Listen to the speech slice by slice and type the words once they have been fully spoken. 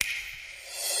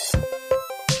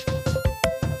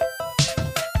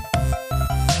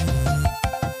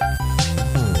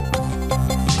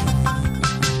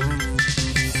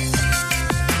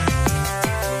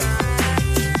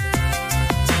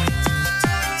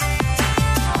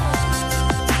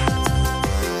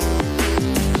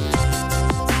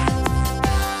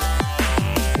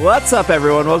What's up,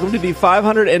 everyone? Welcome to the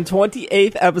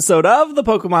 528th episode of the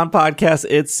Pokemon Podcast.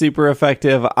 It's super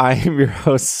effective. I am your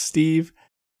host, Steve.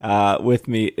 With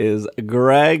me is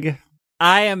Greg.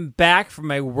 I am back from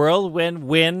my whirlwind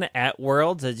win at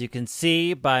Worlds, as you can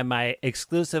see by my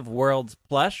exclusive Worlds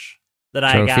plush that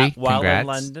I got while in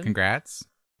London. Congrats.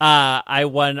 I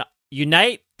won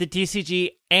Unite, the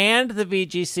TCG, and the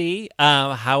VGC.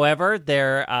 However,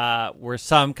 there were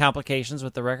some complications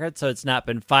with the record, so it's not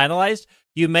been finalized.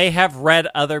 You may have read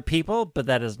other people, but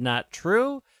that is not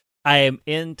true. I am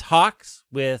in talks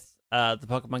with the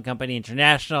Pokemon Company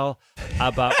International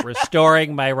about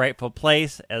restoring my rightful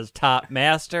place as top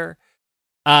master.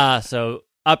 So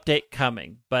update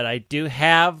coming. But I do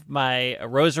have my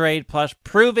Roserade plush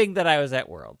proving that I was at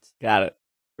Worlds. Got it.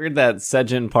 Weird that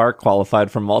Sejin Park qualified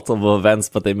for multiple events,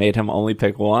 but they made him only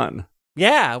pick one.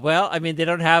 Yeah, well, I mean, they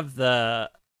don't have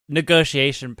the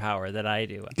negotiation power that I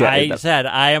do. Yeah, I said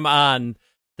I am on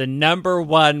the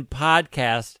 #1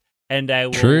 podcast, and I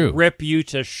will rip you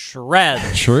to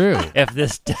shreds. True. If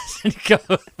this doesn't go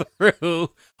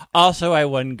through. Also, I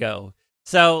wouldn't go.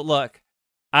 So, look,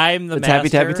 I'm the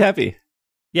master. Tappy.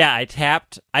 Yeah, I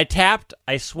tapped,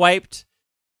 I swiped,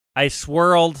 I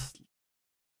swirled.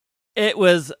 It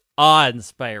was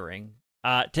awe-inspiring.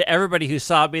 To everybody who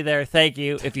saw me there, thank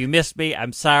you. If you missed me,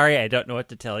 I'm sorry. I don't know what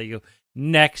to tell you.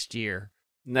 Next year.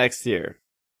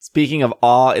 Speaking of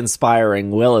awe-inspiring,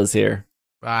 Will is here.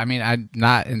 I mean, I'm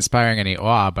not inspiring any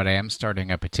awe, but I am starting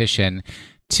a petition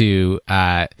to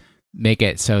make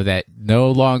it so that no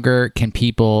longer can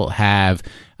people have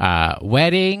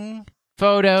wedding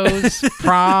photos,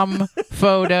 prom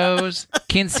photos,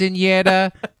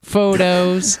 quinceañera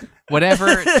photos,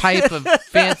 whatever type of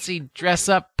fancy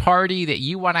dress-up party that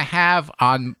you want to have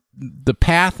on the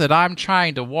path that I'm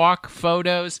trying to walk,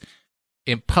 photos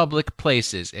in public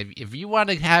places. If you want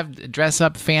to dress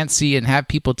up fancy and have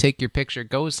people take your picture,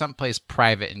 go someplace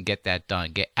private and get that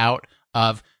done. Get out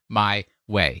of my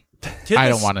way. I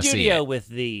don't want to see it. With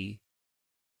thee.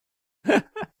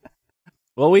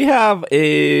 Well, we have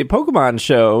a Pokemon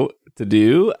show to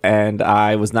do, and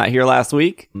I was not here last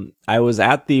week. I was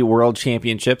at the World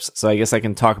Championships, so I guess I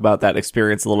can talk about that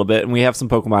experience a little bit, and we have some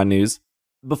Pokemon news.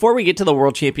 Before we get to the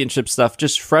World Championship stuff,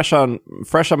 just fresh on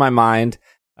my mind,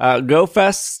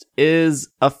 GoFest is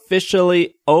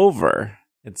officially over.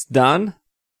 It's done.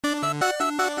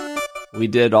 We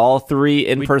did all 3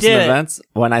 in-person events.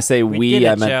 When I say we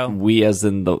I meant we as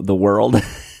in the world.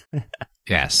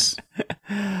 Yes.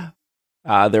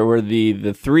 There were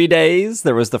the 3 days.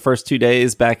 There was the first 2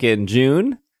 days back in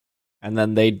June. And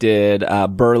then they did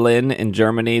Berlin in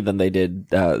Germany. Then they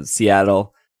did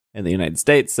Seattle in the United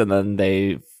States. And then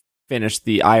they finished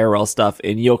the IRL stuff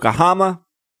in Yokohama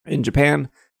in Japan.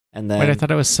 And then, wait, I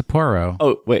thought it was Sapporo.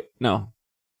 Oh, wait, no.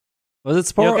 Was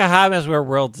it Sapporo? Yokohama is where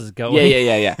Worlds is going.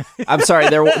 Yeah. I'm sorry.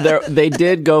 They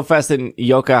did GoFest in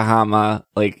Yokohama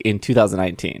like in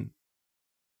 2019,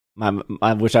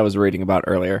 which I was reading about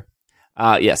earlier.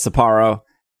 Sapporo.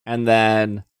 And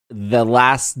then the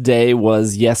last day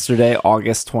was yesterday,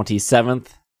 August 27th.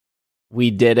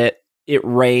 We did it. It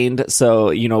rained, so,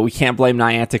 we can't blame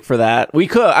Niantic for that. We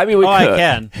could. I mean, we could. I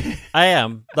can. I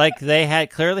am. Like, they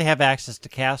clearly have access to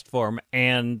cast form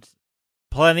and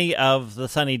plenty of the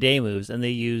sunny day moves, and they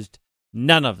used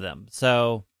none of them.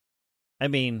 So, I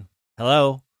mean,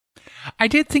 hello. I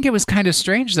did think it was kind of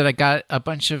strange that I got a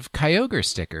bunch of Kyogre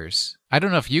stickers. I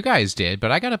don't know if you guys did,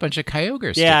 but I got a bunch of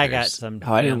Kyogre stickers. Yeah, I got some.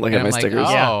 Oh, I didn't look at my stickers.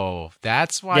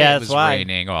 That's why it was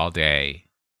raining all day.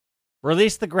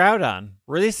 Release the Groudon.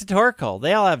 Release the Torkoal.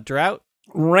 They all have drought.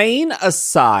 Rain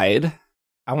aside,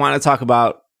 I want to talk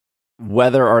about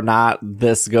whether or not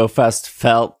this GoFest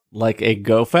felt like a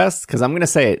GoFest, because I'm going to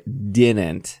say it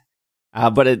didn't.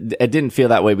 But it didn't feel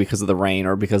that way because of the rain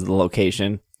or because of the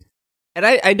location. And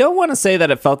I don't want to say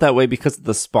that it felt that way because of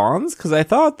the spawns, because I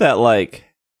thought that, I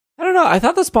don't know, I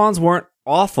thought the spawns weren't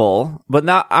awful, but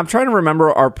now I'm trying to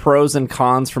remember our pros and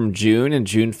cons from June, and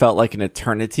June felt like an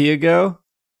eternity ago.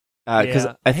 Because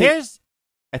I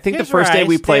think the first day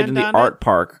we played in the art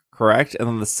park, correct? And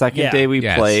then the second day we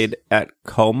played at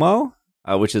Como,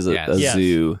 which is a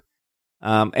zoo.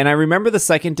 And I remember the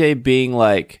second day being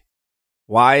like,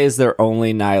 why is there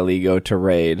only Nihilego to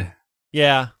raid?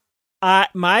 Yeah.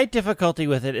 My difficulty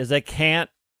with it is I can't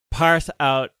parse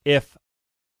out if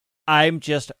I'm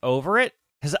just over it.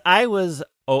 Because I was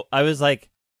like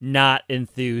not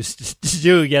enthused to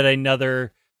do yet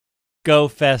another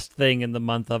GoFest thing in the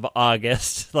month of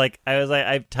August.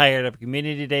 I'm tired of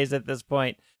community days at this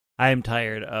point. I'm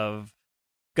tired of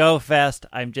GoFest.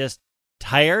 I'm just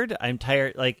tired. I'm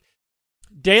tired.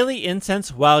 daily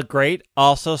incense, while great,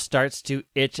 also starts to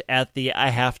itch at the I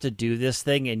have to do this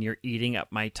thing and you're eating up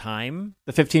my time.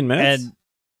 The 15 minutes? And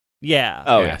yeah.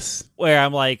 Oh, yes. Where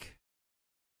I'm like,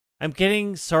 I'm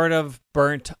getting sort of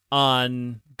burnt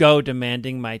on Go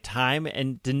demanding my time,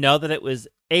 and to know that it was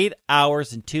 8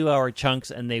 hours and 2-hour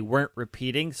chunks and they weren't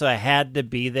repeating. So I had to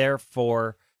be there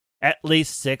for at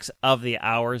least 6 of the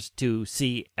hours to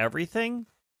see everything.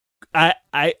 I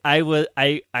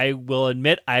will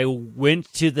admit I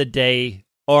went to the day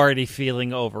already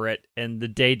feeling over it, and the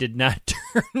day did not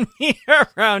turn me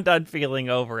around on feeling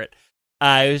over it.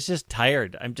 I was just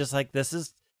tired. I'm just like, this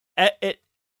is it.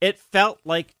 It felt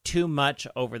like too much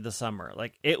over the summer.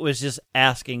 Like it was just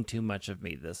asking too much of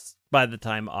me this by the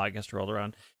time August rolled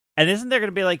around. And isn't there going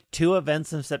to be like 2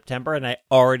 events in September? And I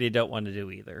already don't want to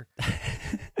do either.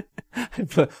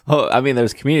 Oh, I mean,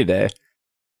 there's Community Day.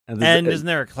 And isn't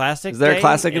there a classic? Is there a day?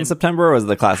 classic in September, or is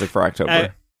the classic for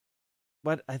October?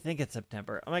 I think it's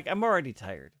September. I'm like, I'm already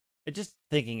tired. Just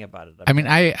thinking about it. I mean,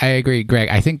 I agree, Greg.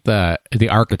 I think the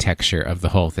architecture of the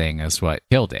whole thing is what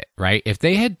killed it, right? If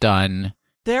they had done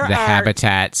the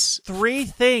habitats, 3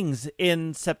 things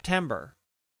in September.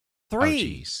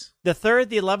 3. The 3rd,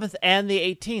 the 11th, and the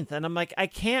 18th. And I'm like, I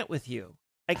can't with you.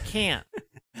 I can't.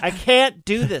 I can't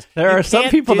do this. There are some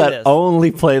people that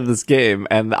only play this game,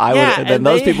 and then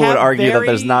those people would argue that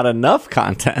there's not enough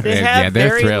content. They have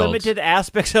very thrilled. limited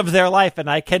aspects of their life, and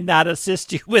I cannot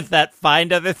assist you with that.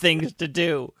 Find other things to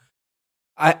do.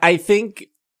 I think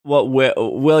what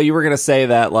Will, you were going to say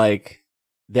that like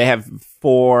they have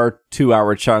 4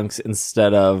 2-hour chunks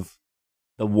instead of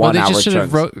the 1 hour they just should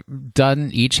chunks. have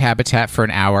done each habitat for an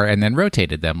hour and then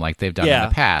rotated them like they've done in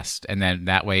the past. And then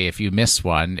that way, if you miss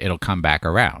one, it'll come back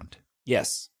around.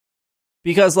 Yes.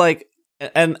 Because like,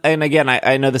 and again,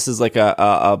 I know this is like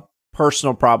a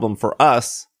personal problem for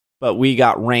us, but we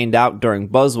got rained out during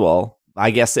Buzzwell.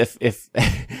 I guess if if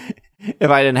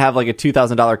I didn't have like a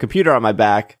 $2,000 computer on my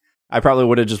back, I probably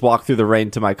would have just walked through the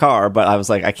rain to my car. But I was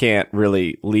like, I can't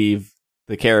really leave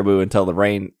the Caribou until the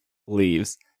rain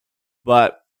leaves.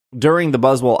 But during the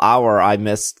Buzzwell hour, I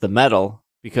missed the medal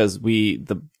because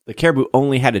the Caribou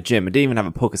only had a gym. It didn't even have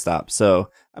a Pokestop. So,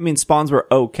 I mean, spawns were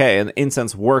okay, and the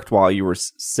incense worked while you were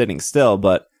sitting still,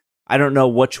 but I don't know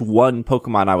which one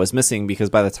Pokemon I was missing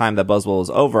because by the time that Buzzwell was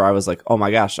over, I was like, oh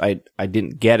my gosh, I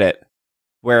didn't get it.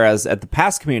 Whereas at the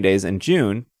past community days in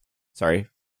June,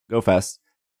 GoFest,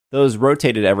 those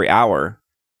rotated every hour.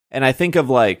 And I think of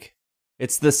like,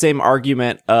 it's the same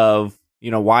argument of,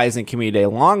 why isn't Community Day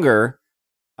longer?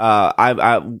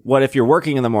 What if you're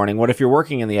working in the morning? What if you're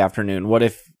working in the afternoon? What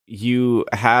if you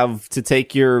have to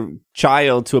take your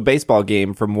child to a baseball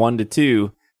game from 1 to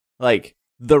 2? Like,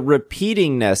 the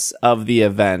repeatingness of the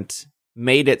event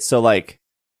made it so like,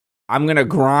 I'm going to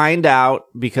grind out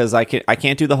because I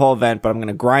can't do the whole event, but I'm going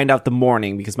to grind out the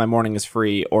morning because my morning is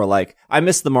free. Or like, I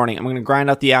missed the morning, I'm going to grind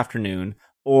out the afternoon.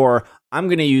 Or I'm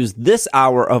going to use this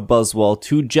hour of Buzzwell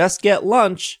to just get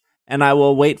lunch, and I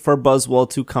will wait for Buzzwell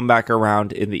to come back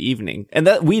around in the evening. And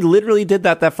that we literally did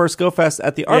that first Go Fest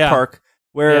at the art park,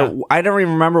 where I don't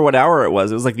even remember what hour it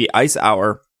was. It was like the ice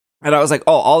hour. And I was like,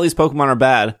 oh, all these Pokemon are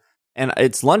bad, and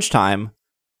it's lunchtime.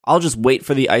 I'll just wait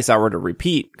for the ice hour to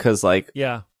repeat, because like,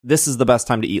 this is the best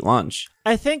time to eat lunch.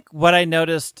 I think what I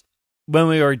noticed when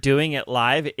we were doing it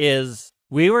live is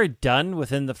we were done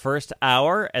within the first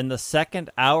hour, and the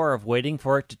second hour of waiting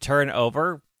for it to turn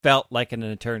over felt like an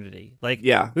eternity. Like,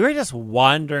 we were just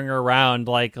wandering around,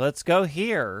 like, let's go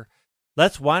here.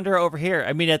 Let's wander over here.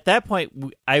 I mean, at that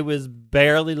point, I was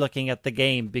barely looking at the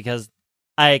game because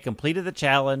I had completed the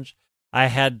challenge. I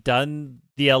had done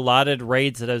the allotted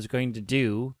raids that I was going to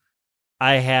do.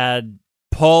 I had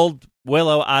pulled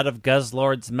Willow out of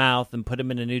Guzzlord's mouth and put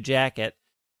him in a new jacket.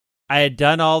 I had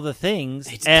done all the things.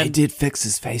 They did fix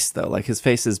his face, though. Like, his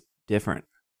face is different.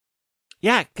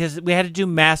 Yeah, because we had to do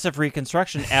massive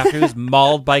reconstruction after he was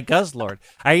mauled by Guzzlord.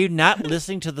 Are you not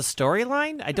listening to the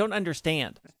storyline? I don't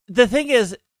understand. The thing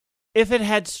is, if it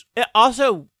had...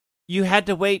 Also, you had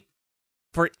to wait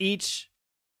for each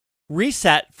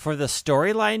reset for the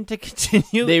storyline to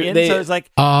continue so it's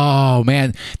like... Oh,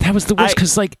 man. That was the worst,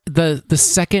 because like the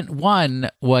second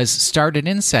one was start an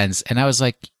incense, and I was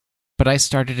like... But I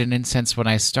started an incense when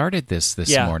I started this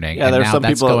morning, and now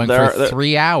that's going for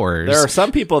 3 hours. There are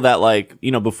some people that, like,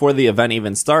 before the event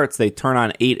even starts, they turn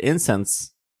on 8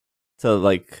 incense to,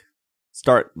 like,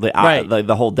 start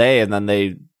the whole day, and then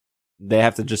they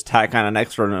have to just tack on an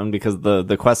extra one because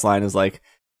the quest line is, like,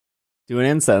 do an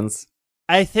incense.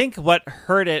 I think what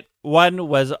hurt it, one,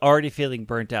 was already feeling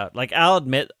burnt out. Like, I'll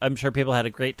admit, I'm sure people had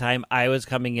a great time. I was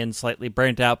coming in slightly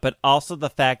burnt out, but also the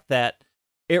fact that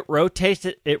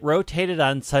it rotated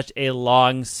on such a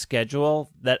long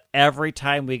schedule that every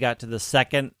time we got to the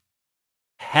second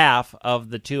half of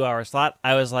the 2-hour slot,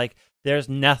 I was like, there's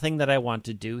nothing that I want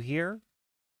to do here.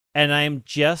 And I'm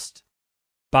just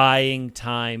buying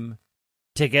time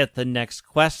to get the next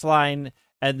quest line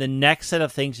and the next set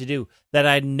of things to do that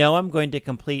I know I'm going to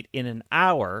complete in an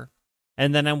hour.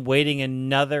 And then I'm waiting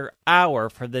another hour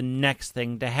for the next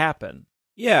thing to happen.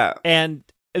 Yeah. And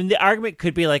the argument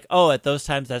could be like, oh, at those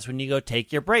times, that's when you go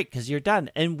take your break because you're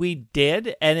done. And we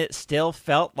did, and it still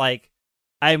felt like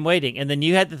I'm waiting. And then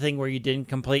you had the thing where you didn't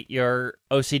complete your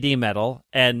OCD medal,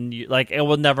 and it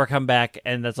will never come back,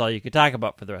 and that's all you could talk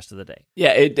about for the rest of the day.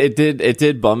 Yeah, it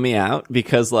did bum me out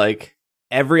because like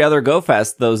every other Go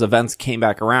Fest, those events came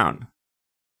back around,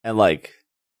 and like.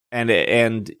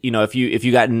 And you know, if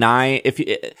you got 9,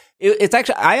 it's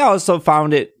actually, I also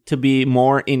found it to be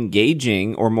more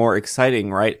engaging or more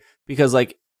exciting, right? Because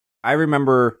like I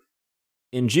remember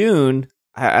in June,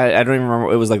 I don't even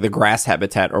remember, it was like the grass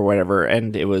habitat or whatever,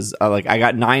 and it was like I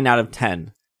got 9 out of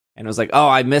 10, and it was like, oh,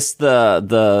 I missed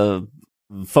the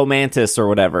Fomantis or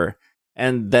whatever.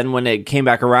 And then when it came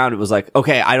back around, it was like,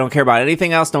 okay, I don't care about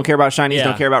anything else, don't care about shinies,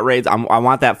 don't care about raids. I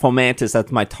want that Fomantis.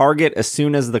 That's my target as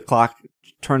soon as the clock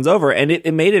turns over, and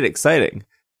it made it exciting.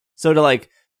 So to like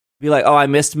be like, oh, I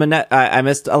missed I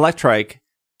missed Electrike.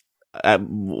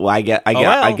 Well, I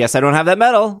guess I don't have that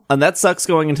medal, and that sucks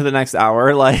going into the next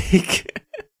hour. Like,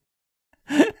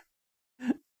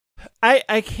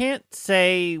 I can't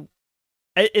say.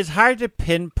 It's hard to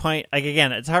pinpoint. Like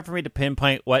again, it's hard for me to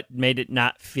pinpoint what made it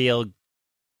not feel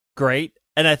great,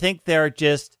 and I think there are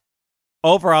just.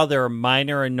 Overall, there were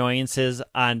minor annoyances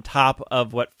on top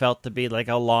of what felt to be like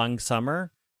a long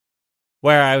summer,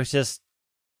 where I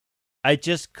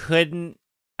couldn't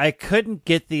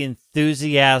get the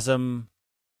enthusiasm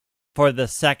for the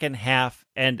second half,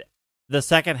 and the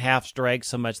second half's dragged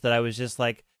so much that I was just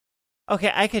like,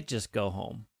 okay, I could just go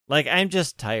home. Like, I'm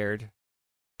just tired.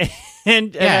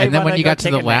 and then when you got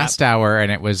to the last hour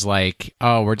and it was like,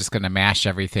 oh, we're just going to mash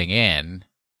everything in,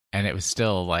 and it was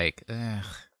still like, ugh.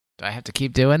 Do I have to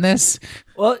keep doing this?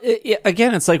 Well,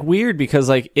 again, it's like weird because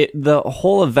like the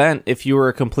whole event, if you were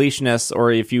a completionist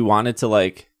or if you wanted to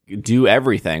like do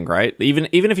everything, right? Even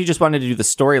if you just wanted to do the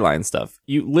storyline stuff,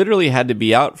 you literally had to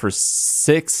be out for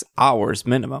 6 hours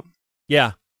minimum.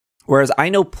 Yeah. Whereas I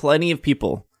know plenty of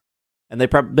people, and they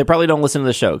probably don't listen to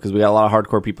the show because we got a lot of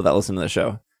hardcore people that listen to the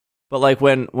show. But like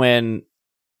when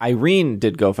Irene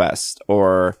did Go Fest,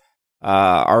 or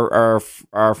our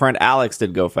friend Alex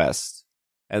did Go Fest.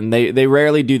 And they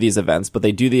rarely do these events, but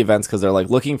they do the events because they're like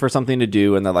looking for something to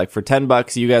do, and they're like, for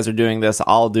 $10, you guys are doing this,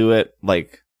 I'll do it.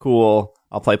 Like, cool.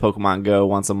 I'll play Pokemon Go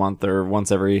once a month or once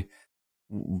every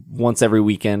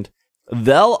weekend.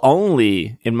 They'll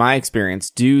only, in my experience,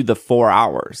 do the 4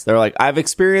 hours. They're like, I've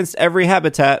experienced every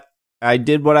habitat. I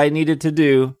did what I needed to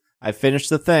do. I finished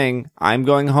the thing. I'm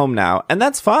going home now, and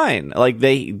that's fine. Like,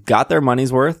 they got their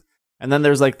money's worth. And then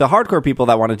there's like the hardcore people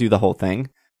that want to do the whole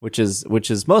thing, which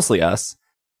is mostly us.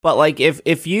 But like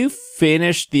if you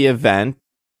finish the event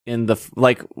in the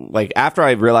like after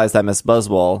I realized I missed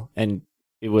Buzzwole, and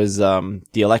it was the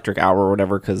electric hour or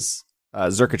whatever because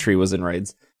Xurkitree was in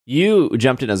raids. You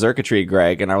jumped into Xurkitree,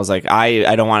 Greg, and I was like,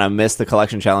 I don't want to miss the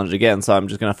collection challenge again, so I'm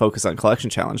just gonna focus on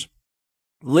collection challenge.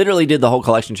 Literally did the whole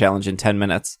collection challenge in 10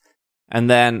 minutes, and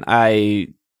then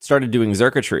I started doing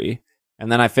Xurkitree,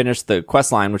 and then I finished the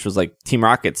quest line, which was like Team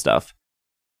Rocket stuff.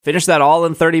 Finished that all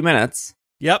in 30 minutes.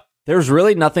 Yep. There's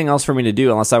really nothing else for me to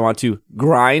do unless I want to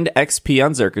grind XP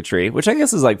on Xurkitree, which I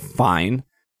guess is like fine.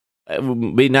 It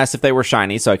would be nice if they were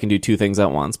shiny so I can do 2 things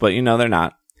at once, but you know they're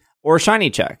not. Or shiny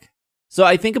check. So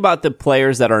I think about the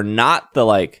players that are not the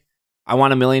like, I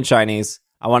want 1 million shinies,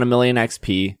 I want 1 million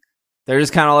XP. They're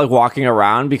just kind of like walking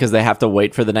around because they have to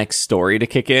wait for the next story to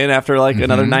kick in after like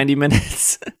another 90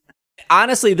 minutes.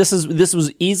 Honestly, this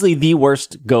was easily the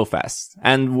worst Go Fest,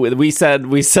 and we said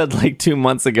like 2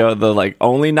 months ago the like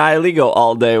only Nihilego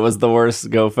all day was the worst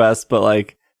Go Fest, but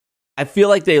like I feel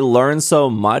like they learned so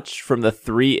much from the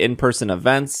 3 in-person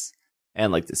events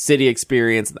and like the city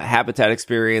experience and the habitat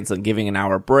experience and giving an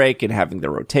hour break and having the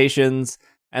rotations,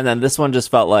 and then this one just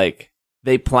felt like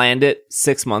they planned it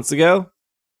 6 months ago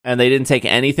and they didn't take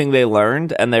anything they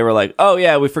learned, and they were like, oh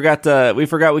yeah, we forgot we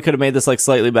could have made this like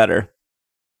slightly better.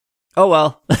 Oh,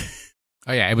 well.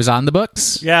 Oh, yeah. It was on the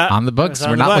books. Yeah. On the books.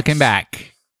 We're not looking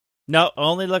back. No,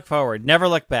 only look forward. Never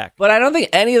look back. But I don't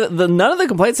think none of the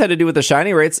complaints had to do with the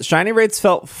shiny rates. Shiny rates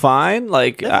felt fine.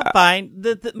 Like fine.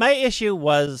 My issue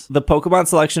was the Pokemon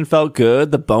selection felt good.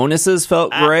 The bonuses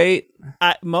felt great.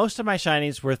 Most of my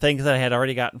shinies were things that I had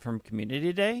already gotten from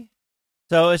Community Day.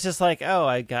 So it's just like, oh,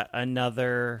 I got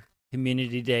another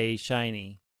Community Day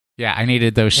shiny. Yeah, I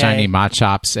needed those shiny Okay.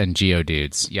 Machops and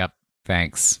Geodudes. Yep,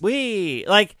 thanks.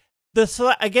 Like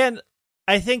again.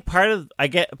 I think part of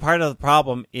the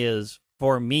problem is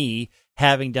for me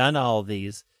having done all of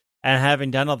these and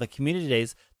having done all the community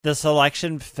days, the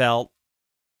selection felt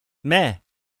meh.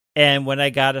 And when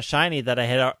I got a shiny that I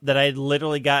had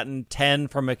literally gotten 10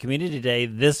 from a community day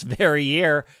this very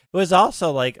year, it was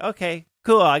also like, okay,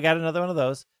 cool, I got another one of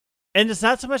those. And it's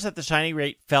not so much that the shiny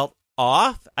rate felt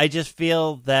off. I just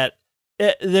feel that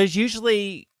there's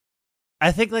usually,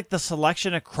 I think, like the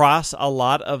selection across a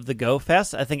lot of the Go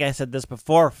Fest, I think I said this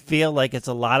before, feel like it's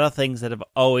a lot of things that have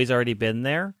always already been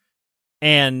there.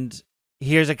 And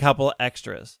here's a couple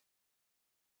extras.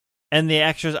 And the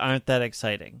extras aren't that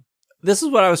exciting. This is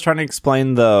what I was trying to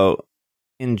explain, though,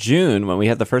 in June when we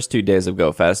had the first 2 days of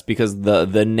Go Fest, because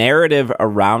the narrative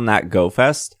around that Go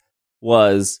Fest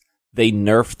was they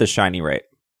nerfed the shiny rate.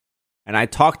 And I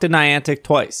talked to Niantic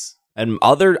twice. And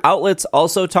other outlets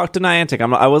also talked to Niantic.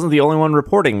 I wasn't the only one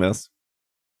reporting this.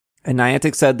 And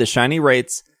Niantic said the shiny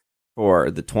rates for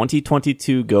the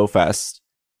 2022 Go Fest,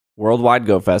 Worldwide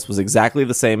Go Fest, was exactly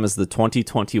the same as the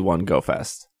 2021 Go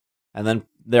Fest. And then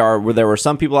there were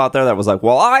some people out there that was like,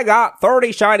 well, I got 30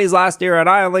 shinies last year and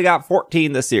I only got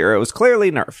 14 this year. It was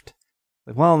clearly nerfed.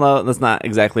 Like, well, no, that's not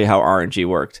exactly how RNG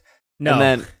worked. No. And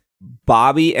then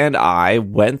Bobby and I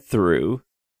went through,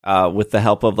 with the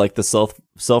help of like the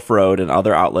Sylph Road and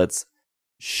other outlets,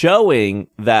 showing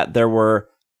that there were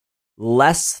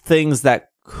less things that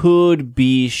could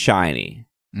be shiny.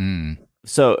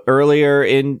 So earlier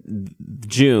in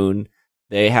June,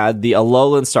 they had the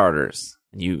Alolan starters.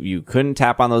 You couldn't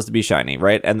tap on those to be shiny,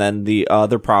 right? And then the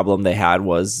other problem they had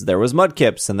was there was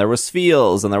Mudkips and there was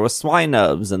Spheals and there was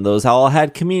Swinubs, and those all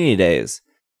had community days.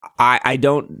 I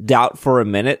don't doubt for a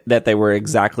minute that they were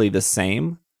exactly the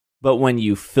same. But when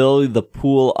you fill the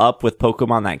pool up with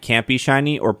Pokemon that can't be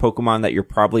shiny or Pokemon that you're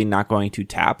probably not going to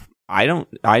tap, I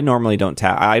normally don't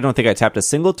tap. I don't think I tapped a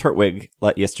single Turtwig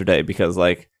yesterday because,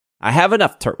 like, I have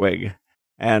enough Turtwig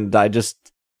and I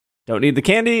just don't need the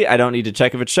candy. I don't need to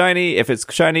check if it's shiny. If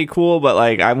it's shiny, cool, but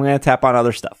like I'm going to tap on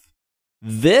other stuff.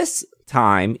 This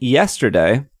time,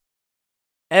 yesterday,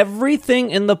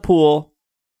 everything in the pool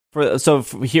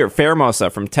here,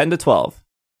 Pheromosa from 10 to 12.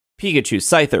 Pikachu,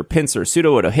 Scyther, Pinsir,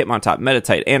 Sudowoodo, Hitmontop,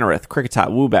 Meditite, Anorith, Kricketot,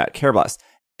 Woobat, Carblast.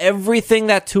 Everything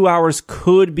that 2 hours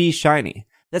could be shiny.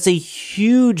 That's a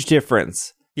huge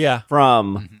difference. Yeah.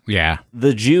 From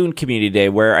the June Community Day,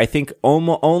 where I think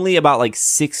only about like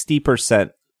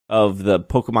 60% of the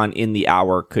Pokemon in the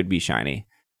hour could be shiny.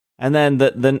 And then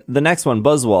the next one,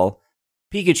 Buzzwole,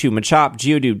 Pikachu, Machop,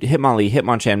 Geodude, Hitmonlee,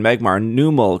 Hitmonchan, Magmar,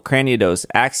 Numel, Cranidos,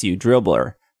 Axew,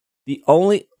 Drillbur.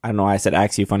 I don't know why I said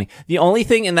Axew funny. The only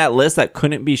thing in that list that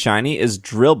couldn't be shiny is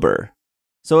Drillbur.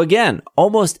 So again,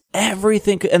 almost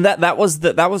everything, and that was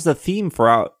the theme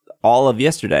for all of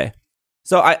yesterday.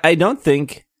 So I don't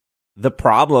think the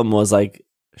problem was like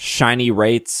shiny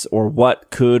rates or what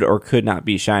could or could not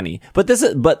be shiny. But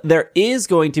there is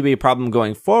going to be a problem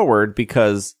going forward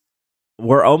because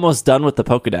we're almost done with the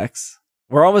Pokedex.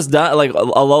 We're almost done. Like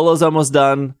Alola's almost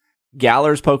done.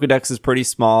 Galar's Pokedex is pretty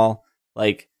small.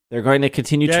 Like, they're going to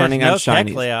continue turning on shinies.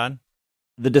 Kecleon.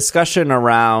 The discussion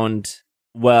around,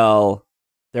 well,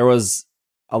 there was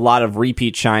a lot of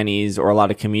repeat shinies or a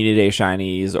lot of community day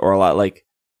shinies or a lot like,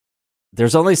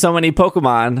 there's only so many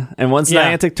Pokemon, and once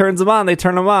Niantic turns them on, they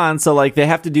turn them on. So like they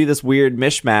have to do this weird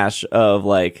mishmash of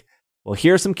like, well,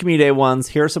 here are some community day ones,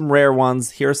 here are some rare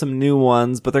ones, here are some new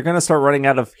ones, but they're going to start running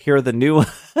out of here are the new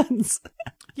ones.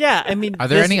 Yeah, I mean, are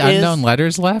there any unknown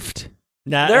letters left?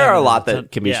 There are a lot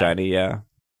that can be shiny, yeah.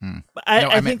 But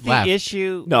I think the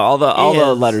issue... No, all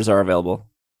the letters are available.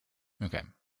 Okay.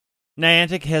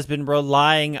 Niantic has been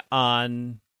relying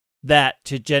on that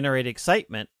to generate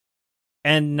excitement.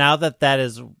 And now that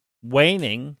is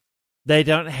waning, they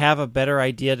don't have a better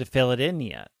idea to fill it in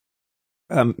yet.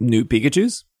 New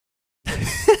Pikachus?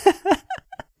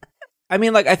 I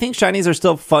mean, like, I think shinies are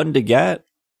still fun to get.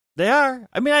 They are.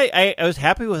 I mean, I was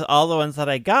happy with all the ones that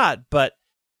I got, but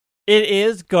it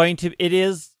is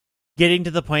getting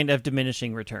to the point of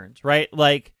diminishing returns, right?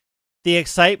 Like, the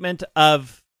excitement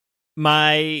of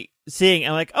my seeing,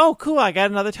 I'm like, oh, cool, I got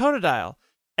another Totodile.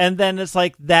 And then it's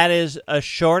like, that is a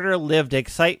shorter lived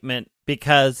excitement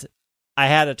because I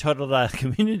had a Totodile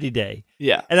community day.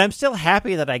 Yeah. And I'm still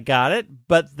happy that I got it,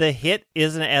 but the hit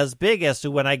isn't as big as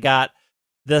to when I got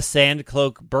the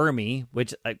Sandcloak Burmy,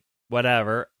 which,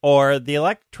 whatever, or the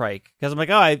Electrike. Because I'm like,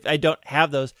 oh, I don't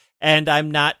have those, and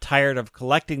I'm not tired of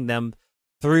collecting them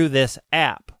through this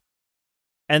app.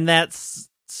 And that's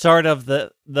sort of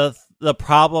the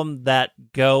problem that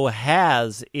Go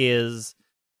has is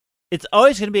it's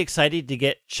always going to be exciting to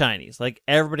get shinies. Like,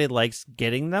 everybody likes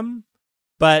getting them,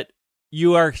 but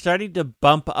you are starting to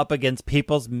bump up against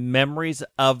people's memories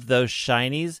of those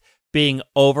shinies being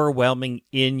overwhelming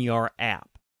in your app.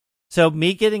 So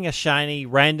me getting a shiny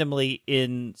randomly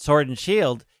in Sword and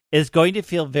Shield is going to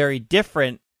feel very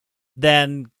different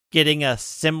than getting a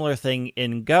similar thing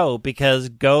in Go, because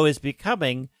Go is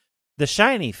becoming the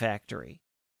shiny factory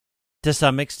to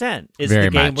some extent. It's Very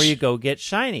the game much. where you go get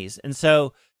shinies. And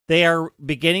so they are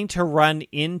beginning to run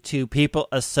into people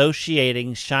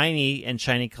associating shiny and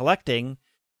shiny collecting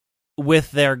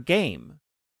with their game.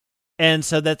 And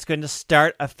so that's going to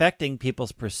start affecting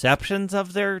people's perceptions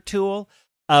of their tool,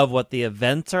 of what the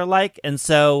events are like. And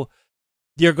so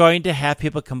you're going to have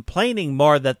people complaining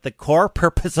more that the core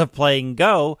purpose of playing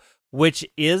Go, which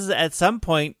is at some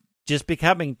point just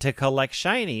becoming to collect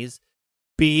shinies,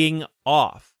 being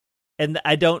off. And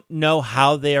I don't know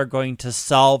how they are going to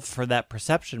solve for that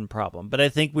perception problem, but I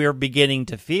think we're beginning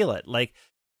to feel it. Like,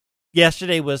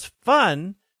 yesterday was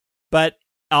fun, but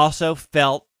also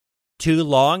felt too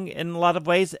long in a lot of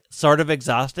ways, sort of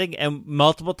exhausting. And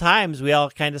multiple times we all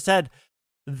kind of said,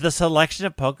 the selection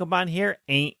of Pokemon here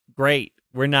ain't great.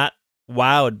 We're not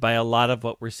wowed by a lot of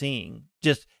what we're seeing.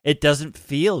 Just, it doesn't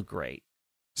feel great.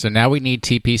 So now we need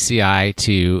TPCI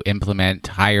to implement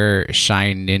higher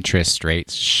shine interest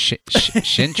rates,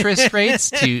 shinterest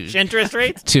rates Shinterest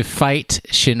rates to fight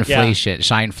shinflation,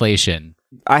 shineflation.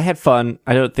 I had fun.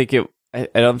 I don't think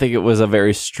it was a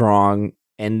very strong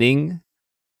ending.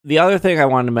 The other thing I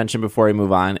wanted to mention before we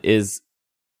move on is,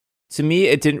 to me,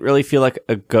 it didn't really feel like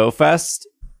a Go Fest.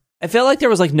 I felt like there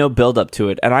was like no build up to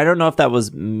it, and I don't know if that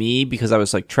was me because I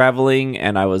was like traveling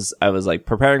and I was like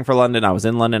preparing for London. I was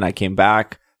in London. I came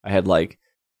back. I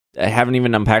haven't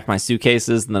even unpacked my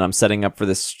suitcases, and then I'm setting up for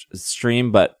this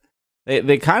stream. But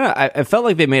they kind of, I felt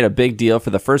like they made a big deal for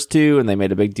the first two, and they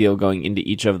made a big deal going into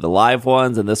each of the live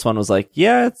ones. And this one was like,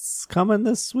 yeah, it's coming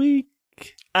this week.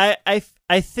 I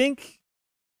think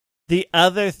the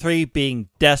other three being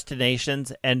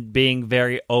destinations and being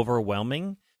very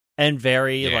overwhelming and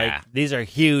very like, these are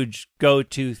huge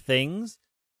go-to things,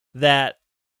 that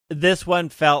this one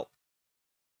felt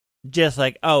just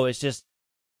like, oh, it's just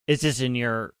in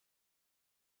your,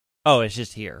 oh, it's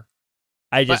just here.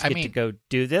 I just get to go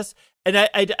do this. And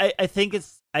I think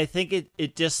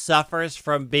it just suffers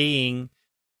from being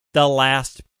the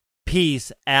last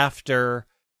piece after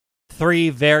three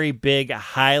very big,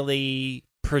 highly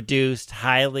produced,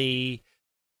 highly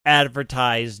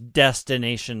advertised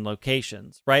destination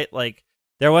locations, right? Like,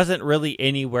 there wasn't really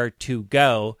anywhere to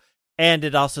go, and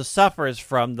it also suffers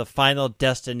from the final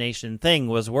destination thing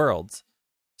was Worlds.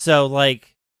 So,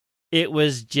 like, it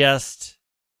was just,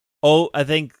 I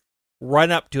think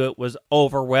run up to it was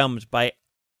overwhelmed by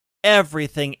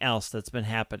everything else that's been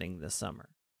happening this summer.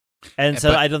 And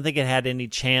so I don't think it had any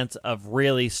chance of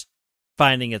really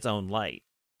finding its own light.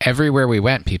 Everywhere we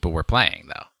went, people were playing,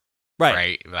 though.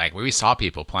 Right. Like, we saw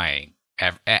people playing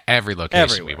every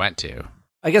location we went to.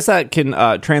 I guess that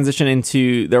can transition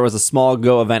into, there was a small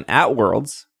Go event at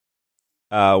Worlds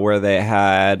where they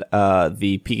had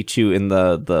the Pikachu in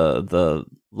the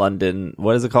London,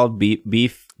 what is it called?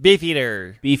 Beef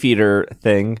eater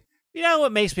thing. You know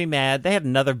what makes me mad? They had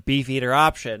another beef eater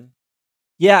option.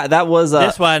 Yeah, that was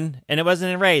this one, and it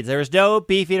wasn't in raids. There was no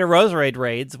beef eater Roserade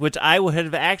raids, which I would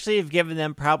have actually given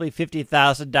them probably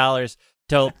 $50,000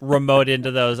 to remote into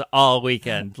those all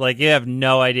weekend. Like, you have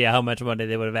no idea how much money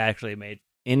they would have actually made.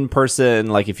 In person,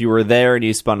 like, if you were there and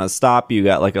you spun a stop, you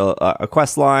got like a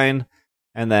quest line.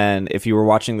 And then if you were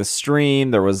watching the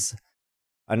stream, there was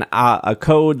a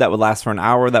code that would last for an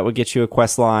hour that would get you a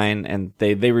quest line. And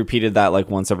they repeated that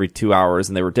like once every 2 hours,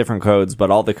 and they were different codes,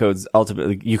 but all the codes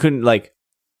ultimately, you couldn't, like,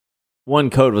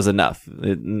 one code was enough.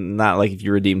 Not like if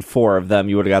you redeemed 4 of them,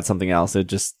 you would have got something else. It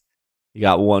just, you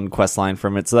got one quest line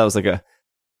from it. So that was like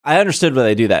I understood why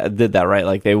they did that, right?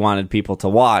 Like, they wanted people to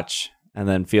watch and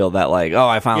then feel that, like, oh,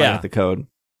 I finally got the code.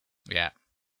 Yeah.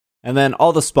 And then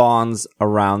all the spawns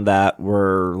around that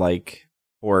were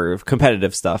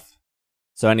competitive stuff.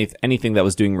 So anything that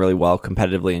was doing really well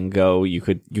competitively in Go, you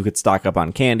could stock up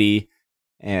on candy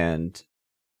and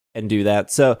do that.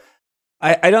 So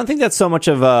I don't think that's so much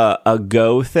of a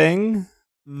Go thing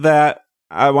that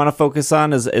I want to focus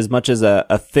on as much as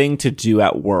a thing to do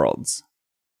at Worlds.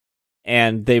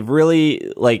 And they've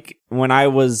really, like, when I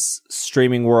was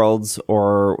streaming Worlds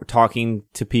or talking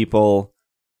to people,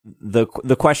 the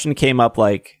question came up,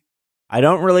 like, I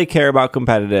don't really care about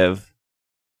competitive.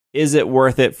 Is it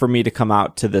worth it for me to come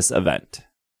out to this event?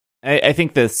 I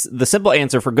think the simple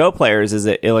answer for Go players is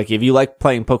that like if you like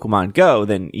playing Pokemon Go,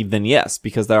 then yes,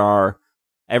 because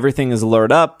everything is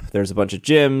lured up. There's a bunch of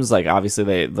gyms. Like obviously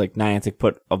Niantic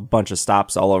put a bunch of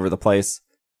stops all over the place.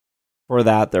 For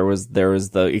that, there was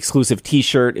the exclusive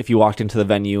T-shirt if you walked into the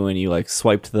venue and you like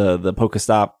swiped the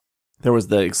Pokestop. There was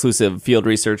the exclusive field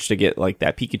research to get like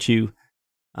that Pikachu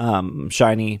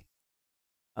shiny.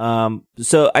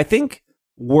 So I think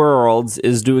Worlds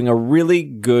is doing a really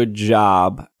good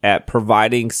job at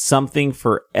providing something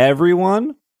for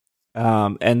everyone.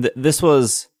 And this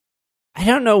was, I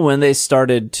don't know when they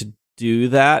started to do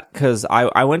that, because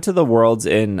I went to the Worlds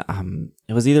in,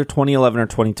 it was either 2011 or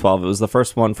 2012. It was the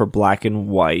first one for Black and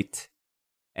White.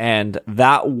 And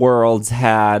that Worlds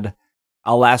had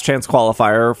a last chance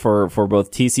qualifier for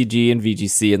both TCG and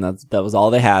VGC, and that was all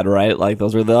they had, right? Like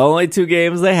those were the only two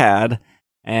games they had.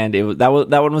 And that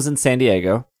one was in San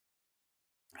Diego,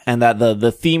 and that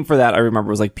the theme for that I remember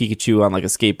was like Pikachu on like a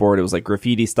skateboard. It was like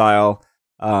graffiti style.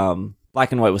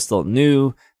 Black and White was still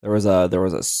new. There was a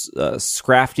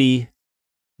Scrafty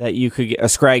that you could get, a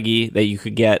Scraggy that you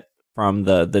could get from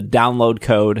the download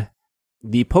code.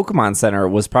 The Pokemon Center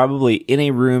was probably in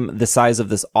a room the size of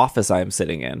this office I am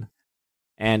sitting in,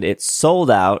 and it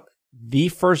sold out the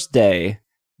first day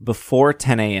before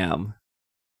 10 a.m.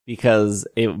 because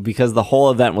the whole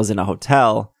event was in a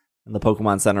hotel and the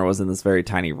Pokemon Center was in this very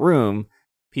tiny room.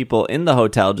 People in the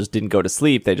hotel just didn't go to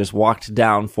sleep. They just walked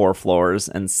down 4 floors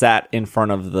and sat in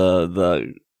front of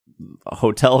the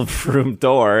hotel room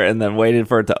door and then waited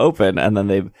for it to open. And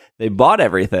then they bought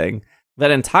everything.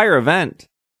 That entire event,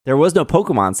 there was no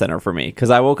Pokemon Center for me because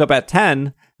I woke up at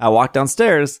 10. I walked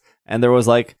downstairs and there was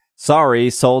like, sorry,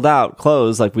 sold out,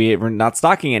 closed. Like we're not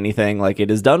stocking anything. Like it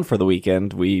is done for the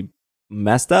weekend. We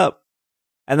messed up.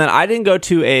 And then I didn't go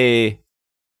to a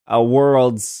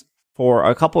Worlds for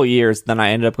a couple years. Then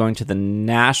I ended up going to the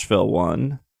Nashville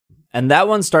one, and that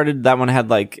one had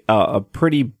like a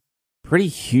pretty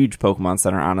huge Pokemon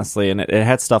Center, honestly, and it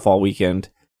had stuff all weekend.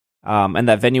 And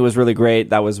that venue was really great.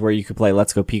 That was where you could play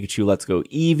Let's Go Pikachu, Let's Go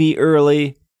Eevee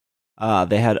early.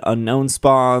 They had unknown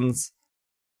spawns.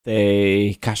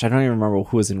 I don't even remember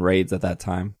who was in raids at that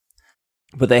time,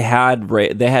 but they had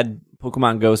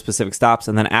Pokemon Go specific stops,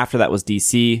 and then after that was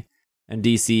DC, and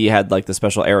DC had like the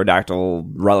special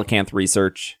Aerodactyl Relicanth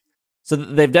research. So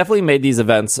they've definitely made these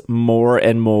events more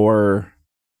and more,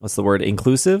 what's the word,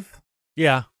 inclusive?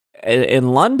 Yeah. In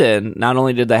London, not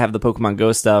only did they have the Pokemon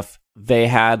Go stuff, they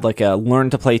had like a learn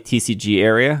to play TCG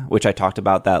area, which I talked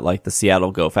about that like the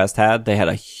Seattle Go Fest had. They had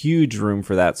a huge room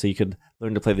for that, so you could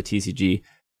learn to play the TCG.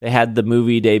 They had the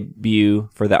movie debut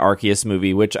for the Arceus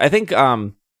movie, which I think,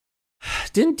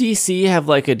 didn't DC have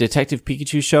like a Detective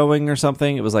Pikachu showing or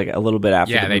something? It was like a little bit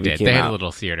after the movie they did. Came they had out. A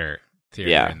little theater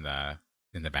Yeah.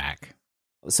 in the back.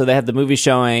 So they had the movie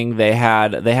showing. They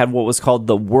had what was called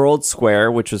the World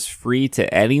Square, which was free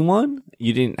to anyone.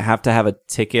 You didn't have to have a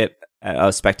ticket,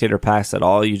 a spectator pass at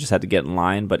all. You just had to get in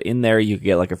line. But in there, you could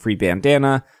get like a free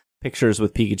bandana, pictures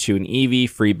with Pikachu and Eevee,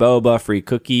 free boba, free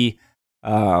cookie.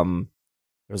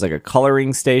 There was like a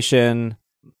coloring station.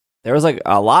 There was like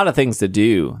a lot of things to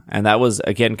do, and that was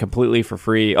again completely for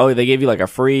free. Oh, they gave you like a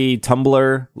free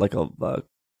tumbler, like a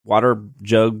water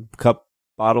jug, cup,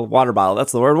 bottle, water bottle.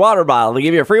 That's the word, water bottle. They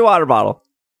gave you a free water bottle.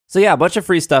 So yeah, a bunch of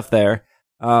free stuff there.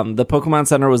 The Pokemon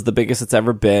Center was the biggest it's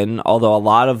ever been, although a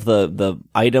lot of the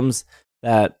items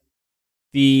that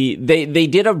they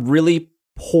did a really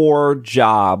poor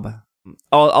job.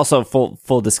 Oh, also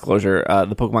full disclosure,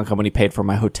 the Pokemon Company paid for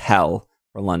my hotel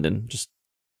for London. Just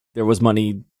there was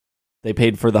money. They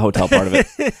paid for the hotel part of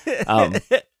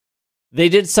it. They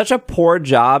did such a poor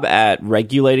job at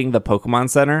regulating the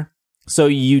Pokemon Center. So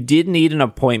you did need an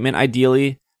appointment,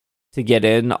 ideally, to get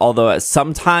in. Although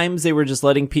sometimes they were just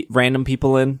letting random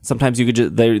people in. Sometimes you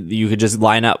could just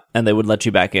line up and they would let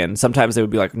you back in. Sometimes they would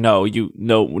be like, no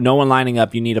one lining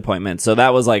up. You need appointment. So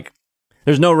that was like,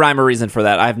 there's no rhyme or reason for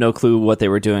that. I have no clue what they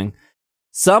were doing.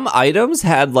 Some items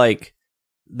had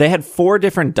they had 4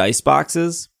 different dice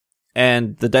boxes.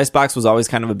 And the dice box was always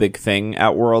kind of a big thing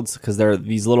at Worlds because they're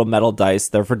these little metal dice.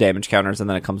 They're for damage counters, and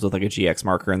then it comes with like a GX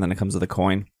marker, and then it comes with a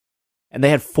coin. And they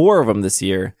had 4 of them this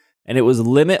year, and it was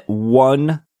limit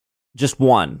 1, just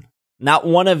 1, not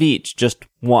one of each, just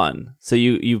 1. So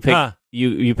you pick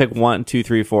you pick 1, 2,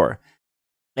 3, 4,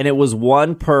 and it was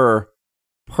 1 per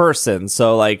person.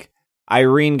 So like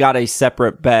Irene got a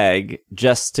separate bag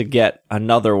just to get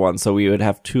another one, so we would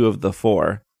have 2 of the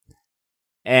 4,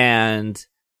 and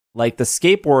like the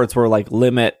skateboards were like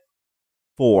limit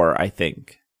 4, I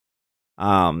think.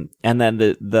 And then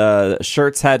the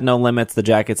shirts had no limits, the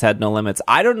jackets had no limits.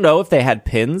 I don't know if they had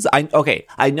pins.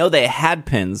 I know they had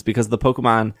pins because the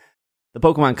Pokemon the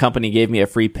Pokemon company gave me a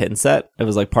free pin set. It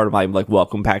was like part of my like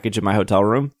welcome package in my hotel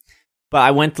room. But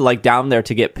I went to like down there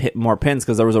to get more pins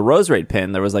because there was a Roserade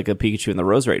pin. There was like a Pikachu in the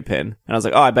Roserade pin, and I was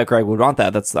like, "Oh, I bet Greg would want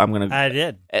that." I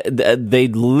did. They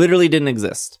literally didn't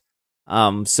exist.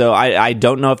 So I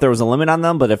don't know if there was a limit on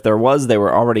them, but if there was, they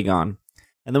were already gone.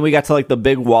 And then we got to like the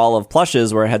big wall of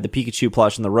plushes where it had the Pikachu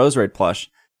plush and the Roserade plush,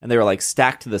 and they were like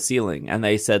stacked to the ceiling, and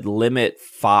they said limit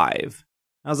 5.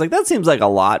 I was like, that seems like a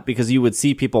lot because you would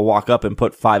see people walk up and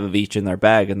put 5 of each in their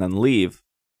bag and then leave.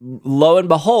 Lo and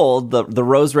behold, the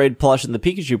Roserade plush and the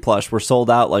Pikachu plush were sold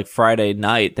out like Friday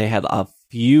night. They had a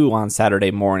few on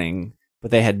Saturday morning, but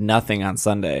they had nothing on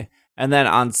Sunday. And then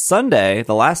on Sunday,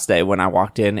 the last day when I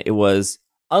walked in, it was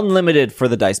unlimited for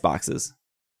the dice boxes,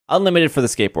 unlimited for the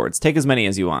skateboards. Take as many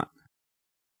as you want.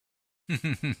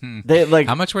 They like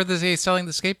how much were they selling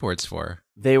the skateboards for?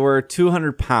 They were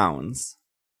 £200.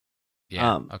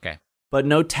 Yeah. Okay. But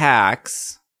no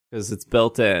tax because it's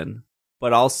built in.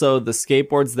 But also the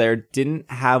skateboards there didn't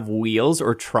have wheels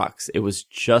or trucks. It was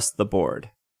just the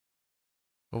board.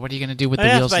 Well, what are you going to do with the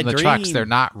wheels and the trucks? They're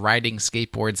not riding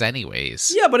skateboards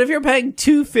anyways. Yeah, but if you're paying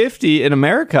 $250 in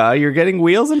America, you're getting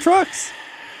wheels and trucks.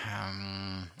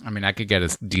 I mean, I could get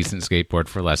a decent skateboard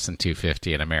for less than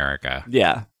 $250 in America.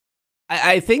 Yeah.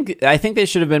 I think they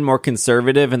should have been more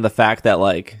conservative in the fact that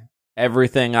like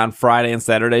everything on Friday and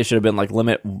Saturday should have been like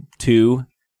limit 2.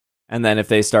 And then if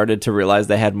they started to realize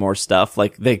they had more stuff,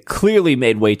 like they clearly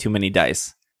made way too many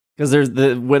dice. Because there's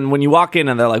when you walk in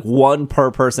and they're like 1 per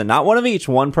person, not 1 of each,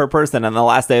 1 per person. And the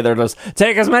last day they're just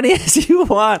take as many as you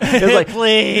want. It's like,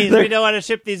 please, we don't want to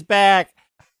ship these back.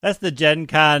 That's the Gen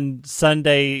Con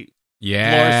Sunday lore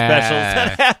specials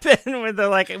that happen when they're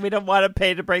like, we don't want to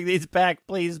pay to bring these back.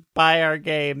 Please buy our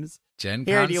games. Gen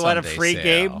Here, Con do you want a Sunday free sale.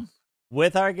 game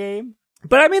with our game?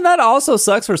 but I mean, that also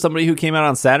sucks for somebody who came out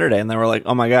on Saturday and they were like,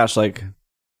 oh my gosh, like,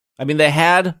 I mean, they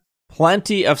had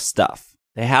plenty of stuff.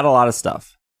 They had a lot of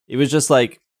stuff. It was just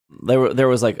like, there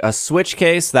was like a Switch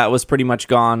case that was pretty much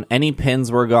gone. Any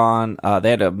pins were gone. They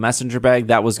had a messenger bag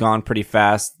that was gone pretty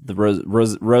fast. The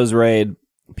Roserade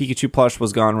Pikachu plush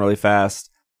was gone really fast.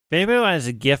 If anybody wants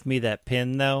to gift me that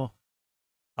pin, though,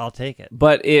 I'll take it.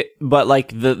 But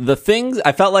like the things,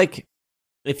 I felt like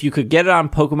if you could get it on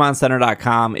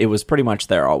PokemonCenter.com, it was pretty much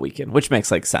there all weekend, which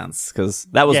makes like sense because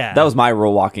that was my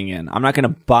rule walking in. I'm not going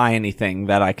to buy anything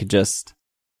that I could just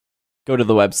go to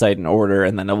the website and order,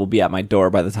 and then it will be at my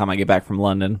door by the time I get back from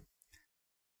London.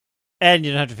 And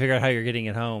you don't have to figure out how you're getting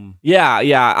it home. Yeah.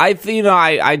 I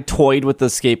toyed with the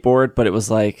skateboard, but it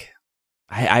was like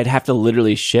I'd have to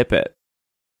literally ship it,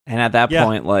 and at that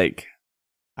point, like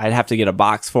I'd have to get a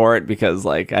box for it because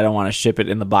like I don't want to ship it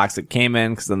in the box it came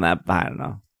in because then I don't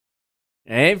know,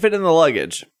 it ain't fit in the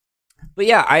luggage. But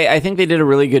yeah, I think they did a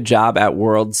really good job at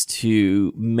Worlds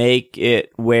to make it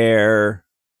where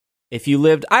if you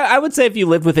lived, I would say if you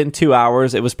lived within 2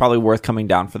 hours, it was probably worth coming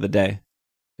down for the day.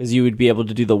 Because you would be able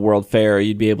to do the World Fair,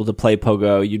 you'd be able to play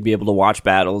Pogo, you'd be able to watch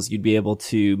battles, you'd be able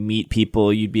to meet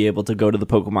people, you'd be able to go to the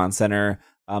Pokemon Center,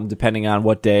 depending on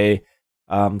what day.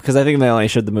 Because I think they only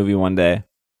showed the movie one day.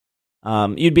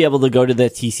 You'd be able to go to the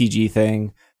TCG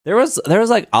thing. There was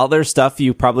like other stuff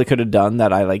you probably could have done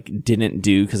that I like didn't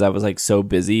do because I was like so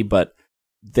busy. But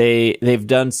they've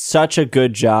done such a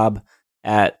good job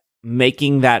at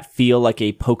making that feel like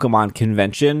a Pokemon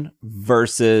convention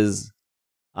versus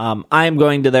I'm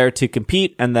going to there to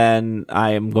compete and then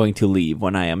I am going to leave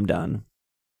when I am done.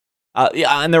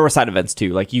 Yeah, and there were side events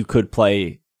too. Like you could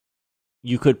play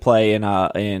in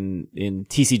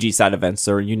TCG side events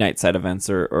or Unite side events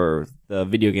or the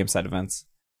video game side events.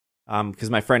 Because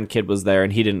my friend Kid was there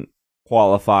and he didn't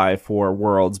qualify for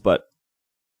Worlds, but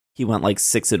he went like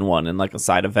 6-1 in like a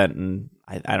side event, and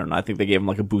I don't know. I think they gave him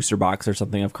like a booster box or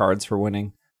something of cards for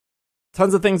winning.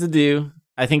 Tons of things to do.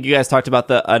 I think you guys talked about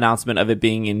the announcement of it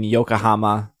being in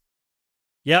Yokohama.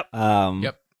 Yep.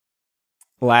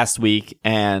 Last week,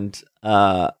 and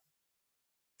I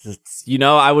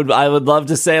would love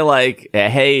to say like,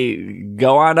 hey,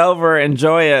 go on over,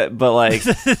 enjoy it, but like,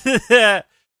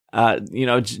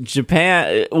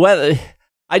 Japan. Well,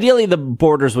 ideally the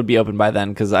borders would be open by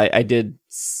then because it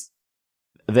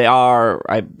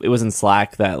was in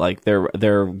Slack that like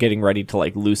they're getting ready to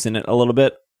like loosen it a little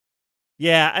bit.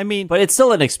 Yeah, I mean, but it's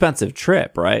still an expensive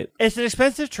trip, right? It's an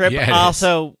expensive trip. Yeah,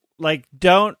 also, like,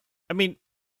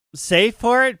 save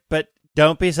for it, but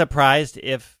don't be surprised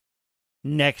if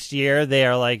next year they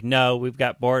are like, no, we've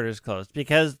got borders closed,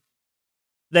 because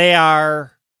they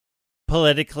are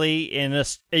politically in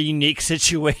a unique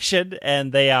situation,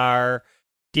 and they are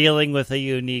dealing with a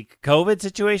unique COVID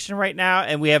situation right now,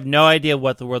 and we have no idea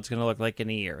what the world's going to look like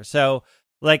in a year. So,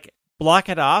 like, block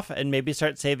it off and maybe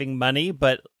start saving money,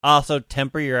 but also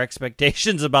temper your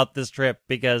expectations about this trip,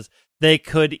 because they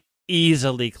could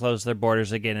easily close their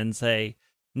borders again and say,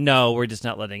 no, we're just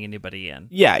not letting anybody in.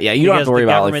 Yeah, you don't have to worry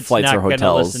about like flights or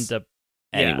hotels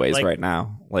anyways like, right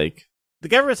now. Like, the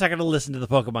government's not going to listen to the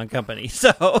Pokemon Company,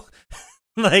 so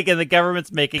like, and the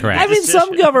government's making. Correct. I mean,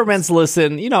 some governments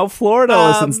listen. You know, Florida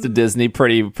listens to Disney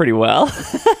pretty well.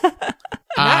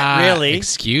 Not really.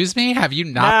 Excuse me? Have you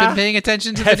not been paying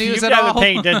attention to the news at all? You've not been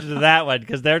paying attention to that one,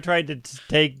 because they're trying to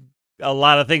take a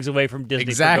lot of things away from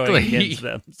Disney for going against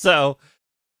them. So,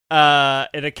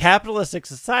 in a capitalistic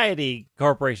society,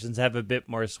 corporations have a bit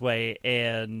more sway,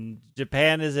 and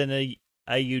Japan is in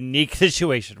a unique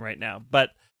situation right now.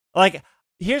 But, like,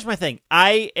 here's my thing.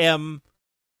 I am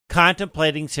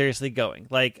contemplating seriously going.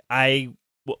 Like, I'm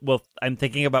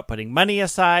thinking about putting money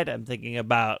aside. I'm thinking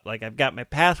about, like, I've got my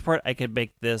passport. I could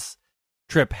make this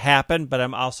trip happen, but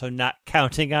I'm also not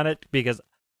counting on it because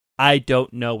I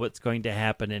don't know what's going to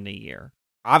happen in a year.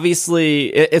 Obviously,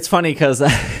 it's funny because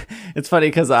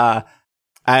I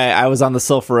was on the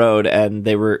Silk Road and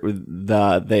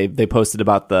they posted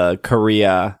about the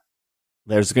Korea.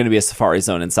 There's going to be a safari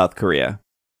zone in South Korea,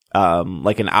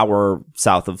 like an hour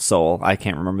south of Seoul. I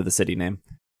can't remember the city name.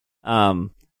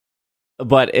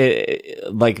 But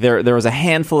there was a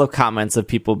handful of comments of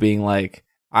people being like,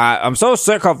 I'm so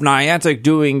sick of Niantic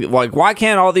doing, like, why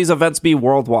can't all these events be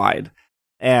worldwide?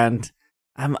 And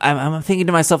I'm thinking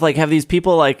to myself, like, have these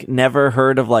people like never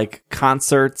heard of like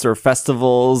concerts or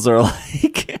festivals or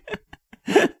like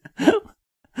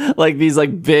like these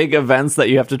like big events that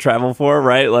you have to travel for,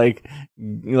 right? Like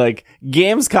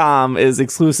Gamescom is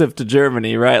exclusive to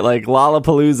Germany, right? Like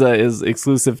Lollapalooza is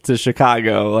exclusive to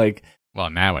Chicago. Like, well,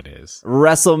 now it is.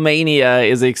 WrestleMania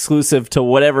is exclusive to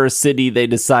whatever city they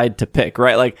decide to pick,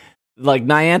 right? Like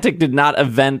Niantic did not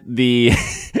event the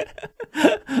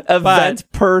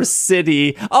event per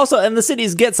city. Also, and the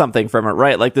cities get something from it,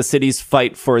 right? Like the cities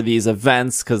fight for these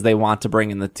events because they want to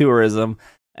bring in the tourism.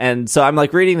 And so I'm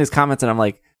like reading these comments and I'm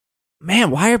like,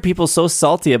 man, why are people so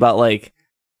salty about like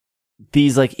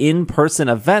these like in-person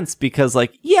events? Because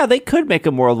like, yeah, they could make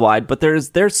them worldwide, but there's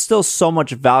still so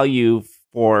much value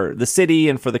for the city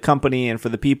and for the company and for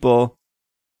the people.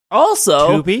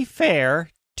 Also, to be fair,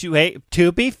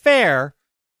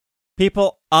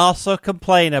 people also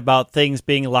complain about things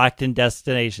being locked in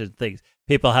destination things.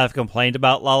 People have complained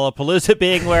about Lollapalooza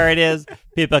being where it is.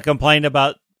 People complain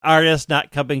about artists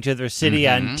not coming to their city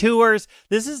on tours.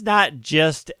 This is not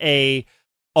just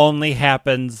only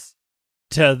happens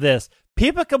to this.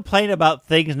 People complain about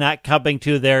things not coming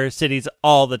to their cities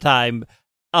all the time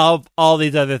of all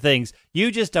these other things. You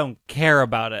just don't care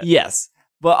about it. Yes.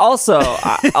 But also,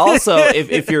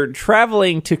 if you're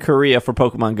traveling to Korea for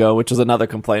Pokemon Go, which is another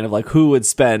complaint of like who would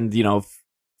spend,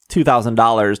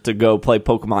 $2,000 to go play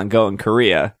Pokemon Go in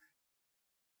Korea.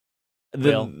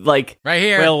 Right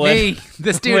here, Will me,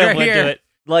 this dude Will right would here. do it.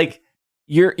 Like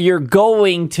you're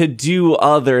going to do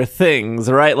other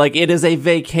things, right? Like it is a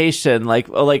vacation. Like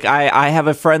I have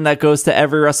a friend that goes to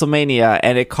every WrestleMania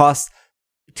and it costs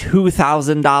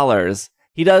 $2,000.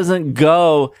 He doesn't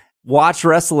go watch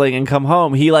wrestling and come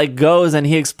home. He like goes and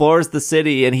he explores the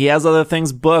city and he has other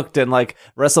things booked, and like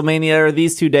WrestleMania are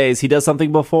these 2 days. He does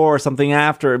something before, something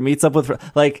after, meets up with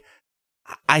like,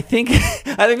 I think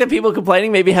that people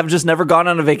complaining maybe have just never gone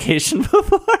on a vacation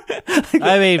before.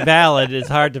 I mean, valid. It's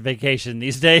hard to vacation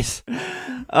these days.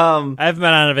 I haven't been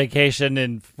on a vacation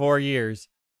in 4 years.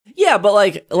 Yeah, but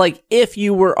like if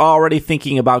you were already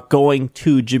thinking about going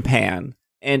to Japan,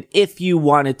 and if you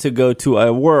wanted to go to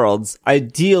a Worlds,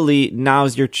 ideally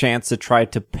now's your chance to try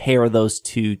to pair those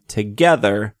two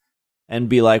together and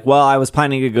be like, well, I was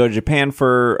planning to go to Japan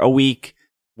for a week.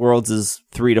 Worlds is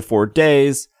 3 to 4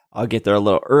 days. I'll get there a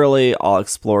little early. I'll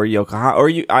explore Yokohama, or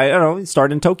I don't know,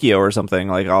 start in Tokyo or something.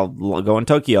 Like I'll go in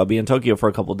Tokyo. I'll be in Tokyo for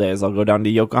a couple days. I'll go down to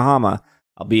Yokohama.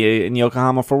 I'll be in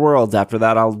Yokohama for Worlds. After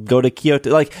that, I'll go to Kyoto.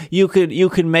 Like you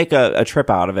could make a trip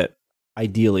out of it,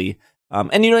 ideally.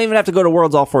 And you don't even have to go to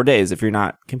Worlds all 4 days if you're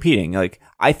not competing. Like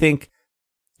I think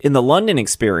in the London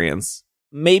experience,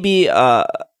 maybe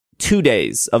 2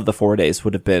 days of the 4 days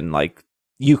would have been like,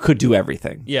 you could do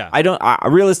everything. Yeah.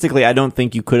 Realistically, I don't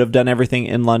think you could have done everything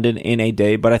in London in a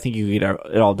day, but I think you could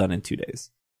get it all done in 2 days.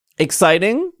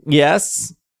 Exciting,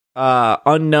 yes.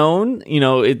 Unknown,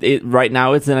 it right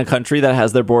now it's in a country that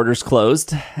has their borders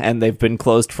closed, and they've been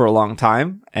closed for a long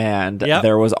time. And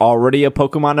There was already a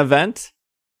Pokemon event,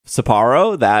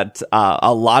 Sapporo, that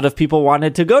a lot of people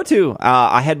wanted to go to.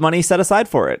 I had money set aside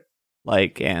for it,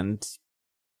 and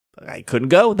I couldn't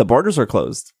go. The borders are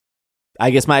closed. I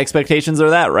guess my expectations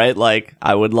are that, right? Like,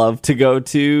 I would love to go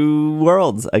to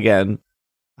Worlds again.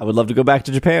 I would love to go back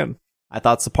to Japan. I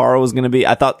thought Sapporo was going to be,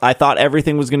 I thought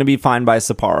everything was going to be fine by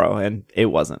Sapporo, and it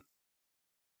wasn't.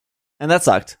 And that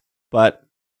sucked. But,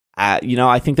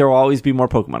 I think there will always be more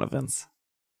Pokemon events.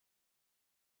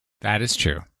 That is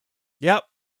true. Yep.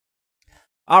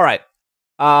 All right.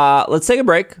 Let's take a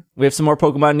break. We have some more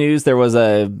Pokemon news. There was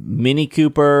a Mini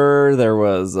Cooper. There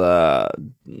was a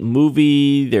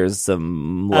movie. There's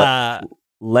some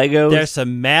Legos. There's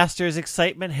some Masters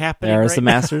excitement happening. There are some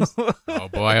Masters. Oh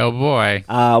boy, oh boy.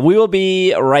 We will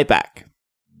be right back.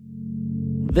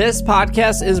 This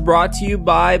podcast is brought to you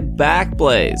by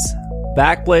Backblaze.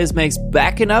 Backblaze makes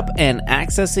backing up and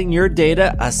accessing your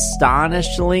data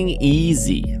astonishingly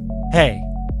easy. Hey,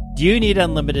 do you need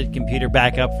unlimited computer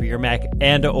backup for your Mac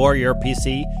and or your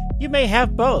PC? You may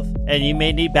have both, and you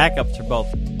may need backups for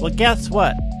both. Well, guess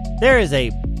what? There is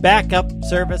a backup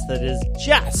service that is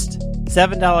just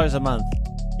 $7 a month.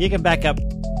 You can back up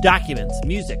documents,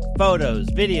 music, photos,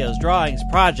 videos, drawings,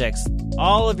 projects,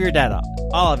 all of your data.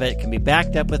 All of it can be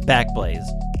backed up with Backblaze.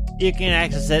 You can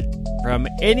access it from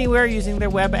anywhere using their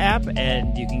web app,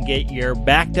 and you can get your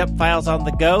backed up files on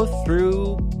the go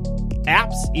through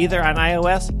apps, either on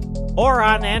iOS or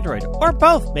on Android, or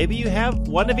both. Maybe you have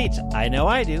one of each. I know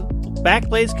I do.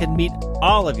 Backblaze can meet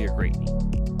all of your greed.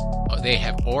 They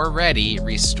have already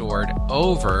restored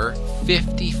over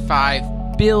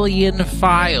 55 billion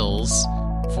files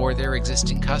for their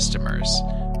existing customers.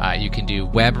 You can do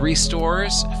web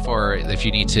restores for if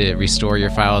you need to restore your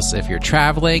files if you're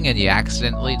traveling and you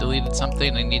accidentally deleted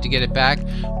something and need to get it back.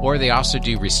 Or they also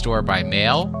do restore by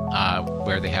mail,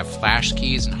 where they have flash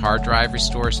keys and hard drive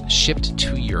restores shipped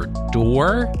to your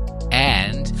door.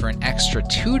 And for an extra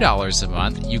 $2 a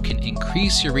month, you can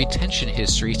increase your retention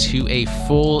history to a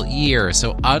full year.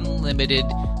 So unlimited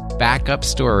backup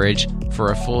storage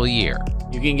for a full year.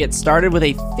 You can get started with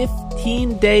a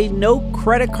 15-day no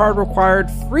credit card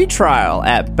required free trial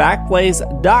at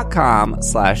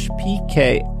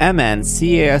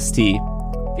backblaze.com/PKMNCAST.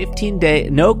 15-day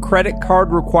no credit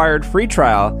card required free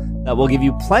trial that will give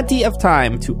you plenty of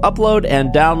time to upload and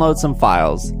download some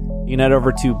files. You can head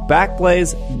over to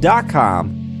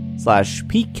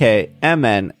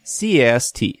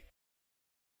backblaze.com/PKMNCAST.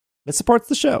 It supports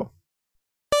the show.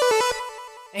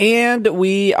 And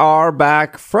we are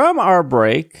back from our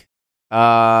break.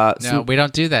 No, we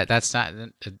don't do that. That's not.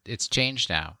 It's changed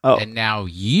now. Oh. And now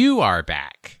you are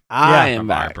back. I am from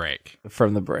back our break.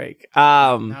 from the break.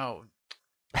 No.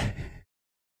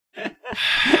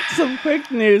 Some quick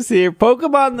news here.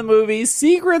 Pokemon the movie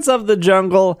Secrets of the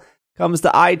Jungle comes to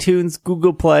iTunes,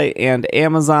 Google Play, and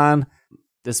Amazon.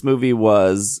 This movie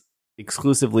was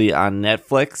exclusively on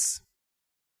Netflix.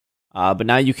 But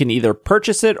now you can either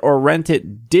purchase it or rent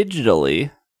it digitally.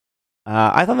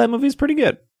 I thought that movie was pretty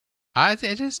good.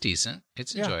 It is decent.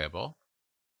 It's enjoyable.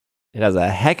 It has a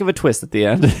heck of a twist at the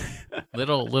end.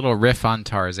 little riff on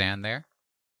Tarzan there.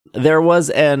 There was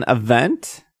an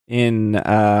event in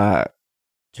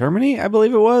Germany, I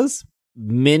believe it was.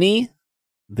 Mini,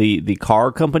 the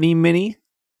car company Mini,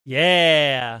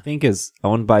 Yeah. I think is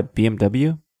owned by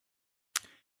BMW.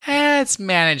 It's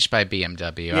managed by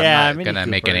BMW. Yeah, I'm not going to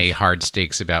make any hard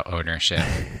stakes about ownership.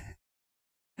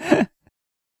 There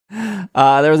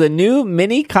was a new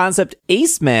mini concept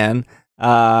Ace Man,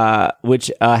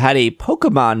 which had a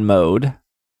Pokemon mode,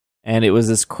 and it was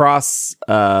this cross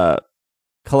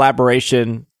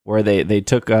collaboration where they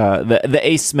took the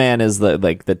Ace Man is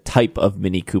the type of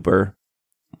Mini Cooper,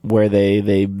 where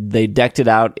they decked it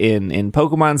out in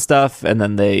Pokemon stuff, and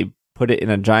then they put it in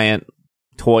a giant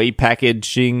toy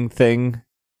packaging thing.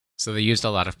 So they used a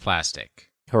lot of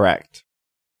plastic. Correct.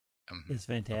 It's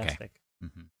fantastic. Okay.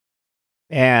 Mm-hmm.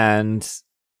 And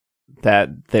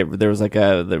that there was like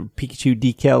the Pikachu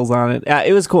decals on it.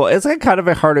 It was cool. It's like kind of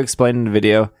hard to explain in the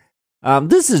video.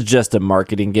 This is just a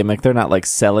marketing gimmick. They're not like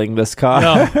selling this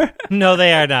car. No,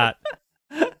 they are not.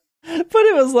 But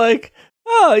it was like,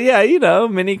 oh yeah,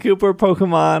 Mini Cooper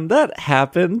Pokemon. That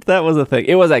happened. That was a thing.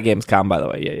 It was at Gamescom, by the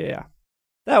way. Yeah.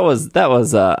 That was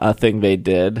a thing they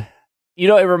did.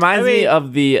 It reminds me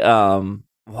of the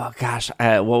what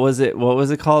was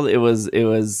it called? It was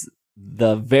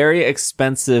the very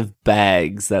expensive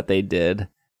bags that they did.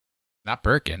 Not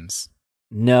Birkins.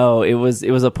 No, it was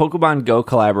a Pokemon Go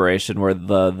collaboration where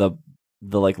the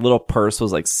like little purse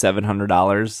was like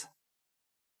 $700.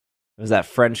 It was that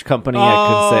French company.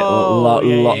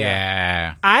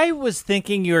 Yeah. I was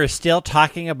thinking you were still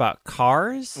talking about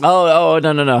cars. Oh,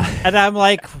 no. And I'm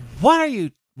like, what are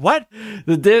you? What?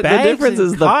 The difference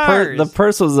is the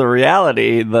purse was a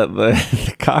reality.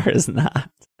 The car is not.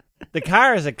 The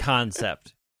car is a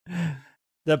concept.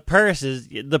 The purse is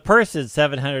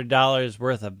 $700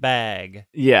 worth of bag.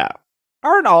 Yeah.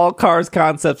 Aren't all cars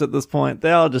concepts at this point?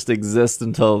 They all just exist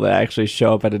until they actually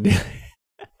show up at a deal.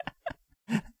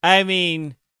 I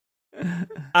mean,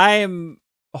 I am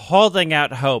holding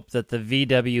out hope that the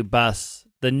VW bus,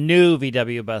 the new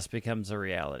VW bus, becomes a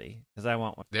reality because I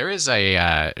want one. There is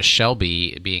a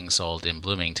Shelby being sold in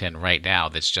Bloomington right now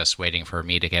that's just waiting for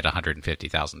me to get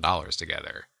 $150,000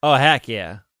 together. Oh heck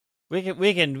yeah, we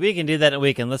can do that in a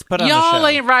weekend. Let's put on a Y'all show.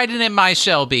 ain't riding in my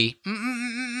Shelby.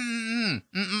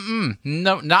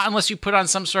 No, not unless you put on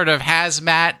some sort of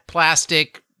hazmat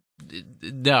plastic.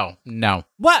 No.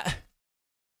 What?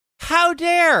 How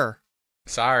dare?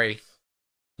 Sorry.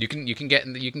 You can get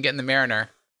in the Mariner.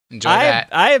 Enjoy that.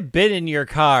 I have been in your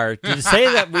car. To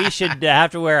say that we should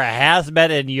have to wear a hazmat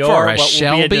in your For a what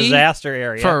Shelby? will be a disaster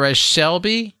area. For a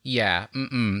Shelby? Yeah.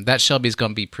 That Shelby's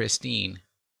gonna be pristine.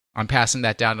 I'm passing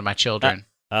that down to my children.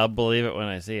 I'll believe it when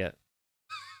I see it.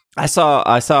 I saw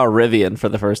a Rivian for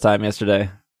the first time yesterday.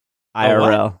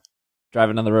 IRL.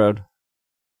 Driving on the road.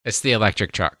 It's the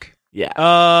electric truck. Yeah.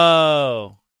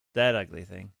 Oh, that ugly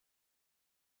thing.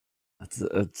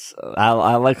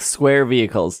 I like square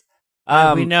vehicles.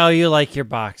 We know you like your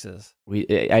boxes.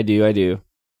 I do.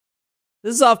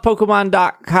 This is off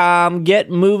Pokemon.com. Get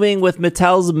moving with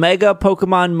Mattel's Mega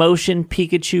Pokemon Motion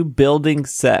Pikachu building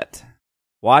set.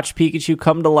 Watch Pikachu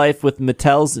come to life with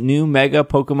Mattel's new Mega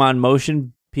Pokemon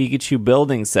Motion Pikachu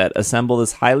building set. Assemble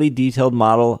this highly detailed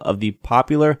model of the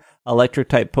popular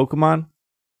electric-type Pokemon.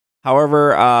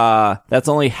 However, that's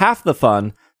only half the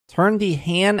fun. Turn the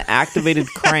hand-activated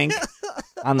crank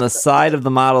on the side of the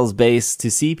model's base to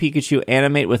see Pikachu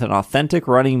animate with an authentic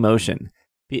running motion.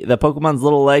 The Pokemon's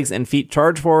little legs and feet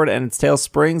charge forward, and its tail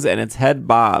springs, and its head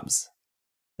bobs.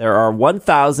 There are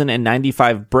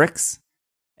 1,095 bricks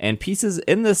and pieces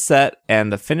in this set,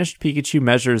 and the finished Pikachu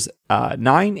measures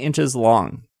 9 inches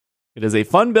long. It is a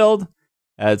fun build.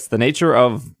 It's the nature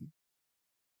of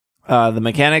the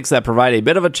mechanics that provide a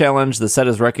bit of a challenge. The set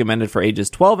is recommended for ages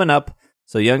 12 and up,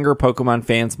 so younger Pokemon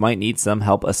fans might need some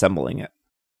help assembling it.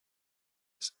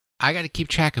 I got to keep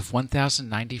track of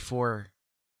 1,094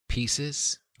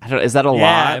 pieces. Is that a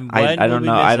lot? I don't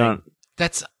know.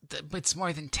 It's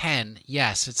more than 10.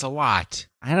 Yes, it's a lot.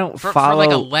 I don't for follow like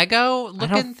a Lego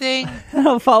looking thing. I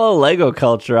don't follow Lego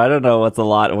culture. I don't know what's a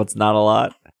lot and what's not a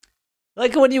lot.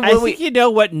 Like I think you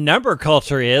know what number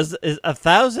culture is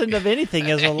 1,000 of anything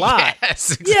is a lot.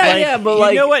 Yes, exactly. Yeah,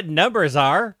 but you know what numbers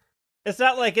are. It's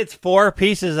not like it's 4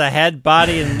 pieces of head,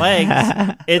 body, and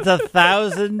legs. It's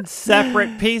 1,000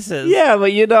 separate pieces. Yeah,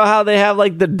 but you know how they have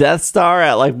like the Death Star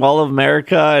at like Mall of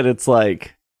America, and it's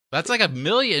like that's like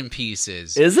 1,000,000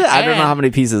 pieces. Is it? I don't know how many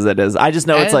pieces it is. I just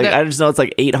know it's like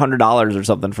 $800 or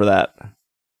something for that.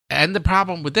 And the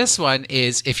problem with this one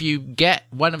is if you get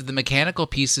one of the mechanical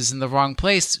pieces in the wrong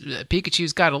place,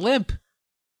 Pikachu's got a limp.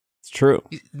 It's true.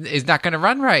 He's not going to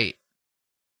run right.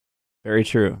 Very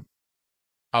true.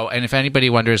 Oh, and if anybody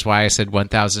wonders why I said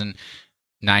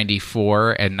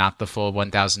 1,094 and not the full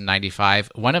 1,095,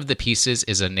 one of the pieces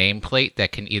is a nameplate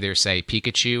that can either say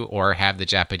Pikachu or have the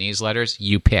Japanese letters.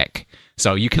 You pick.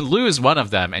 So you can lose one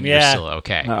of them and you're still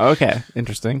okay. Oh, okay.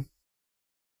 Interesting.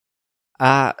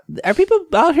 Are people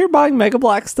out here buying Mega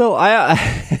Black still?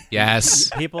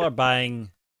 Yes. People are buying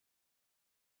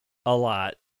a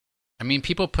lot. I mean,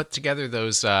 people put together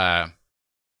those...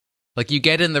 like you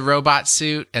get in the robot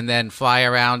suit and then fly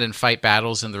around and fight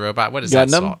battles in the robot. What is that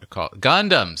called?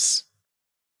 Gundams.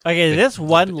 Okay, this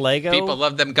one Lego people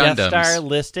love them Gundams. Death Star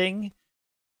listing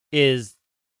is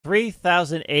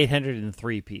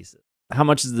 3,803 pieces. How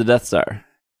much is the Death Star?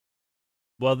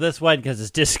 Well, this one, because it's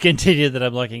discontinued, that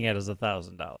I'm looking at is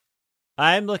 $1,000.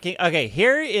 I'm looking. Okay,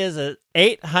 here is a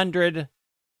 $800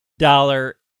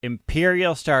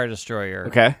 Imperial Star Destroyer.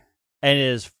 Okay, and it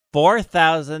is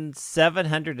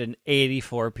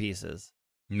 4,784 pieces.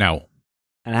 No.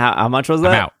 And how much was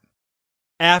that? I'm out.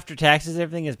 After taxes,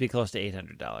 everything is be close to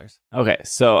 $800. Okay,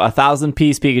 so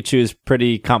 1,000-piece Pikachu is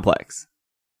pretty complex.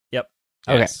 Yep.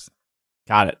 Okay, Yes.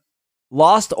 Got it.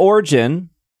 Lost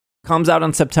Origin comes out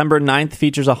on September 9th,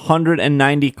 features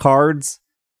 190 cards.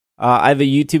 I have a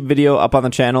YouTube video up on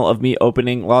the channel of me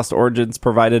opening Lost Origins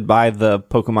provided by the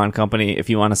Pokemon Company. If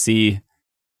you want to see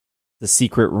the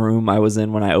secret room I was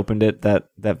in when I opened it,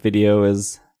 that video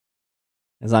is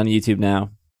on YouTube now.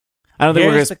 I don't think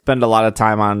we're going to spend a lot of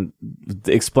time on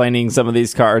explaining some of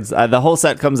these cards. The whole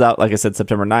set comes out, like I said,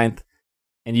 September 9th.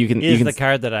 And you can the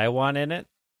card that I want in it?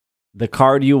 The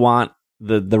card you want,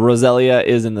 the Roselia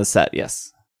is in the set,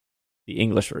 yes. The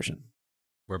English version.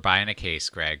 We're buying a case,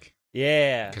 Greg.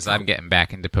 Yeah. Because I'm getting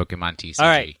back into Pokemon TCG. All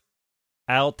right.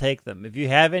 I'll take them. If you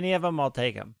have any of them, I'll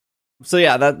take them. So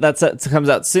yeah, that's it. Comes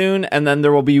out soon, and then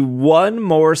there will be one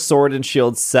more Sword and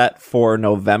Shield set for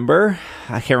November.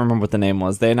 I can't remember what the name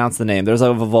was. They announced the name. There's a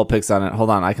Vulpix on it. Hold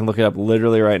on, I can look it up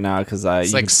literally right now because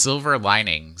It's like Silver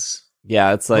Linings.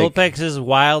 Yeah, it's like Vulpix's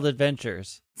Wild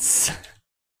Adventures.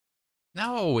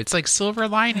 No, it's like Silver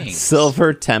Linings.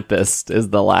 Silver Tempest is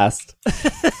the last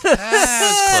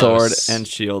Sword and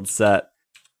Shield set.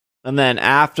 And then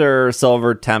after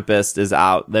Silver Tempest is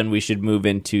out, then we should move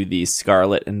into the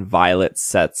Scarlet and Violet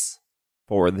sets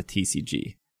for the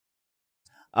TCG.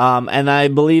 And I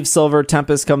believe Silver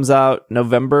Tempest comes out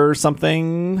November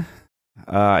something.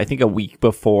 I think a week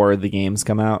before the games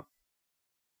come out.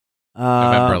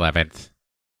 November 11th.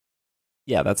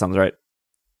 Yeah, that sounds right.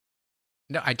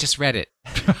 No, I just read it.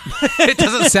 It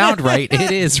doesn't sound right. It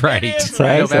is right. It is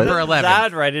right. November It doesn't 11th.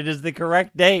 sound right. It is the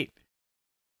correct date.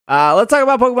 Let's talk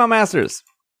about Pokemon Masters.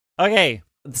 Okay.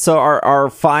 So our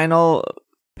final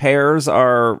pairs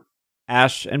are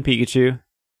Ash and Pikachu,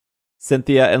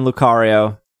 Cynthia and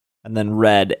Lucario, and then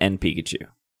Red and Pikachu.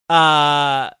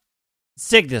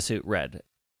 Signasuit Red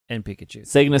and Pikachu.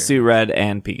 Signasuit Red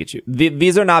and Pikachu.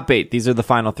 These are not bait. These are the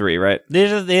final three, right?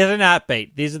 These are not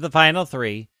bait. These are the final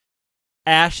three.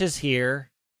 Ash is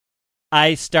here.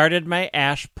 I started my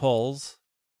Ash pulls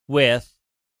with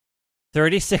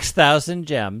 36,000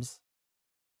 gems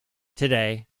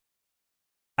today.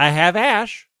 I have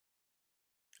Ash.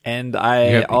 And I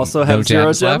You have also no have zero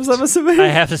gems gems, left? I'm assuming. I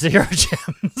have 0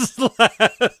 gems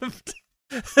left.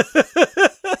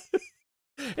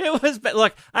 It was,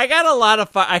 look, I got a lot of,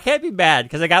 I can't be mad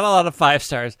because I got a lot of 5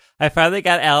 stars. I finally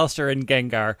got Alistair and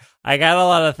Gengar. I got a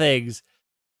lot of things,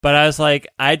 but I was like,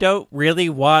 I don't really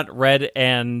want Red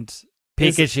and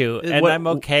Pikachu, and I'm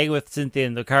okay with Cynthia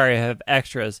and Lucario have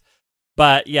extras.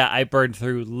 But yeah, I burned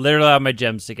through literally all my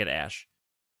gems to get Ash.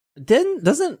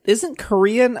 Isn't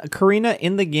Karina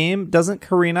in the game? Doesn't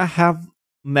Karina have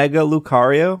Mega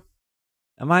Lucario?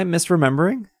 Am I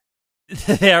misremembering?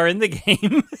 They are in the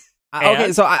game.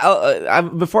 Okay, so I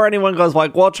before anyone goes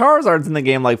like, well, Charizard's in the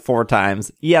game like 4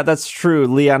 times. Yeah, that's true.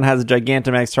 Leon has a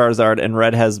Gigantamax Charizard, and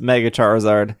Red has Mega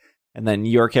Charizard, and then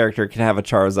your character can have a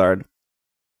Charizard.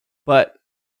 But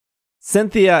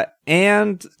Cynthia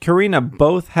and Karina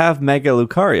both have Mega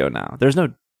Lucario now. There's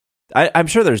no... I'm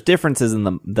sure there's differences in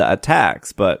the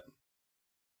attacks, but...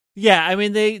 Yeah, I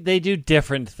mean, they do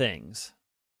different things.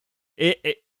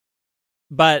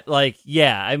 But, like,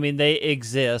 yeah, I mean, they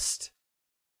exist,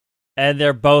 and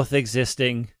they're both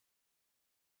existing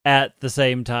at the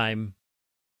same time.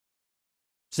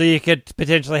 So you could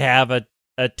potentially have a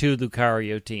 2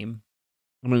 Lucario team.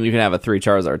 I mean, you can have a 3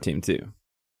 Charizard team, too.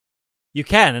 You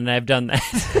can, and I've done that.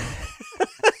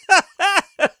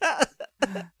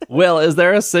 Will, is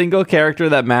there a single character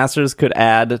that Masters could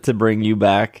add to bring you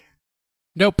back?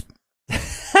 Nope.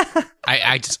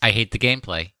 I hate the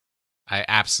gameplay. I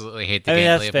absolutely hate the I mean, gameplay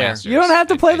that's of fair. Masters. You don't have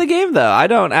to play the game, though. I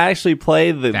don't actually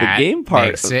play the game part.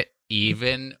 Makes it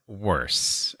even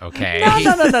worse, okay? No.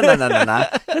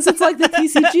 Because it's like the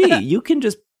TCG. You can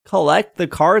just collect the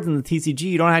cards in the TCG.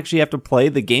 You don't actually have to play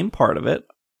the game part of it.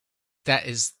 That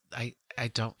is... I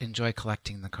don't enjoy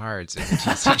collecting the cards in the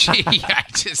TCG. I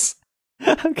just...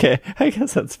 Okay, I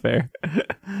guess that's fair.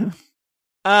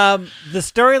 The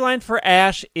storyline for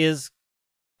Ash is...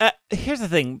 here's the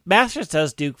thing. Masters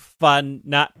does do fun,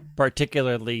 not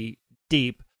particularly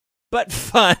deep, but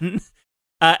fun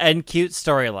and cute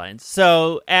storylines.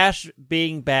 So Ash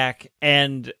being back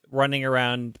and running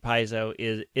around Paizo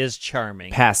is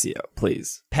charming. Passio,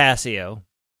 please. Passio.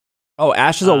 Oh,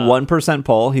 Ash is a 1%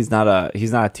 pull. He's not a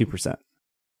 2%.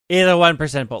 He's a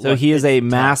 1% pull. So Look, he is a tough.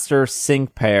 master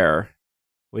sync pair,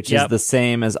 which is the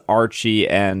same as Archie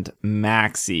and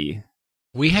Maxie.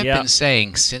 We have been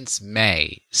saying since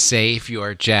May, save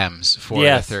your gems for the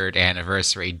 3rd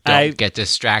anniversary. Don't get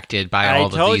distracted by all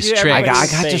of these tricks. I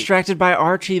got distracted by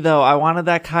Archie, though. I wanted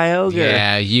that Kyogre.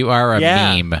 Yeah, you are a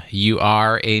meme. You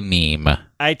are a meme.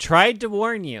 I tried to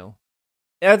warn you.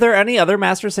 Are there any other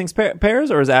Master Sync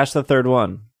pairs, or is Ash the 3rd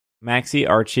one? Maxie,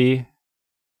 Archie.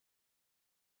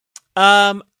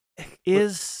 Wasn't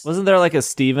there like a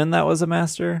Steven that was a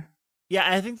master? Yeah,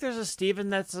 I think there's a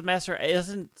Steven that's a master.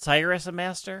 Isn't Cyrus a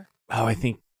master? Oh, I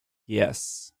think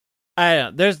yes. I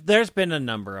don't know. There's been a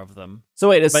number of them. So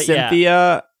wait, is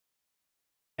Cynthia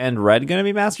and Red going to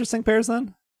be Master Sync pairs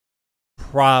then?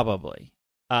 Probably.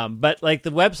 But like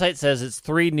the website says it's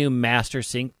 3 new Master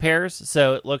Sync pairs,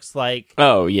 so it looks like they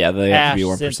have Ash, to be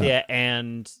 1%. Cynthia,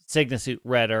 and Signasuit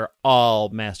Red are all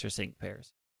Master Sync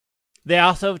pairs. They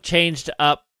also changed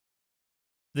up.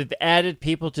 They've added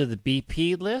people to the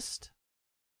BP list.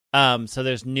 So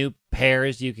there's new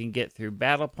pairs you can get through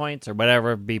battle points or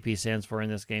whatever BP stands for in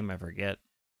this game. I forget.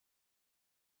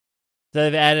 So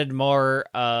they've added more.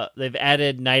 They've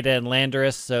added Nida and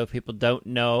Landorus, so if people don't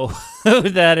know who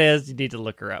that is, you need to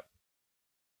look her up.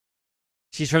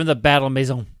 She's from the Battle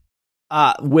Maison.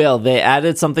 Will, they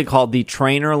added something called the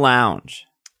Trainer Lounge.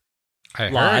 I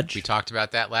heard. Lodge. We talked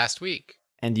about that last week.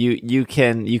 And you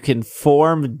can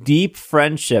form deep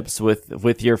friendships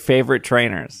with your favorite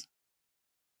trainers.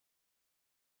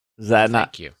 Is that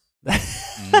not? Thank you.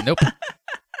 Nope.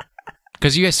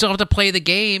 Because you still have to play the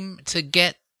game to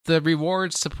get the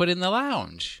rewards to put in the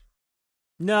lounge.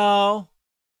 No,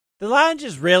 the lounge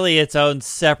is really its own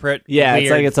separate. Yeah,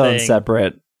 it's like its own thing.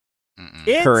 Separate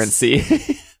currency.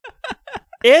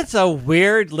 It's a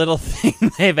weird little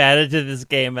thing they've added to this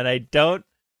game, and I don't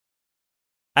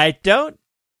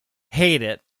hate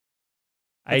it.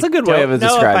 That's a good way of describing it. I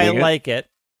don't know if I like it.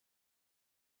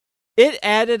 It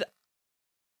added.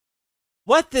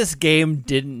 What this game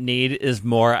didn't need is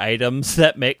more items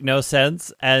that make no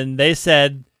sense. And they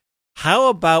said, how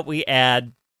about we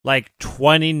add like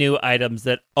 20 new items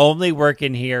that only work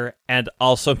in here and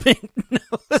also make no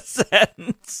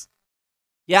sense?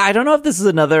 Yeah, I don't know if this is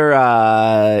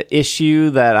another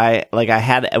issue that I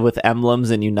had with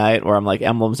emblems in Unite, where I'm like,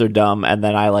 emblems are dumb, and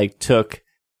then I like took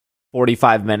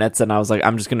 45 minutes and I was like,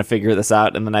 I'm just going to figure this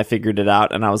out. And then I figured it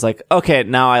out and I was like, okay,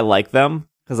 now I like them.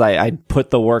 Because I put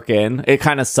the work in. It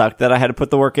kind of sucked that I had to put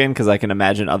the work in, because I can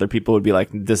imagine other people would be like,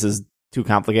 this is too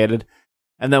complicated.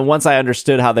 And then once I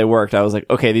understood how they worked, I was like,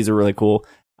 okay, these are really cool.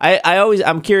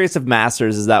 I'm curious if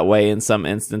Masters is that way in some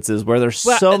instances where there's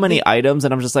so many items,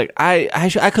 and I'm just like,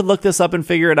 I could look this up and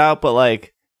figure it out, but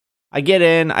like, I get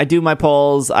in, I do my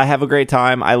polls, I have a great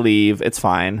time, I leave, it's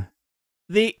fine.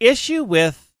 The issue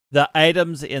with the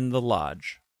items in the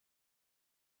lodge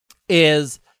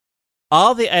is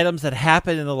all the items that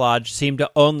happen in the lodge seem to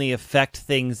only affect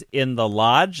things in the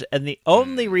lodge, and the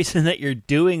only reason that you're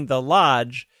doing the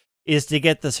lodge is to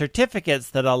get the certificates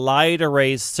that allow you to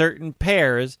raise certain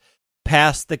pairs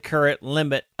past the current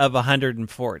limit of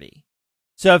 140.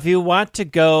 So if you want to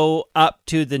go up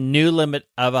to the new limit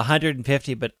of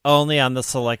 150, but only on the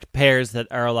select pairs that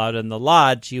are allowed in the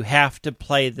lodge, you have to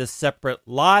play this separate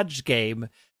lodge game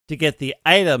to get the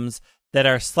items that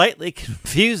are slightly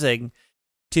confusing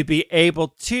to be able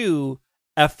to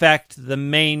affect the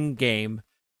main game.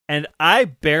 And I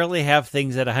barely have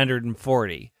things at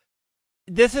 140.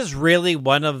 This is really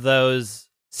one of those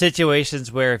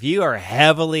situations where if you are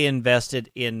heavily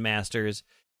invested in Masters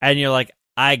and you're like,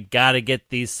 I gotta get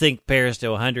these sync pairs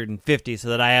to 150 so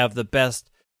that I have the best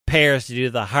pairs to do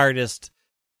the hardest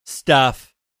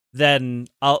stuff, then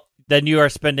you are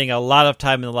spending a lot of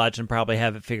time in the lodge and probably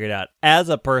have it figured out. As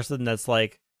a person that's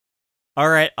like, all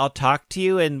right, I'll talk to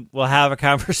you and we'll have a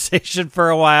conversation for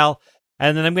a while,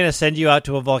 and then I'm going to send you out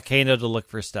to a volcano to look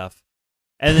for stuff.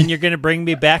 And then you're going to bring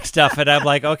me back stuff, and I'm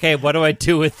like, okay, what do I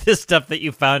do with this stuff that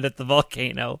you found at the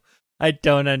volcano? I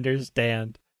don't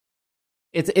understand.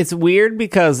 It's weird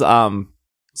because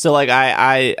so like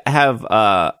I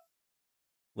have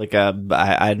like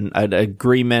an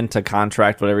agreement, a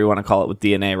contract, whatever you want to call it, with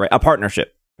DNA, right? A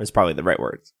partnership is probably the right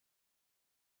words,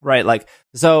 right? Like,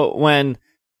 so when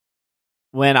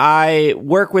I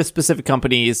work with specific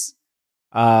companies,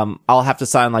 I'll have to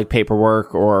sign like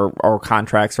paperwork or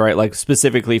contracts, right? Like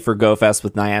specifically for GoFest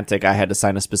with Niantic, I had to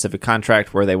sign a specific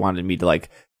contract where they wanted me to like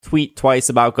tweet twice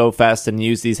about GoFest and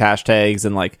use these hashtags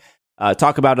and like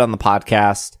talk about it on the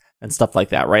podcast and stuff like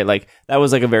that, right? Like that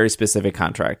was like a very specific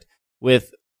contract.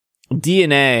 With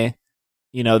DNA,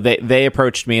 you know, they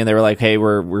approached me and they were like, hey,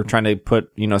 we're trying to put,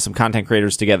 you know, some content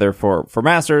creators together for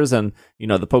Masters, and, you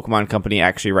know, the Pokemon company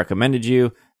actually recommended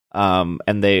you.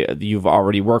 And you've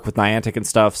already worked with Niantic and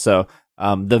stuff. So,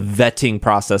 the vetting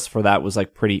process for that was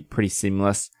like pretty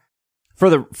seamless. For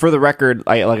the record,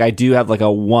 I do have like a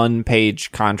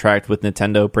 1-page contract with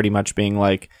Nintendo, pretty much being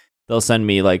like, they'll send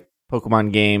me like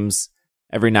Pokemon games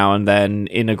every now and then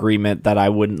in agreement that I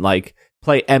wouldn't like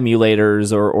play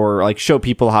emulators or like show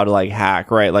people how to like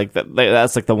hack, right? Like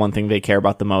that's like the one thing they care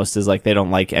about the most is like, they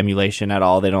don't like emulation at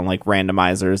all. They don't like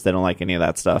randomizers. They don't like any of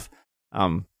that stuff.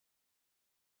 I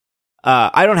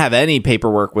don't have any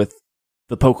paperwork with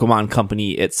the Pokemon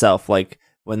company itself. Like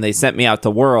when they sent me out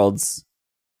to Worlds,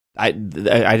 I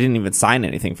didn't even sign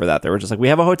anything for that. They were just like, we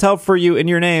have a hotel for you in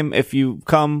your name. If you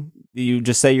come, you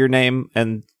just say your name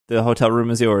and the hotel room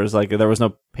is yours. Like there was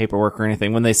no paperwork or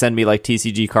anything. When they send me like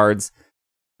TCG cards,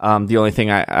 the only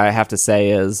thing I have to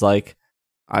say is like,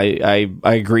 I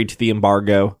agreed to the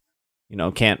embargo, you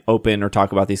know, can't open or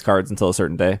talk about these cards until a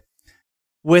certain day.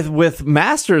 With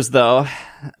Masters though,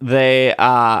 they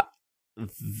one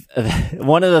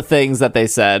of the things that they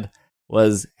said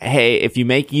was, hey, if you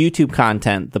make YouTube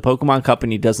content, the Pokemon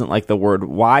company doesn't like the word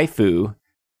waifu,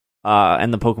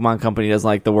 and the Pokemon Company doesn't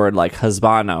like the word like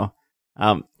husbano.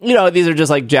 These are just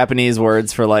like Japanese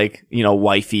words for like,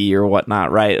 wifey or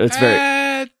whatnot, right? It's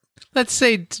very, let's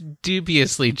say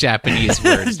dubiously Japanese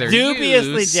words. They're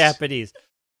dubiously used. Japanese.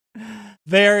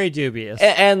 Very dubious.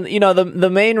 and the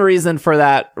main reason for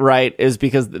that, right, is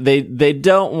because they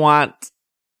don't want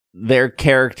their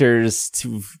characters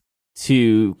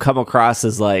to come across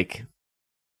as like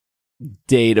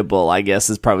dateable, I guess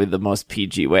is probably the most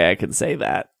PG way I can say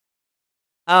that.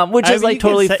 Which is like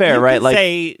totally fair, right? Like,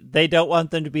 say they don't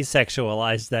want them to be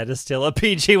sexualized. That is still a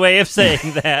PG way of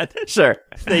saying that. Sure.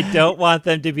 They don't want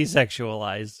them to be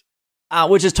sexualized.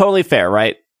 Which is totally fair,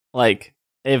 right? Like,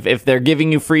 if they're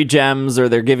giving you free gems or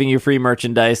they're giving you free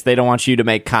merchandise, they don't want you to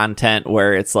make content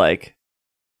where it's like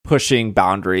pushing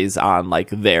boundaries on like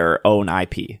their own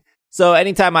IP. So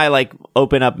anytime I like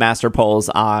open up master polls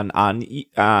on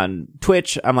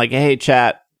Twitch, I'm like, hey,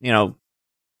 chat,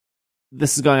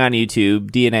 this is going on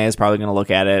YouTube. DNA is probably going to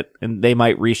look at it and they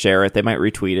might reshare it. They might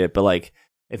retweet it. But like,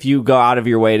 if you go out of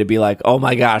your way to be like, oh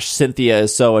my gosh, Cynthia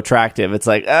is so attractive, it's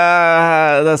like,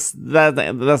 that's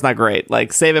not great.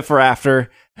 Like, save it for after.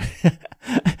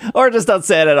 Or just don't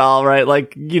say it at all, right?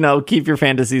 Like, keep your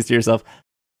fantasies to yourself.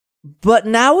 But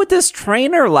now with this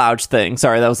trainer lounge thing,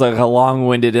 sorry, that was like a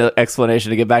long-winded explanation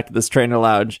to get back to this trainer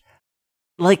lounge.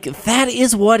 Like, that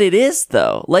is what it is,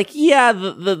 though. Like, yeah,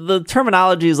 the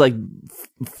terminology is like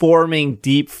forming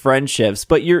deep friendships,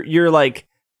 but you're like,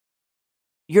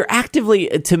 you're actively,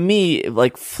 to me,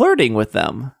 like flirting with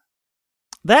them.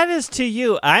 That is to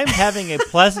you. I'm having a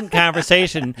pleasant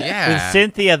conversation with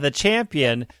Cynthia the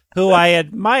champion, who I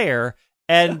admire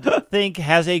and think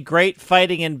has a great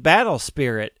fighting and battle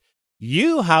spirit.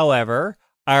 You, however,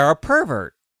 are a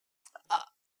pervert.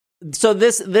 So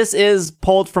this is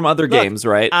pulled from other games,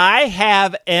 right? I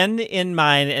have N in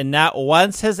mind, and not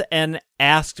once has N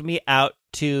asked me out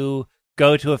to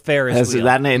go to a Ferris wheel.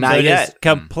 Not yet.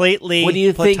 Completely. What do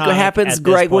you think happens,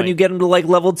 Greg, when you get him to like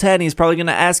level 10? He's probably going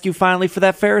to ask you finally for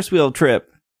that Ferris wheel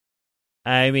trip.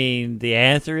 I mean, the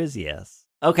answer is yes.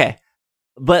 Okay.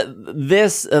 But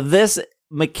this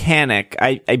mechanic,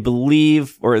 I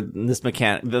believe, or this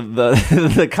mechanic,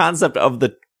 the concept of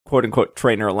the quote unquote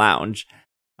trainer lounge,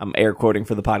 I'm air quoting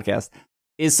for the podcast,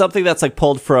 is something that's like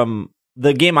pulled from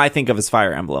the game I think of as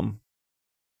Fire Emblem,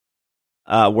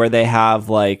 where they have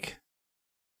like,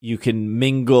 you can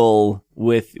mingle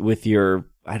with your,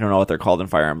 I don't know what they're called in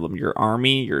Fire Emblem, your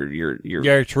army,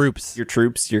 your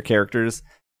troops, your characters.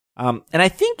 And I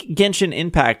think Genshin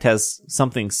Impact has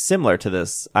something similar to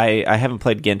this. I haven't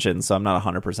played Genshin, so I'm not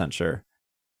 100% sure.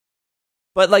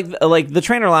 But like the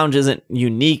trainer lounge isn't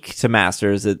unique to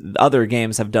Masters. Other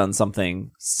games have done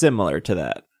something similar to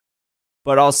that.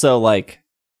 But also, like,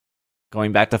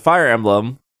 going back to Fire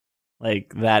Emblem,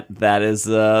 like that is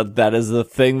the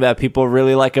thing that people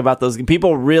really like about those.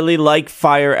 People really like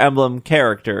Fire Emblem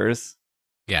characters.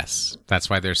 Yes, that's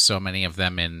why there's so many of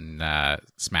them in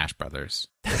Smash Brothers.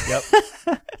 Yep.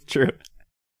 True.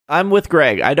 I'm with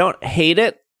Greg. I don't hate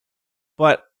it,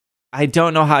 but I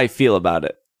don't know how I feel about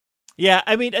it. Yeah,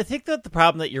 I mean, I think that the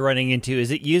problem that you're running into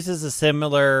is it uses a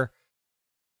similar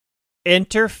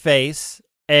interface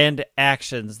and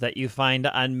actions that you find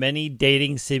on many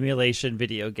dating simulation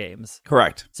video games.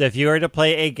 Correct. So if you were to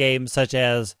play a game such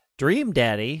as Dream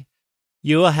Daddy,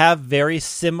 you will have very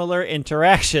similar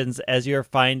interactions as you're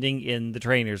finding in the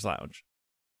Trainer's Lounge.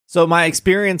 So my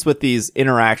experience with these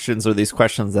interactions or these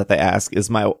questions that they ask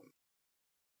is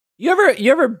you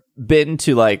ever been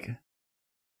to like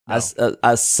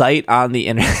a site on the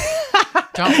internet?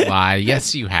 Don't lie.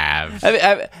 Yes, you have.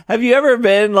 Have you ever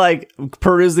been like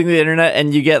perusing the internet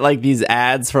and you get like these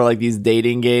ads for like these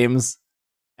dating games,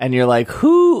 and you're like,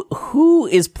 who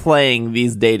is playing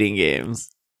these dating games?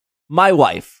 My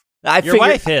wife. Your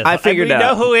wife is. I figured we out.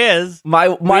 know who is. My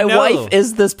wife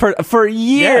is this for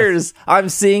years. Yes. I'm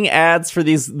seeing ads for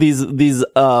these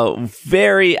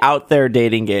very out there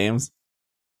dating games.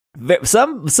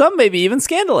 Some maybe even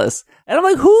scandalous. And I'm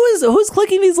like, who's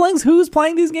clicking these links? Who's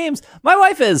playing these games? My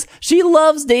wife is. She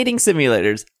loves dating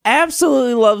simulators.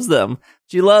 Absolutely loves them.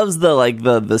 She loves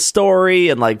the story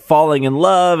and like falling in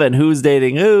love and who's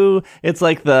dating who. It's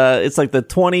like the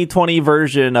 2020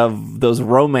 version of those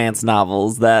romance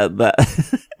novels that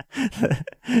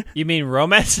You mean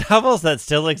romance novels that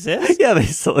still exist? Yeah, they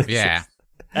still exist. Yeah.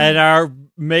 And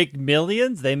make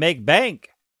millions, they make bank.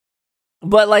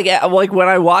 But like when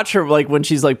I watch her, like when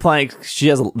she's like playing,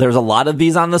 there's a lot of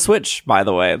these on the Switch, by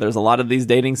the way. There's a lot of these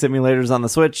dating simulators on the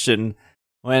Switch, and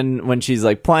when she's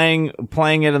like playing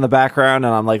it in the background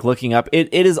and I'm like looking up,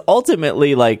 it is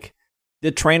ultimately like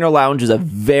the Trainer Lounge is a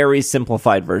very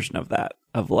simplified version of that.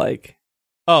 Of like,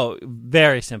 Oh,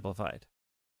 very simplified.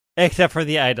 Except for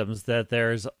the items, that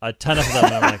there's a ton of them.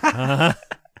 I'm like,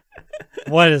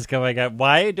 what is going on?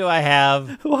 Why do I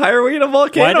have... Why are we in a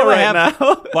volcano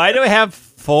now? Why do I have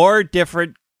 4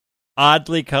 different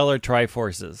oddly colored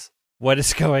Triforces? What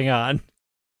is going on?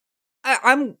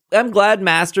 I'm glad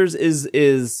Masters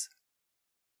is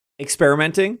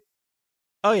experimenting.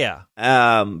 Oh, yeah.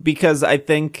 Because I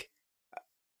think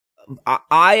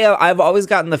I've always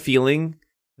gotten the feeling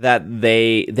that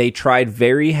they tried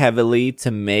very heavily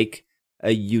to make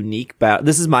a unique battle.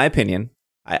 This is my opinion.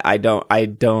 I don't, they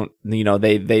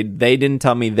didn't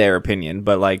tell me their opinion,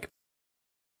 but like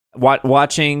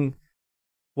watching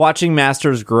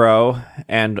Masters grow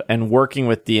and working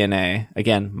with DNA,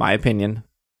 again, my opinion.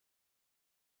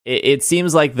 It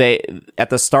seems like at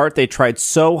the start they tried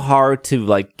so hard to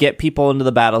like get people into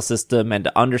the battle system and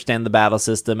to understand the battle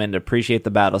system and to appreciate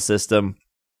the battle system.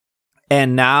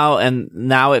 And now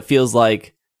it feels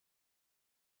like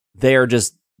they're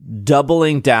just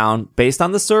doubling down based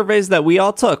on the surveys that we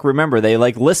all took. Remember, they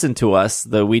like listened to us,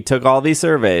 we took all these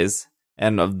surveys,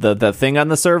 and the thing on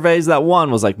the surveys that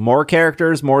won was like more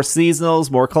characters, more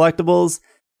seasonals, more collectibles.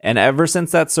 And ever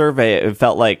since that survey, it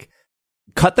felt like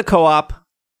cut the co-op.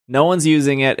 No one's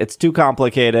using it. It's too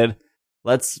complicated.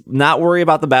 Let's not worry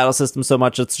about the battle system so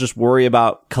much. Let's just worry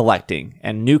about collecting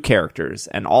and new characters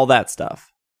and all that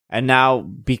stuff. And now,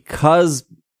 because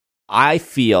I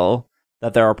feel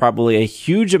that there are probably a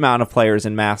huge amount of players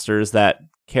in Masters that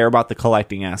care about the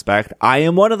collecting aspect, I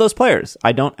am one of those players.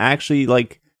 I don't actually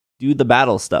like do the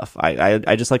battle stuff.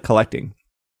 I just like collecting.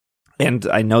 And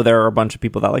I know there are a bunch of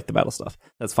people that like the battle stuff.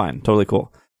 That's fine. Totally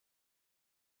cool.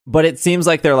 But it seems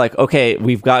like they're like, okay,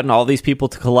 we've gotten all these people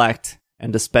to collect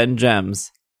and to spend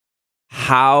gems.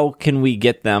 How can we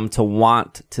get them to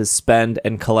want to spend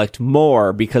and collect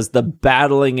more? Because the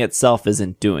battling itself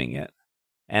isn't doing it.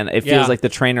 And it feels like the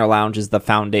Trainer Lounge is the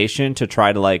foundation to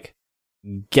try to like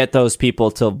get those people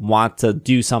to want to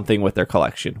do something with their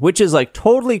collection, which is like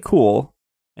totally cool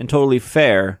and totally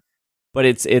fair. But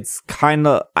it's kind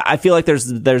of, I feel like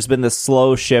there's been this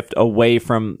slow shift away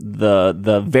from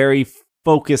the very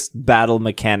focused battle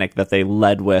mechanic that they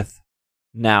led with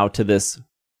now to this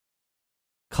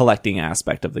collecting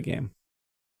aspect of the game.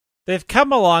 They've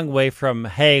come a long way from,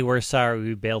 hey, we're sorry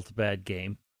we built a bad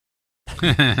game.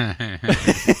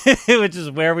 Which is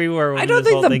where we were when I don't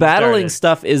think the battling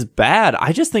stuff is bad.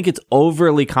 I just think it's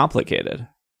overly complicated.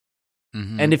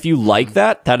 Mm-hmm. And if you like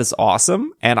that is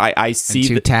awesome. And I see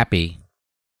too tappy.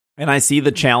 And I see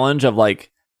the challenge of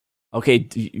like, okay,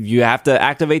 you have to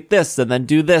activate this and then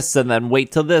do this and then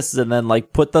wait till this and then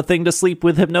like put the thing to sleep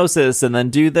with hypnosis and then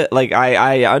do that. Like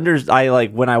I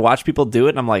like when I watch people do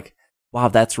it, and I'm like, wow,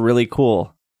 that's really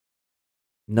cool.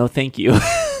 No, thank you.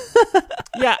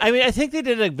 Yeah, I mean, I think they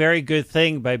did a very good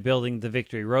thing by building the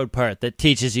Victory Road part that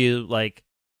teaches you like,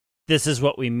 this is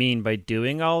what we mean by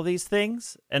doing all these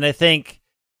things. And I think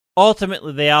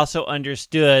ultimately they also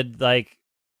understood like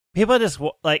people just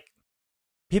like,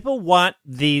 people want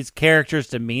these characters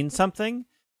to mean something.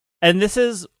 And this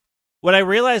is what I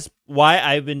realized why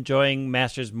I'm enjoying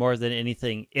Masters more than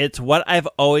anything. It's what I've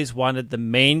always wanted the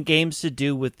main games to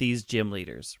do with these gym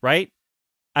leaders, right?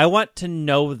 I want to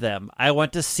know them. I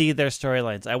want to see their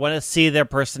storylines. I want to see their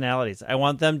personalities. I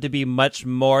want them to be much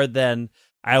more than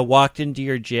I walked into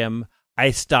your gym,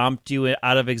 I stomped you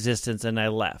out of existence, and I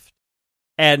left.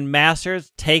 And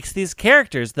Masters takes these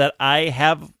characters that I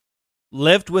have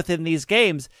lived within these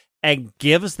games and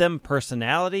gives them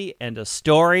personality and a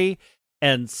story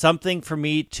and something for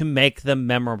me to make them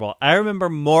memorable. I remember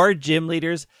more gym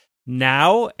leaders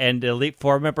now and Elite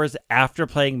Four members after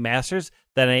playing Masters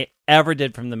than I ever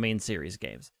did from the main series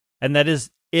games. And that is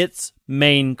its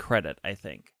main credit, I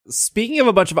think. Speaking of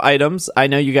a bunch of items, I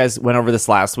know you guys went over this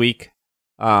last week.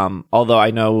 Although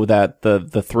I know that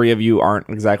the three of you aren't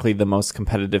exactly the most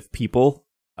competitive people.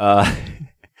 So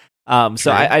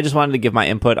I just wanted to give my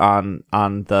input on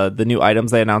the new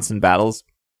items they announced in battles.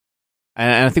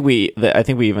 And I think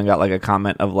we even got like a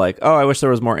comment of like, oh, I wish there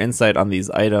was more insight on these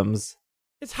items.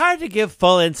 It's hard to give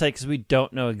full insight because we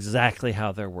don't know exactly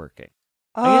how they're working.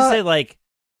 I can say like,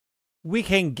 we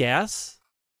can guess,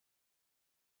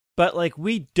 but like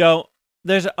we don't.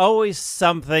 There's always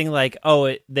something like,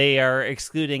 oh, they are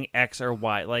excluding X or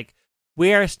Y. Like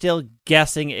we are still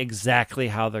guessing exactly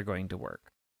how they're going to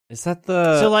work. Is that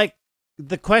the... So like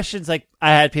the questions like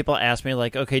I had people ask me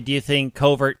like, okay, do you think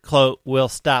Covert Cloak will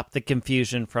stop the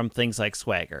confusion from things like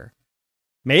Swagger?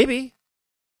 Maybe.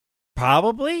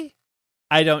 Probably.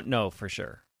 I don't know for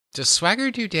sure. Does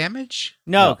Swagger do damage?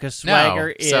 No, because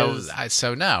Swagger no. is...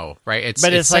 So no, right? It's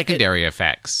But it's like secondary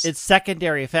effects. It's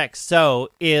secondary effects. So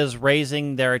is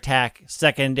raising their attack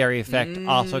secondary effect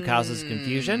also causes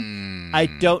confusion? I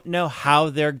don't know how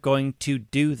they're going to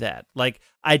do that. Like,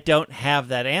 I don't have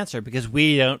that answer because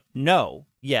we don't know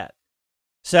yet.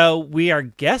 So we are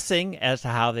guessing as to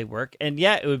how they work. And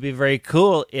yeah, it would be very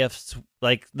cool if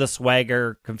like the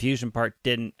Swagger confusion part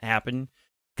didn't happen,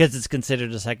 because it's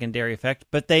considered a secondary effect,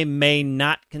 but they may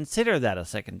not consider that a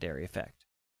secondary effect.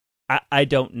 I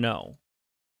don't know.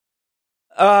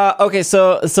 Okay,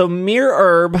 so Mirror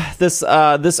Herb, this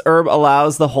herb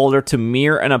allows the holder to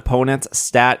mirror an opponent's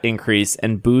stat increase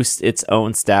and boost its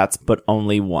own stats, but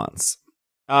only once.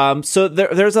 So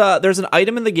there's an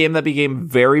item in the game that became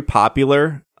very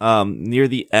popular near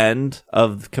the end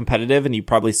of competitive, and you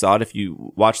probably saw it if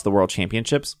you watched the World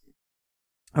Championships.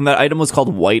 And that item was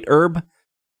called White Herb.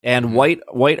 And white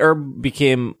herb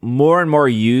became more and more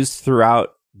used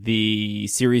throughout the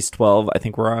Series 12, I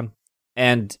think we're on.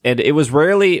 And it was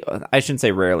rarely, I shouldn't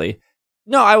say rarely.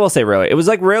 No, I will say rarely. It was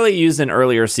like rarely used in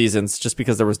earlier seasons just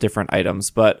because there was different items.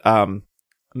 But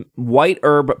white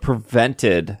herb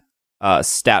prevented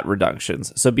stat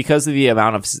reductions. So because of the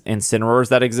amount of Incineroars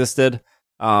that existed,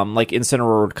 like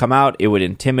Incineroar would come out, it would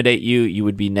intimidate you. You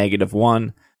would be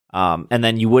 -1. And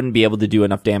then you wouldn't be able to do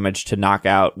enough damage to knock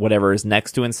out whatever is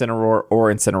next to Incineroar or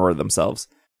Incineroar themselves.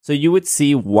 So you would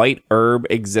see White Herb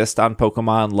exist on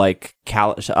Pokemon like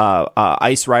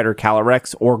Ice Rider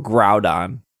Calyrex or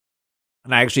Groudon.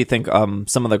 And I actually think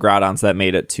some of the Groudons that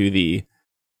made it to the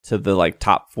like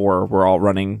top 4 were all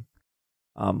running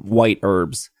White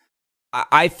Herbs.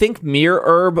 I think Mirror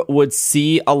Herb would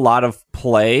see a lot of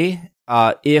play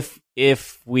if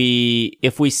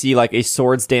we see like a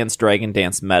Swords Dance Dragon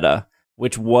Dance meta,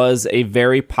 which was a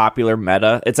very popular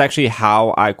meta. It's actually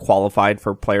how I qualified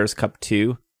for Players Cup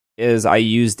 2, is I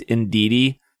used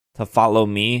Indeedee to follow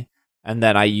me, and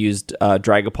then I used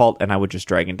Dragapult, and I would just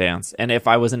Dragon Dance. And if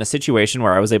I was in a situation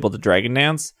where I was able to Dragon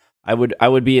Dance, I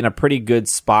would be in a pretty good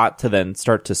spot to then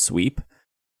start to sweep.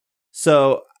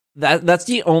 So that's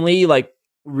the only like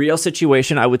real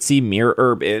situation I would see Mirror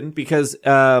Herb in, because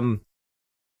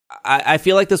I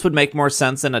feel like this would make more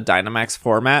sense in a Dynamax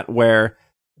format where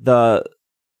the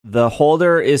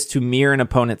holder is to mirror an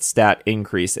opponent's stat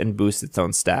increase and boost its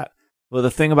own stat. Well,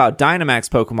 the thing about Dynamax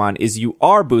Pokemon is you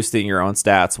are boosting your own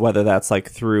stats, whether that's like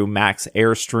through Max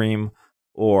Airstream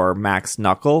or Max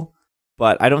Knuckle.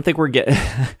 But I don't think we're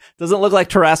doesn't look like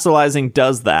Terrestrializing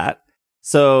does that.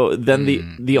 So then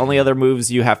the only other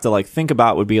moves you have to like think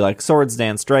about would be like Swords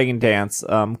Dance, Dragon Dance,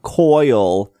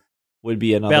 Coil would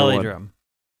be another Belly one. Drum.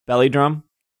 Belly Drum?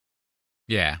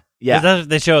 Yeah. That's what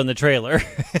they show in the trailer.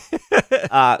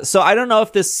 So I don't know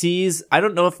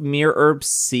if Mirror Herb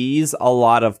sees a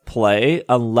lot of play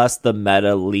unless the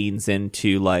meta leans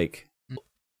into like...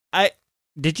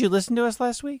 Did you listen to us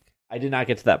last week? I did not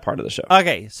get to that part of the show.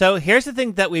 Okay, so here's the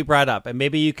thing that we brought up, and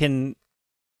maybe you can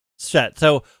set.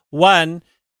 So, one,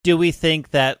 do we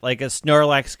think that like a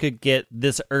Snorlax could get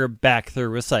this herb back through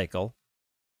Recycle?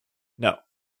 No.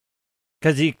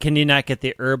 Because can you not get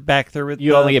the herb back through?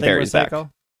 You only get berries back.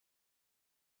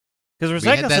 Because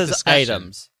Recycle says discussion.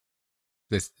 items.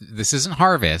 This isn't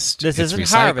Harvest. This it's isn't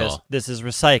Recycle. Harvest. This is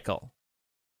Recycle.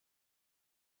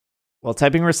 Well,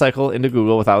 typing Recycle into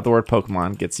Google without the word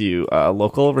Pokemon gets you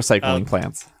local recycling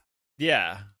plants.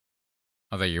 Yeah.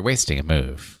 Although you're wasting a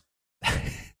move.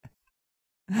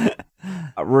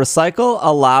 Recycle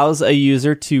allows a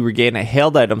user to regain a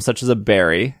hailed item such as a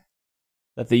berry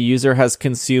that the user has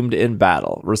consumed in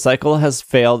battle. Recycle has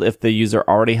failed if the user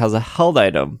already has a held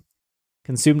item.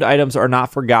 Consumed items are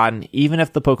not forgotten even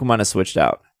if the Pokemon is switched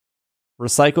out.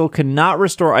 Recycle cannot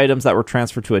restore items that were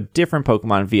transferred to a different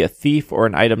Pokemon via thief or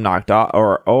an item knocked off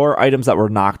or items that were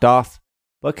knocked off,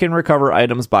 but can recover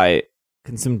items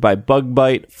consumed by Bug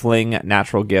Bite, Fling,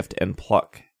 Natural Gift, and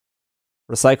Pluck.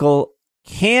 Recycle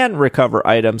can recover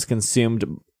items consumed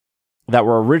that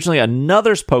were originally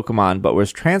another's Pokemon but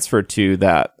was transferred to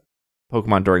that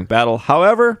Pokemon during battle.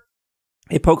 However,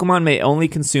 a Pokemon may only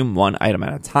consume one item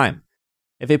at a time.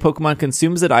 If a Pokemon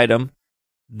consumes an item,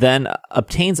 then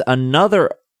obtains another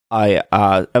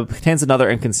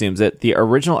and consumes it, the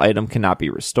original item cannot be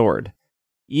restored.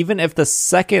 Even if the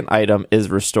second item is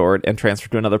restored and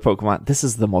transferred to another Pokemon, this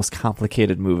is the most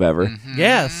complicated move ever. Mm-hmm.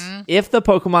 Yes. If the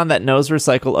Pokemon that knows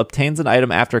Recycle obtains an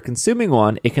item after consuming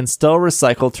one, it can still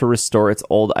recycle to restore its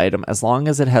old item as long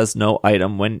as it has no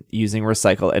item when using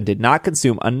Recycle and did not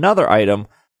consume another item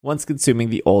once consuming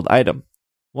the old item.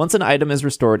 Once an item is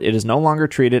restored, it is no longer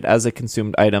treated as a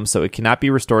consumed item, so it cannot be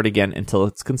restored again until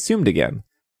it's consumed again.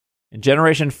 In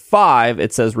Generation 5,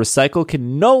 it says Recycle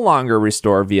can no longer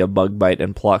restore via Bug Bite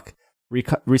and Pluck.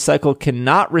 Recycle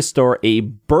cannot restore a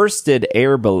bursted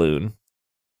air balloon,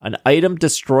 an item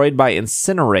destroyed by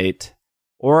Incinerate,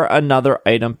 or another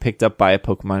item picked up by a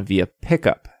Pokemon via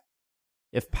pickup.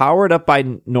 If powered up by I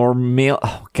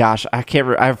forgot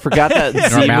that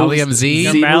Normalium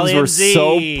Z. Z moves were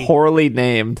so poorly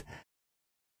named.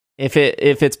 If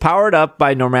it's powered up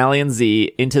by Normalium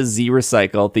Z into Z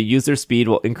Recycle, the user speed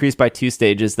will increase by 2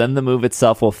 stages. Then the move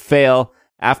itself will fail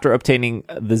after obtaining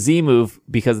the Z move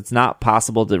because it's not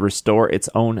possible to restore its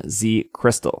own Z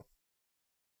crystal.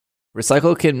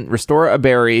 Recycle can restore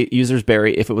a user's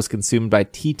berry if it was consumed by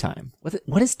tea time.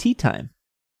 What is tea time?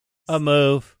 A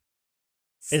move.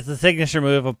 It's the signature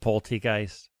move of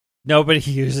Poltegeist. Nobody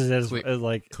uses it as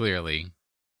like clearly.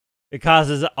 It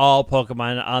causes all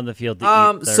Pokemon on the field to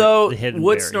eat the hidden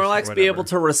would berries Snorlax be able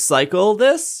to recycle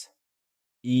this?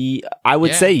 I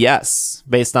would say yes,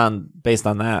 based on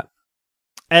that.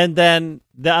 And then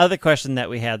the other question that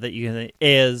we had that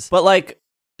is, but like,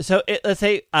 so let's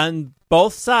say on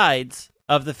both sides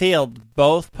of the field,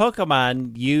 both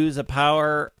Pokemon use a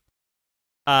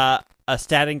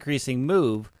stat increasing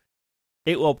move.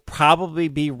 It will probably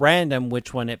be random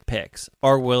which one it picks,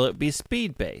 or will it be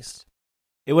speed based?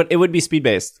 It would be speed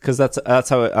based because that's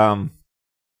how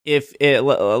it.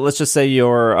 Let's just say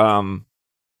your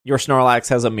Snorlax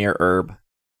has a Mirror Herb,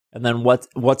 and then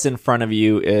what's in front of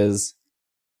you is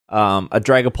a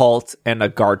Dragapult and a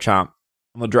Garchomp.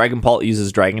 When the Dragapult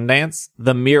uses Dragon Dance,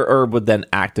 the Mirror Herb would then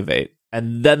activate,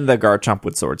 and then the Garchomp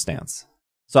would Swords Dance.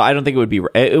 So I don't think it would be.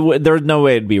 There's no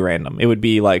way it'd be random. It would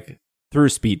be like through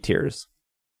speed tiers.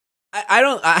 I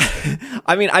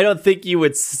don't think you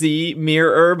would see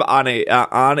Mirror Herb on a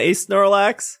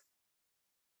Snorlax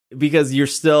because you're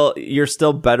still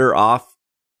better off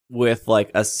with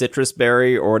like a citrus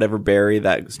berry or whatever berry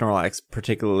that Snorlax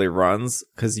particularly runs,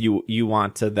 because you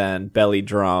want to then belly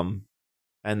drum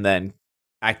and then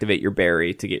activate your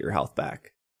berry to get your health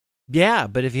back. Yeah,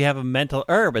 but if you have a mental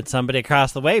herb and somebody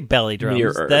across the way belly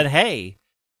drums, then hey,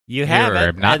 you have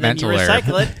herb, it, not and then you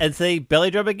recycle it and say belly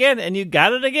drum again, and you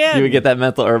got it again. You would get that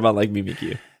mental herb on like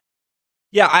Mimikyu.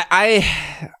 Yeah,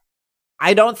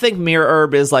 I don't think Mirror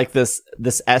Herb is like this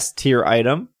S tier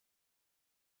item.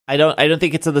 I don't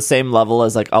think it's at the same level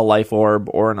as like a Life Orb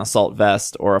or an Assault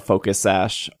Vest or a Focus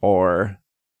Sash, or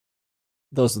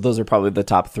those are probably the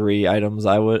top 3 items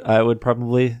I would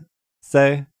probably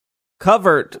say.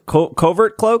 Covert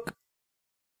Cloak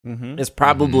is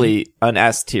probably an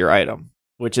S tier item.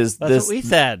 Which is That's what we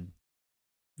said.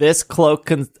 This cloak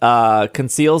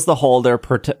conceals the holder,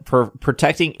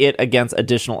 protecting it against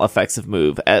additional effects of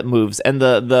moves. And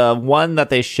the one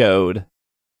that they showed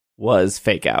was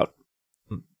Fake Out.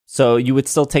 So you would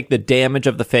still take the damage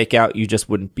of the Fake Out, you just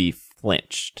wouldn't be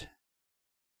flinched.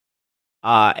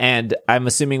 And I'm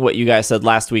assuming what you guys said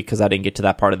last week, because I didn't get to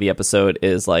that part of the episode,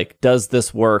 is like, does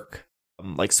this work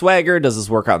like Swagger? Does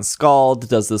this work on Scald?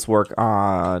 Does this work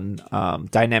on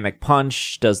Dynamic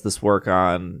Punch? Does this work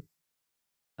on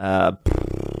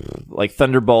like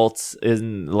Thunderbolt?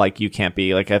 In like, you can't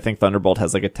be like, I think Thunderbolt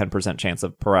has like a 10% chance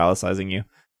of paralysizing you.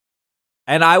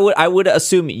 And I would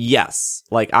assume yes.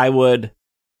 Like I would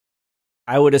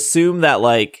assume that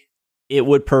like it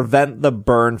would prevent the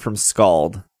burn from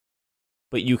Scald,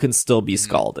 but you can still be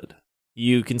scalded.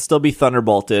 You can still be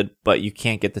Thunderbolted, but you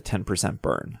can't get the 10%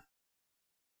 burn.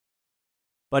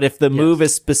 But if the move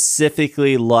is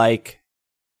specifically like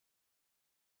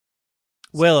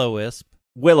Will-O-Wisp,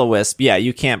 yeah,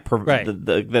 you can't.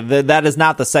 That is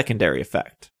not the secondary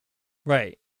effect.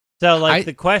 Right. So, like,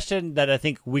 the question that I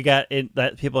think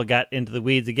that people got into the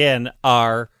weeds again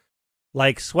are,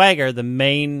 like Swagger, the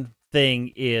main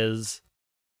thing is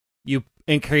you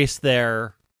increase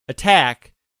their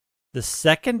attack. The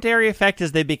secondary effect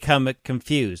is they become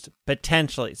confused,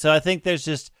 potentially. So I think there's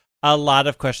just a lot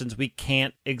of questions we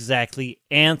can't exactly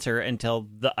answer until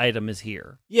the item is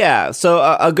here. Yeah,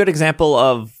 so a good example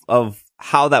of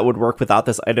how that would work without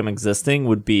this item existing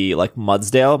would be like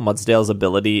Mudsdale. Mudsdale's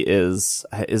ability is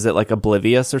it like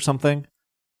Oblivious or something?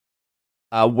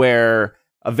 Where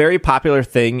a very popular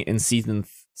thing in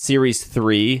Series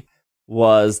 3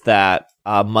 was that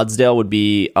Mudsdale would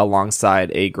be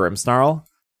alongside a Grimmsnarl,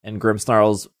 and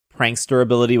Grimmsnarl's Prankster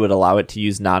ability would allow it to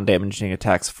use non-damaging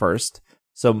attacks first.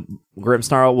 So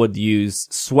Grimmsnarl would use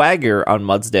Swagger on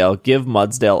Mudsdale, give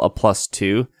Mudsdale a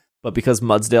 +2, but because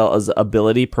Mudsdale's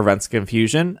ability prevents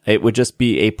confusion, it would just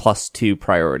be a +2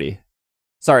 priority.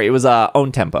 Sorry, it was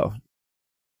Own Tempo.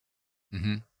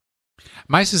 Mm-hmm.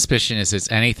 My suspicion is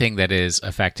it's anything that is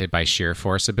affected by Sheer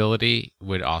Force ability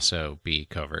would also be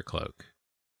Covert Cloak.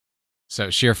 So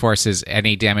sheer force is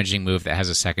any damaging move that has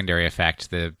a secondary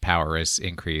effect. The power is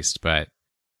increased, but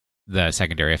the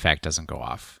secondary effect doesn't go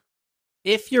off.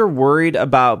 If you're worried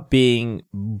about being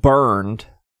burned,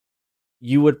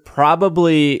 you would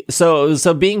probably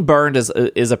so being burned is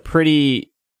a pretty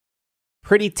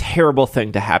terrible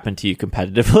thing to happen to you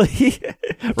competitively,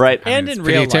 right? And it's in a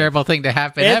pretty real terrible life. thing to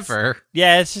happen It's- ever.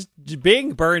 Yeah, it's just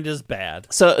being burned is bad.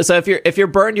 So if you're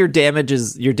burned, your damage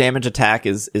attack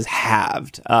is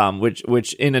halved.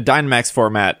 Which in a Dynamax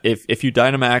format, if you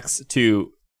Dynamax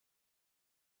to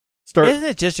start, Isn't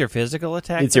it just your physical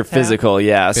attack? it's your that's half? physical,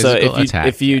 yeah. Physical So attack,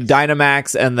 if you yes.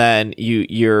 Dynamax and then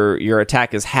your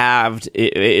attack is halved,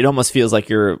 it almost feels like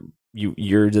you're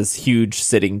this huge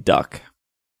sitting duck.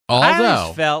 I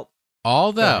always felt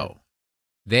Although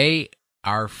they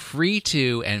are free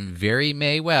to and very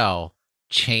may well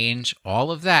change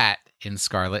all of that in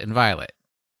Scarlet and Violet.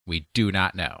 We do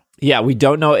not know. Yeah, we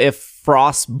don't know if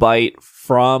Frostbite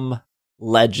from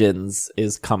Legends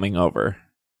is coming over.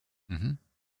 Mm-hmm.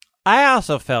 I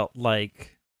also felt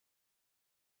like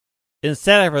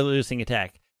instead of reducing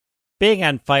attack, being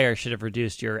on fire should have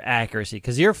reduced your accuracy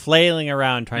because you're flailing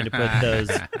around trying to put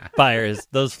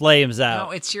those flames out.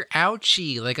 No, it's your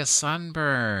ouchie, like a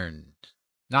sunburn.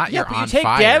 Not Yeah, you're but on you take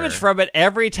fire. damage from it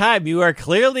every time. You are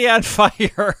clearly on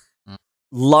fire.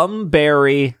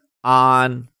 Lumberry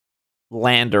on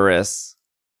Landorus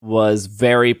was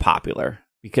very popular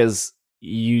because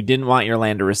you didn't want your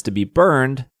Landorus to be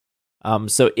burned.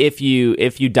 So if you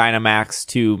Dynamax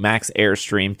to max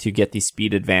Airstream to get the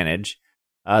speed advantage,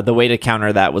 the way to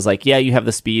counter that was like, yeah, you have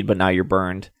the speed, but now you're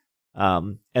burned.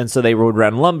 And so they would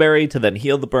run Lumberry to then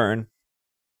heal the burn,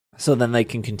 so then they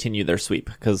can continue their sweep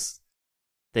because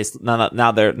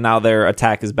now their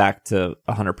attack is back to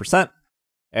 100%,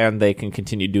 and they can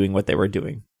continue doing what they were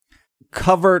doing.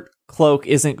 Covered Cloak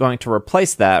isn't going to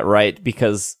replace that, right?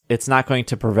 Because it's not going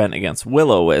to prevent against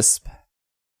Will-O-Wisp.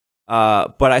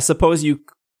 But I suppose you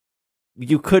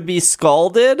could be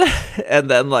scalded and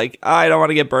then like, I don't want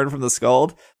to get burned from the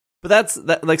scald. But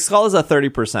that like scald is a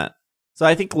 30%. So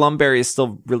I think Lumberry is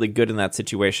still really good in that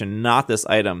situation, not this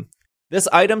item. This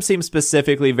item seems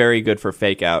specifically very good for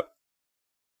fake out.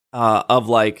 Of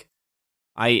like,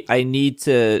 I need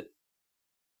to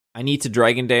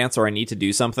Dragon Dance, or I need to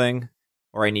do something,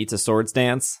 or I need to Swords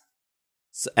Dance,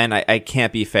 and I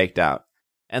can't be faked out.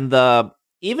 And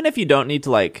even if you don't need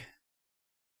to like,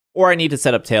 or I need to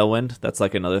set up Tailwind, that's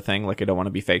like another thing. Like I don't want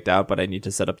to be faked out, but I need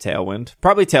to set up Tailwind.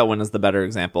 Probably Tailwind is the better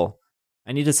example.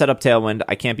 I need to set up Tailwind.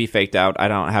 I can't be faked out. I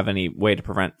don't have any way to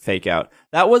prevent fake out.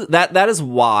 That is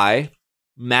why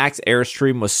Max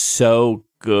Airstream was so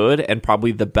good and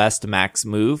probably the best max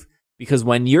move, because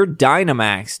when you're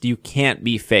Dynamaxed, you can't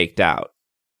be faked out.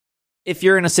 If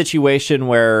you're in a situation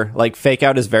where like fake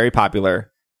out is very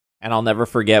popular, and I'll never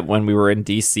forget when we were in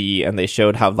DC and they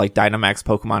showed how like Dynamax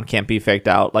Pokemon can't be faked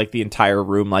out, like the entire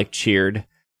room like cheered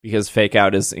because fake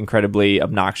out is incredibly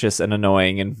obnoxious and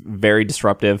annoying and very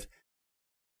disruptive.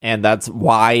 And that's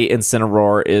why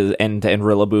Incineroar and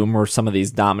Rillaboom were some of these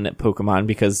dominant Pokemon,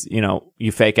 because, you know,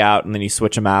 you fake out and then you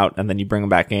switch them out and then you bring them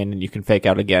back in and you can fake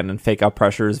out again, and fake out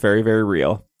pressure is very, very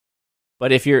real.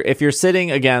 But if you're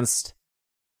sitting against,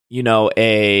 you know,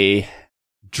 a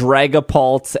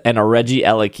Dragapult and a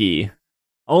Regieleki,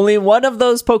 only one of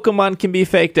those Pokemon can be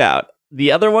faked out.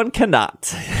 The other one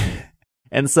cannot.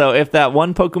 And so if that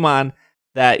one Pokemon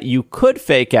that you could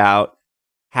fake out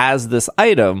has this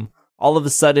item, all of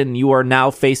a sudden you are now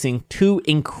facing two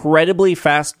incredibly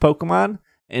fast Pokemon,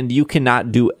 and you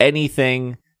cannot do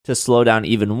anything to slow down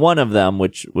even one of them,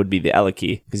 which would be the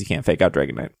Eleki, because you can't fake out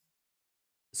Dragonite.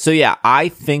 So yeah, I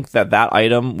think that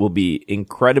item will be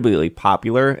incredibly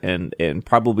popular and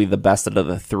probably the best out of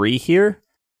the three here.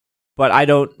 But I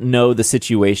don't know the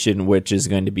situation which is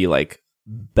going to be like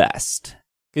best,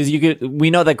 because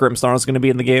we know that Grimmsnarl is going to be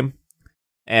in the game,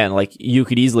 and like you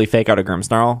could easily fake out a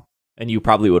Grimmsnarl, and you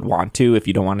probably would want to if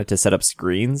you don't want it to set up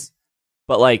screens.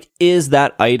 But like, is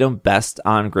that item best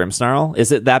on Grimmsnarl?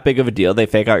 Is it that big of a deal they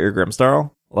fake out your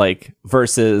Grimmsnarl? Like,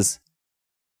 versus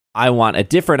I want a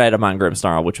different item on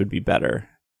Grimmsnarl, which would be better.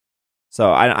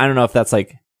 So I don't know if that's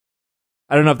like,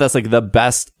 the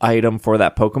best item for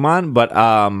that Pokemon, but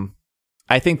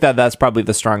I think that that's probably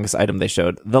the strongest item they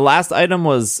showed. The last item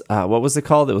was what was it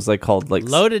called? It was called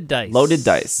Loaded Dice. Loaded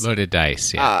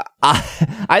Dice, yeah.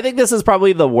 I think this is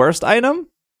probably the worst item.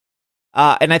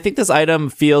 And I think this item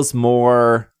feels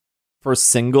more for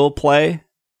single play.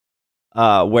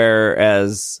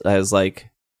 Whereas like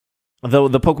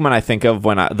the Pokemon I think of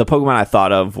the Pokemon I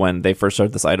thought of when they first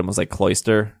showed this item was like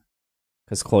Cloyster,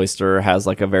 because Cloyster has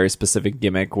like a very specific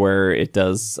gimmick where it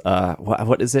does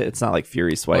what is it? It's not like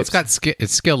Fury Swipes. Well, it's got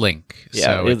it's Skill Link,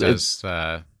 so it does.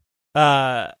 It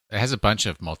has a bunch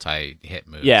of multi-hit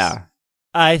moves. Yeah,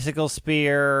 Icicle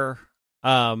Spear.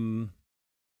 Is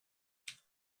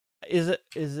it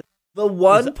the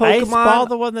one is Pokemon Ice Ball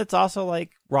the one that's also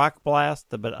like Rock Blast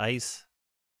but ice?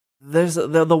 There's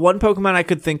the one Pokemon I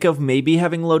could think of maybe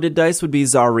having loaded dice would be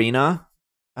Zarina.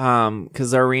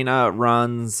 Because Zarina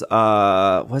runs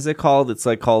what's it called? It's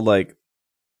like called like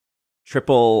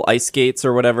triple ice skates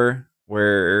or whatever,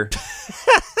 where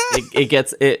it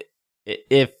gets it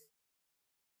if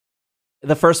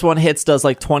the first one hits does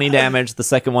like 20 damage, the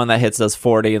second one that hits does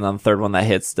 40, and then the third one that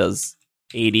hits does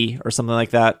 80 or something like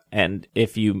that. And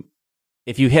if you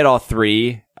hit all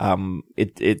three,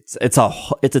 it's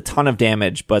a ton of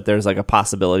damage, but there's like a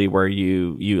possibility where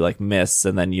you like miss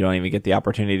and then you don't even get the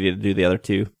opportunity to do the other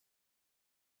two.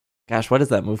 Gosh, what is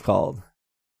that move called?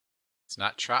 It's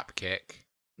not Trop Kick.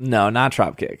 No, not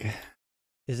Trop Kick.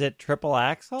 Is it Triple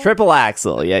Axle? Triple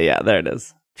Axle. Yeah, there it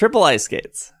is. Triple Ice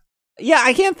Skates. Yeah,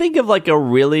 I can't think of like a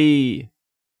really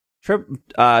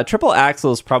Triple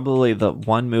Axle is probably the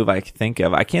one move I can think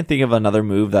of. I can't think of another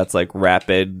move that's like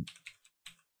rapid,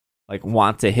 like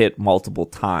want to hit multiple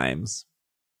times.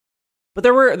 But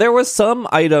there was some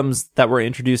items that were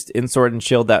introduced in Sword and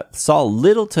Shield that saw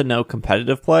little to no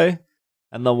competitive play,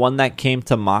 and the one that came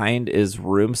to mind is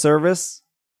Room Service.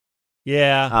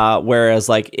 Yeah. Whereas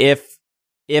like if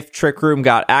Trick Room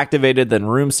got activated, then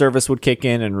Room Service would kick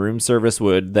in, and Room Service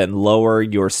would then lower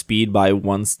your speed by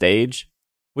one stage,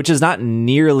 which is not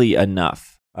nearly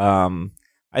enough.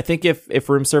 I think if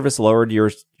Room Service lowered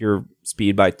your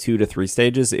speed by 2 to 3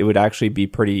 stages, it would actually be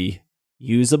pretty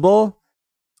usable.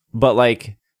 But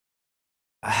like,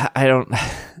 I don't.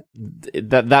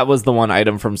 That was the one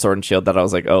item from Sword and Shield that I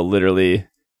was like, oh, literally.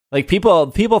 Like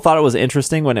people thought it was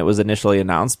interesting when it was initially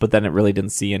announced, but then it really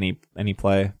didn't see any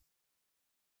play.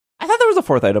 I thought there was a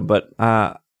fourth item, but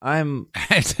I'm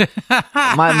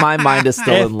my mind is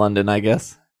still in London, I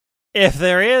guess. If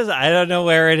there is, I don't know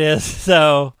where it is.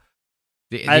 So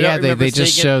they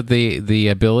just showed the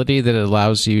ability that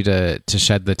allows you to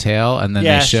shed the tail, and then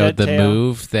they showed the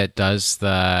move that does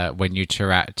when you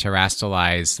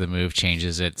terrastalize, the move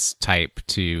changes its type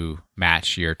to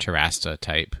match your Terrasta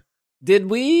type. Did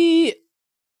we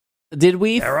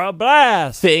Terra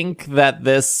Blast think that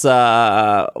this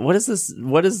what is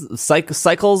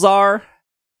Cyclezar?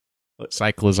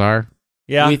 Cyclezar?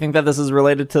 Yeah. Do we think that this is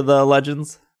related to the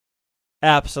Legends?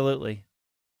 Absolutely.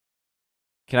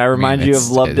 Can I remind you of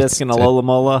Luvdisc and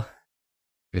Alola?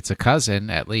 It's a cousin,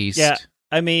 at least. Yeah.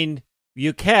 I mean,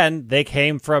 you can. They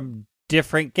came from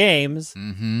different games,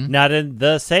 not in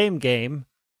the same game.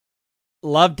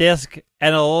 Luvdisc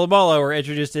and Alola were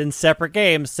introduced in separate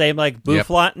games, same like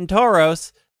Bouffalant and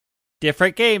Tauros.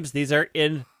 Different games. These are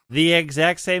in the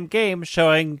exact same game,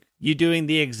 showing you doing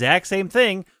the exact same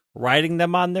thing, riding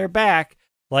them on their back.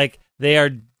 Like, they are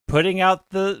putting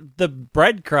out the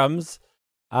breadcrumbs.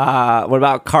 What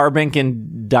about Carbink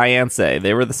and Diancie?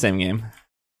 They were the same game.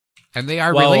 And they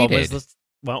are related.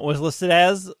 One was listed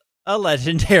as a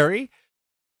legendary.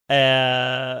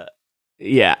 Yeah,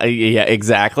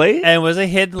 exactly. And was a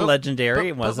hidden legendary.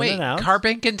 It wasn't wait, announced.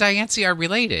 Carbink and Diancie are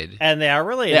related. And they are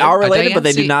related. They are related, but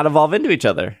they do not evolve into each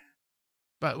other.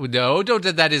 But no,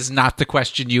 that is not the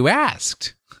question you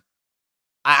asked.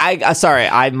 Sorry,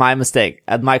 my mistake.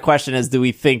 My question is, do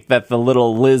we think that the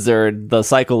little lizard, the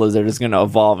Cycle Lizard, is going to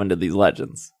evolve into these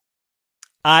legends?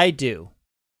 I do.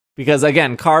 Because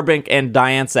again, Carbink and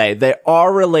Diancie, they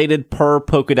are related per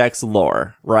Pokedex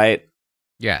lore, right?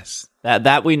 Yes.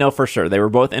 That we know for sure. They were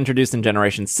both introduced in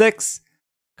Generation 6.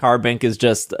 Carbink is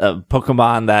just a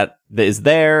Pokemon that is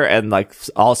there, and like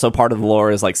also part of the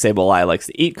lore is like Sableye likes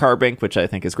to eat Carbink, which I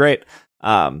think is great.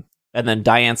 And then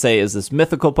Diancie is this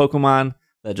mythical Pokemon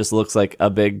that just looks like a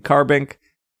big Carbink.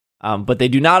 But they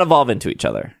do not evolve into each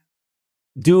other.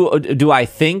 Do I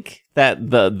think that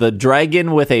the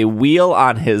dragon with a wheel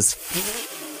on his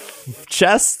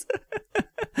chest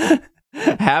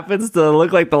happens to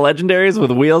look like the legendaries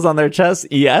with wheels on their chest?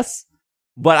 Yes.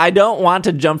 But I don't want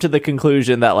to jump to the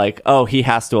conclusion that like, oh, he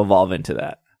has to evolve into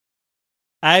that.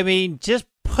 I mean, just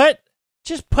put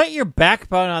your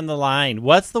backbone on the line.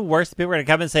 What's the worst? People are going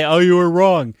to come and say, oh, you were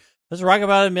wrong. I was wrong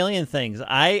about a million things.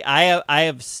 I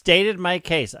have stated my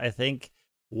case. I think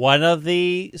one of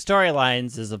the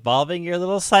storylines is evolving your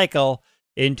little cycle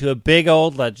into a big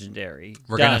old legendary.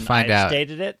 We're going to find out. I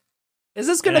stated it. Is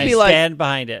this going to be like stand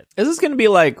behind it? Is this going to be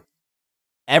like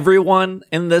everyone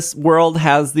in this world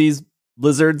has these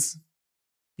lizards?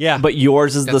 Yeah, but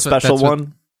yours is the special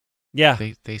one. Yeah,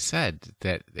 they said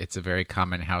that it's a very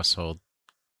common household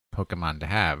Pokemon to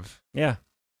have. Yeah.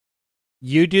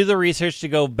 You do the research to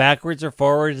go backwards or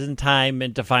forwards in time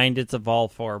and to find its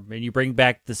evolved form, and you bring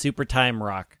back the Super Time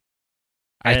Rock.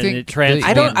 I And think it trans-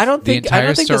 I don't think the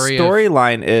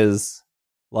storyline is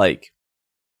like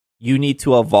you need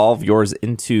to evolve yours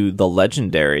into the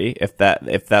legendary if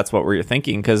that's what we're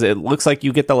thinking, because it looks like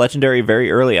you get the legendary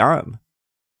very early on.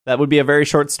 That would be a very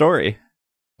short story.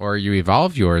 Or you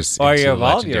evolve yours Or into you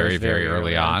evolve legendary yours very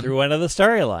early on. through one of the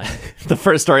storylines. The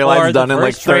first storyline's Or done the in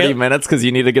like first 30 minutes because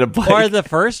you need to get a bike. Or the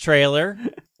first trailer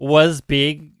was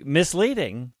being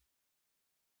misleading.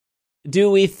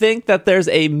 Do we think that there's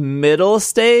a middle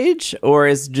stage, or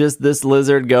is just this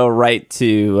lizard go right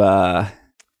to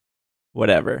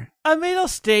whatever? A middle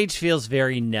stage feels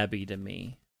very nebby to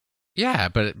me. Yeah,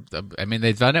 but I mean,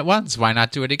 they've done it once. Why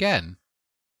not do it again?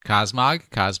 Cosmog?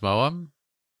 Cosmoem?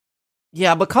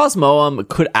 Yeah, but Cosmoem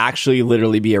could actually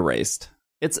literally be erased.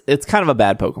 It's kind of a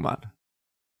bad Pokemon.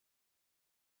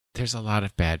 There's a lot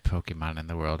of bad Pokemon in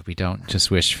the world. We don't just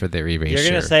wish for their erasure. You're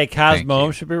going to say Thank Cosmoem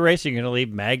you. should be erased? You're going to leave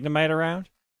Magnemite around?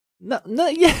 No,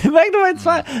 yeah, Magnemite's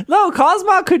fine. No,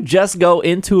 Cosmog could just go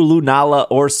into Lunala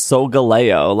or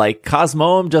Solgaleo. Like,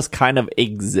 Cosmoem just kind of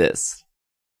exists.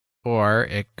 Or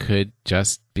it could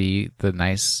just be the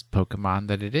nice Pokemon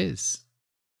that it is.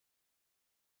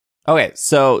 Okay,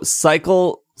 so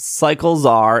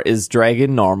Cyclezar is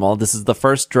Dragon Normal. This is the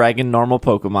first Dragon Normal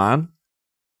Pokemon.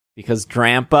 Because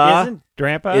Drampa Isn't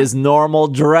Drampa? is Normal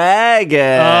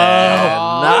Dragon.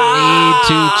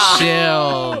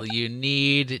 You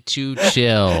need to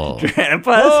chill.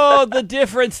 Drampa. Oh, the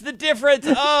difference.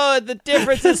 Oh, the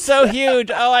difference is so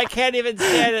huge. Oh, I can't even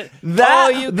stand it.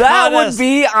 That would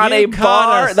be on a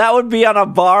bar. Us. That would be on a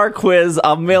bar quiz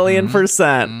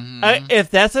 1,000,000%.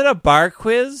 If that's at a bar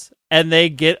quiz and they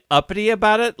get uppity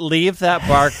about it, leave that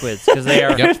bar quiz because they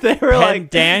are If they were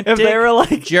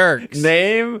like jerks.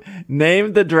 Name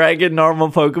the Dragon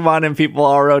Normal Pokemon, and people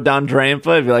all wrote down Drampa,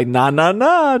 it'd be like, nah,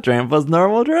 Drampa's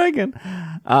Normal Dragon.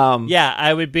 Yeah,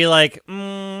 I would be like,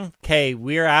 okay,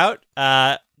 we're out.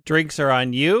 Drinks are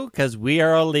on you because we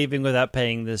are all leaving without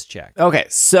paying this check. Okay,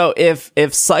 so if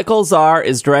Cyclezar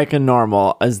is Dragon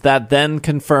Normal, is that then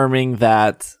confirming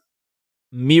that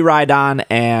Miraidon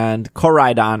and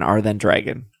Koraidon are then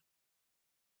Dragon?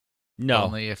 No.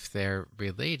 Only if they're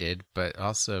related, but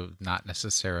also not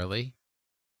necessarily.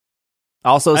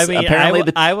 Also, I mean,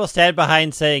 apparently I will stand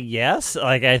behind saying yes.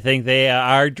 Like, I think they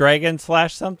are dragon /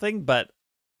 something, but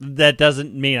that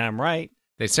doesn't mean I'm right.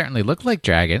 They certainly look like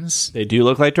dragons. they do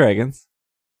look like dragons.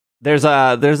 There's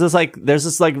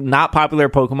this not popular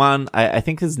Pokemon. I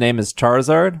think his name is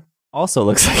Charizard. Also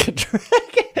looks like a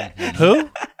dragon. Who?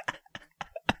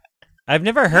 I've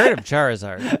never heard of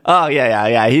Charizard. Oh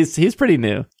yeah. He's pretty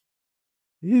new.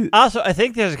 Also, I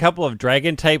think there's a couple of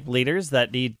dragon type leaders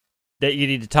that you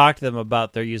need to talk to them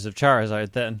about their use of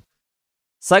Charizard. Then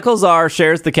Cyclezar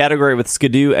shares the category with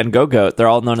Skidoo and Gogoat. They're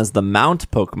all known as the Mount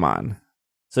Pokemon.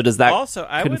 So does that also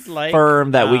I would like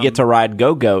confirm that we get to ride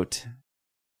Gogoat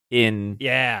in?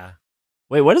 Yeah.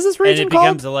 Wait, what is this And region it called?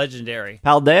 becomes a legendary.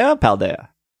 Paldea.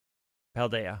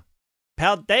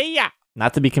 Paldea.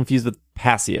 Not to be confused with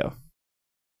Passio.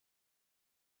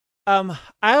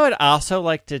 I would also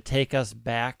like to take us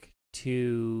back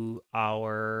to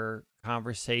our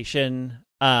conversation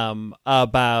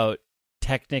about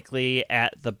technically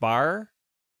at the bar.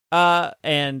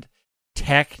 And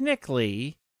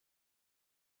technically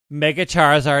Mega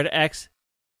Charizard X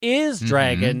is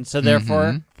dragon, so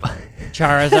therefore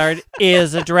Charizard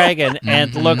is a dragon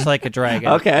and looks like a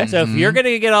dragon. Okay. So if you're going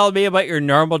to get all of me about your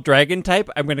normal dragon type,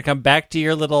 I'm going to come back to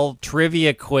your little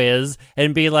trivia quiz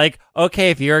and be like,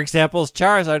 okay, if your example is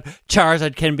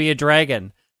Charizard can be a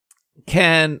dragon.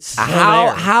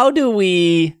 How do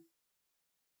we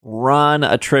run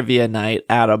a trivia night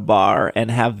at a bar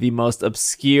and have the most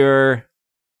obscure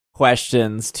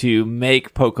questions to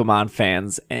make Pokemon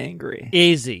fans angry?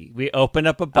 Easy. We open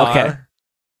up a bar.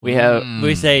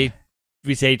 Okay.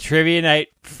 We say trivia night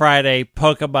Friday,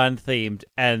 Pokemon themed,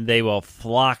 and they will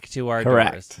flock to our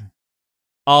doors.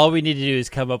 All we need to do is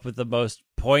come up with the most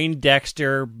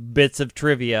Poindexter bits of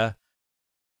trivia.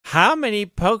 How many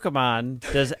Pokemon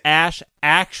does Ash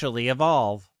actually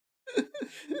evolve?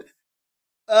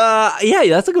 Yeah,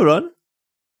 that's a good one.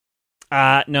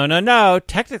 No.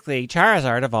 Technically,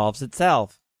 Charizard evolves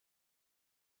itself.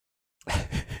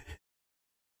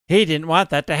 He didn't want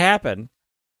that to happen.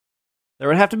 There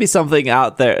would have to be something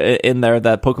out there in there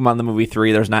that Pokemon the Movie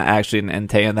 3, there's not actually an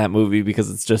Entei in that movie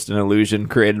because it's just an illusion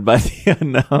created by the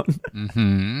unknown.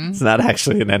 It's not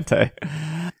actually an Entei.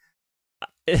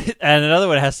 And another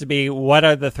one has to be, what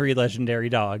are the 3 legendary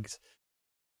dogs?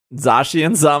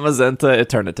 Zacian, Zamazenta,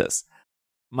 Eternatus.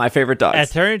 My favorite dogs.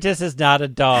 Eternatus is not a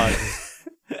dog.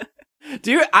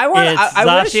 Dude, I want. It's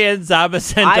Zacian,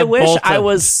 Zamazenta, I wish Bolton. I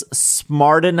was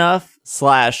smart enough /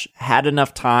 had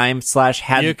enough time /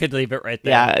 had. You could leave it right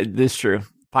there. Yeah, this is true.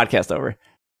 Podcast over.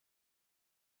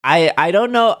 I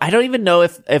don't know. I don't even know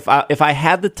if I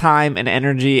had the time and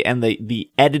energy and the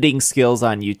editing skills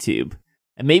on YouTube,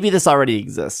 and maybe this already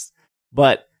exists,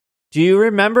 but do you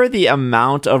remember the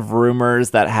amount of rumors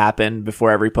that happened before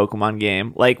every Pokemon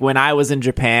game? Like when I was in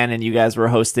Japan and you guys were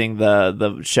hosting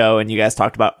the show and you guys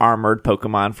talked about armored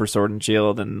Pokemon for Sword and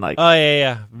Shield and like... Oh,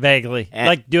 yeah, vaguely.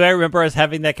 Like, do I remember us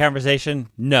having that conversation?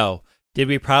 No. Did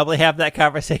we probably have that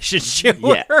conversation? Sure.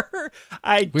 Yeah.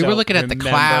 We were looking at the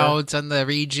clouds on the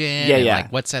region. And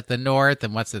like what's at the north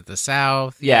and what's at the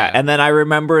south. Yeah. And then I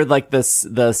remember like the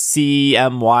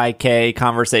CMYK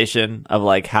conversation of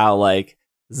like how like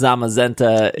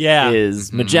Zamazenta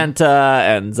is magenta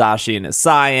and Zacian is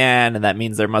cyan, and that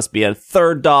means there must be a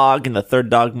third dog, and the third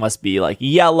dog must be like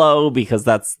yellow because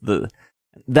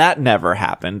that never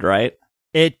happened, right?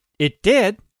 It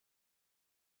did.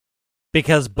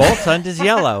 Because Boltund is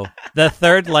yellow, the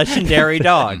third legendary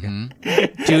dog.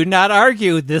 Do not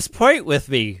argue this point with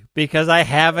me, because I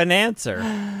have an answer.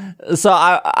 So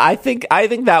I think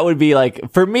that would be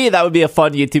like, for me, that would be a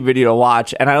fun YouTube video to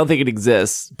watch, and I don't think it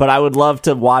exists, but I would love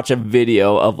to watch a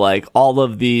video of like all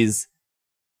of these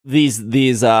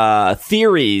theories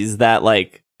that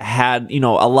like had, you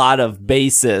know, a lot of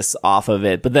basis off of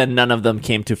it, but then none of them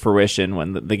came to fruition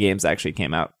when the games actually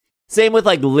came out. Same with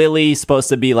like Lily supposed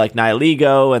to be like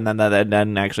Nihilego, and then that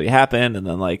didn't actually happen. And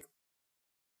then like,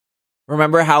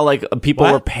 remember how like people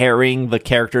were pairing the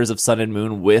characters of Sun and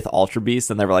Moon with Ultra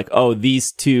Beast, and they were like, "Oh,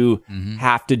 these two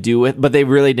have to do it," but they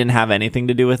really didn't have anything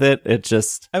to do with it. It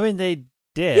just, I mean, they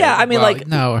did. Yeah, I mean, like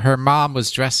no, her mom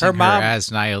was dressing her as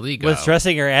Nihilego. Was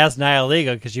dressing her as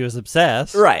Nihilego because she was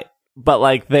obsessed, right? But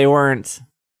like they weren't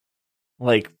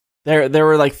like there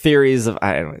were like theories of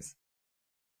anyways.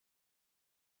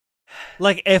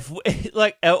 Like if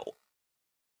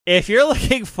you're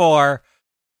looking for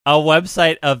a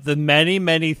website of the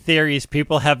many theories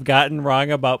people have gotten wrong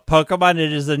about Pokemon,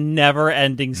 it is a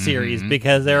never-ending series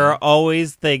because there are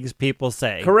always things people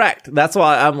say. Correct. That's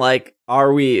why I'm like,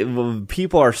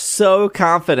 people are so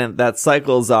confident that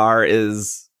Cyclezar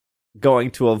is going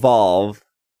to evolve,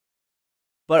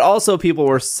 but also people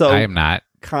were so I am not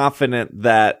confident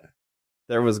that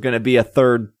there was going to be a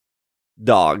third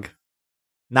dog.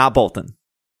 Not Bolton.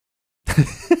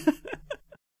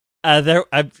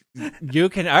 You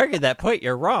can argue that point.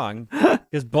 You're wrong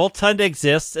because Boltund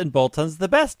exists and Boltund's the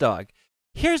best dog.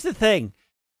 Here's the thing: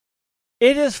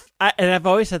 it is, and I've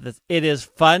always said this. It is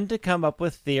fun to come up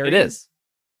with theories. It is,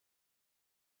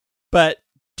 but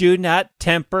do not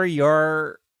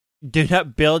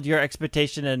build your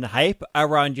expectation and hype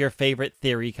around your favorite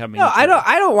theory coming. No, I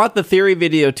don't want the theory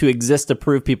video to exist to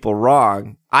prove people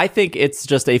wrong. I think it's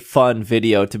just a fun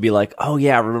video to be like, oh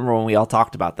yeah, remember when we all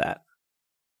talked about that?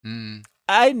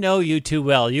 I know you too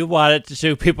well. You want it to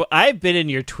show people. I've been in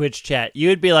your Twitch chat.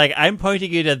 You'd be like, I'm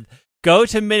pointing you to go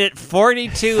to minute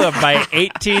 42 of my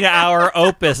 18-hour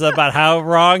opus about how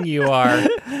wrong you are.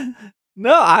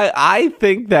 No, I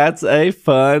think that's a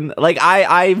fun... Like,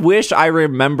 I wish I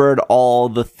remembered all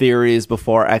the theories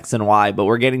before X and Y, but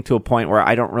we're getting to a point where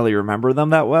I don't really remember them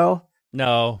that well.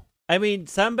 No. I mean,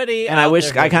 somebody... And I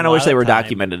kind of wish they were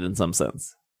documented in some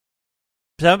sense.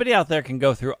 Somebody out there can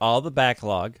go through all the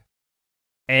backlog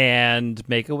and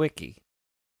make a wiki.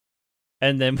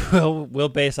 And then we'll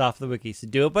base off the wiki. So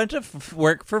do a bunch of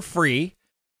work for free,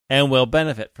 and we'll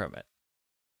benefit from it.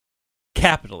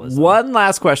 Capitalism. One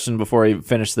last question before we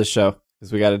finish this show,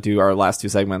 because we got to do our last two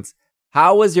segments.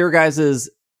 How was your guys'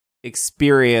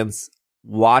 experience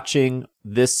watching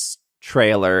this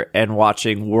trailer and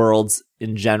watching Worlds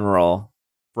in general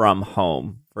from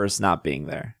home versus not being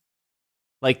there?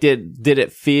 Like, did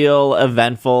it feel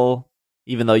eventful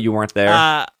even though you weren't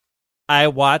there? I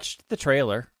watched the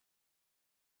trailer.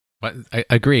 But I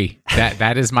agree.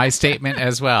 That is my statement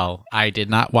as well. I did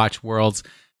not watch Worlds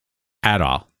at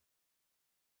all.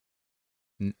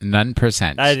 None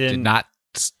 %. I did not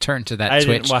turn to that I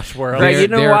Twitch. Didn't watch Worlds. Right, you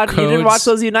didn't watch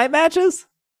those Unite matches?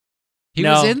 He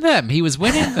was in them. He was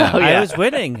winning them. Oh, yeah. I was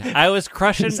winning. I was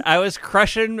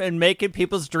crushing and making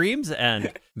people's dreams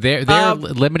end. Their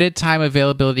limited time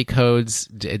availability codes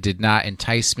did not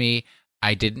entice me.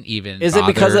 I didn't even. Is it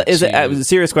because of, is it a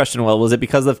serious question? Will, was it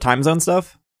because of time zone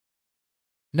stuff?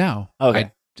 No.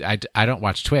 Okay. I don't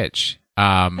watch Twitch.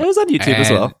 It was on YouTube as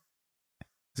well.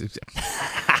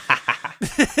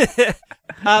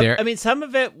 I mean, some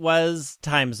of it was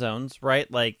time zones,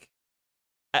 right? Like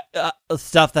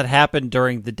stuff that happened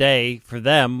during the day for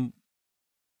them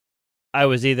I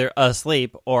was either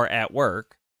asleep or at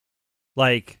work.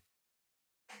 Like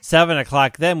 7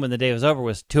 o'clock then when the day was over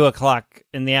was 2 o'clock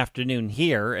in the afternoon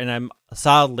here, and I'm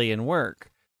solidly in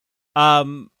work.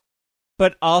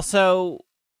 But also,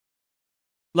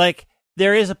 like,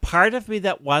 there is a part of me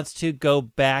that wants to go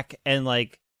back and,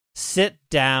 like, sit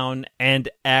down and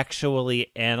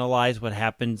actually analyze what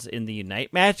happens in the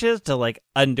Unite matches to, like,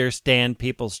 understand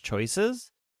people's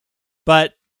choices.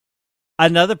 But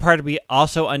another part of me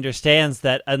also understands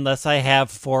that unless I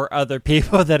have 4 other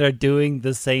people that are doing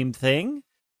the same thing,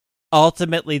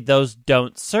 ultimately those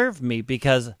don't serve me,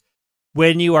 because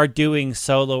when you are doing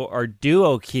solo or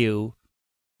duo queue,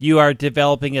 you are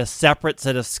developing a separate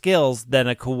set of skills than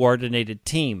a coordinated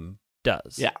team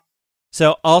does. Yeah.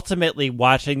 So ultimately,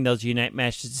 watching those Unite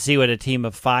matches to see what a team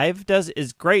of 5 does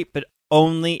is great, but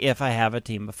only if I have a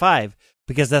team of 5,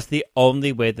 because that's the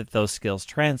only way that those skills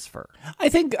transfer. I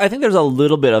think there's a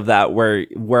little bit of that where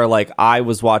like I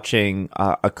was watching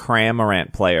a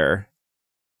Cramorant player,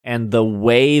 and the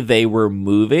way they were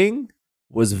moving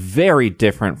was very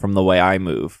different from the way I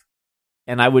move.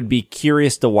 And I would be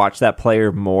curious to watch that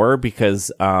player more,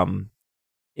 because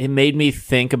it made me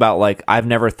think about, like, I've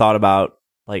never thought about,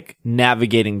 like,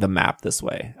 navigating the map this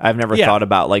way. I've never thought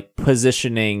about, like,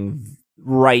 positioning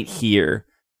right here.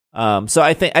 So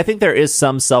I think there is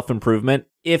some self-improvement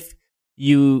if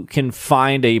you can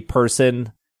find a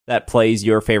person that plays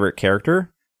your favorite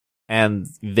character and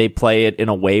they play it in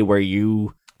a way where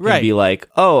you can be like,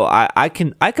 oh, I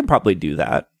can probably do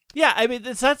that. Yeah, I mean,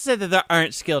 it's not to say that there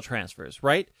aren't skill transfers,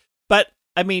 right? But,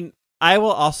 I mean, I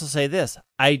will also say this.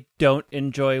 I don't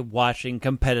enjoy watching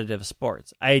competitive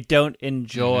sports. I don't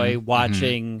enjoy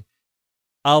watching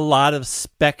a lot of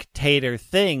spectator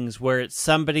things where it's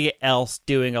somebody else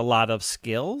doing a lot of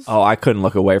skills. Oh, I couldn't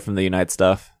look away from the Unite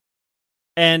stuff.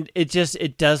 And it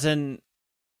doesn't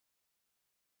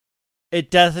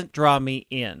draw me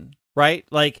in, right?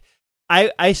 Like,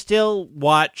 I still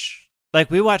watch, like,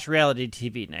 we watch reality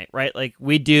TV night, right? Like,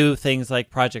 we do things like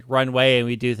Project Runway and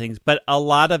we do things, but a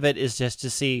lot of it is just to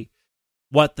see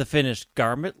what the finished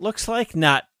garment looks like,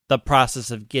 not the process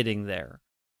of getting there.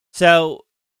 So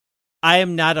I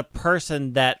am not a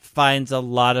person that finds a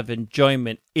lot of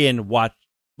enjoyment in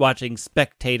watching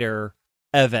spectator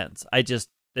events.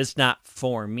 It's not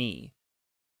for me.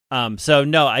 So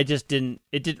no, it didn't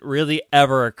really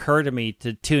ever occur to me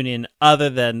to tune in, other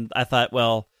than I thought,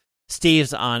 well,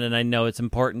 Steve's on and I know it's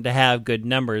important to have good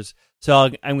numbers, so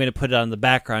I'm going to put it on the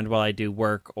background while I do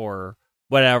work or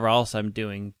whatever else I'm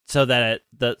doing, so that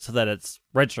it's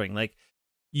registering. Like,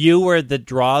 you were the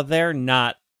draw there,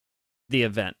 not the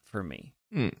event for me.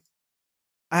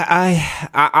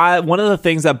 I one of the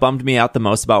things that bummed me out the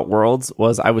most about Worlds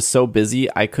was I was so busy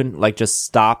I couldn't, like, just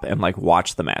stop and, like,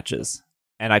 watch the matches.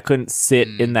 And I couldn't sit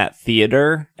in that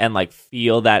theater and, like,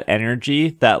 feel that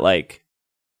energy that, like,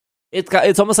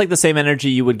 it's almost like the same energy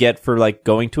you would get for, like,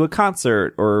 going to a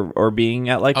concert or being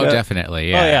at, like, definitely,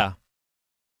 yeah. Oh yeah.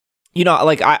 You know,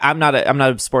 like, I'm not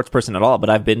a sports person at all, but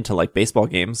I've been to, like, baseball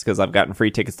games because I've gotten free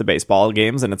tickets to baseball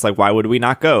games, and it's like, why would we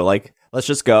not go? Like, let's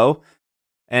just go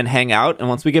and hang out, and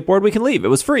once we get bored, we can leave. It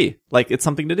was free. Like, it's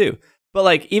something to do. But,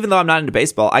 like, even though I'm not into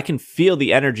baseball, I can feel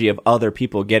the energy of other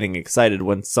people getting excited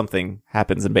when something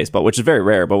happens in baseball, which is very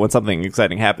rare, but when something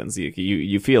exciting happens,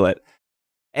 you feel it.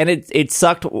 And it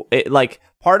sucked. Like,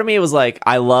 part of me was like,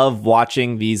 I love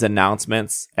watching these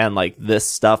announcements and, like, this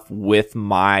stuff with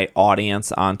my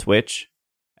audience on Twitch.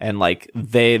 And, like,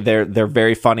 they're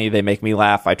very funny. They make me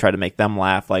laugh. I try to make them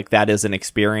laugh. Like, that is an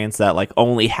experience that, like,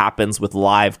 only happens with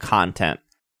live content.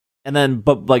 And then,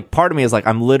 but, like, part of me is like,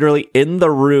 I'm literally in the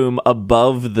room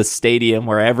above the stadium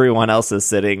where everyone else is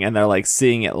sitting, and they're, like,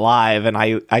 seeing it live. And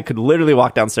I could literally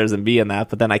walk downstairs and be in that,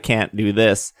 but then I can't do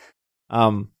this.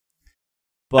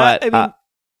 But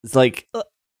it's like,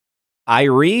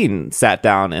 Irene sat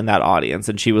down in that audience,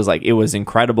 and she was like, it was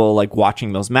incredible, like,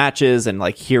 watching those matches and,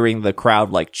 like, hearing the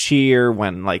crowd, like, cheer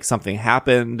when, like, something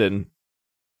happened. And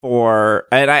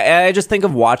I just think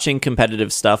of watching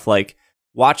competitive stuff, like,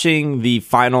 watching the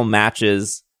final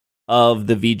matches of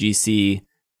the VGC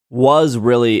was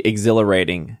really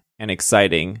exhilarating and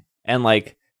exciting. And,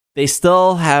 like, they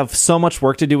still have so much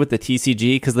work to do with the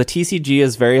TCG, because the TCG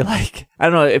is very, like, I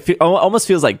don't know, it almost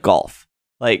feels like golf.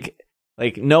 Like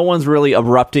no one's really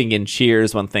erupting in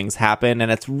cheers when things happen,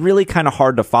 and it's really kind of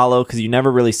hard to follow because you never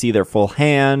really see their full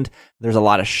hand. There's a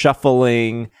lot of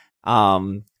shuffling.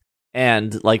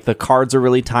 And, like, the cards are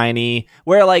really tiny,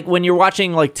 where, like, when you're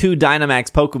watching, like, 2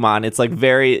 Dynamax Pokemon, it's, like,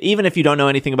 very, even if you don't know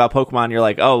anything about Pokemon, you're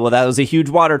like, oh, well, that was a huge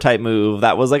water type move.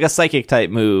 That was, like, a psychic type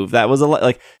move. That was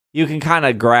like, you can kind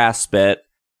of grasp it.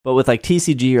 But with like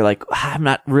TCG, you're like, I'm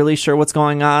not really sure what's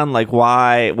going on. Like,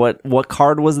 why? What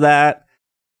card was that?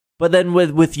 But then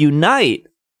with Unite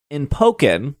in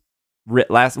Pokken,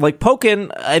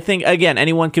 Pokken, I think again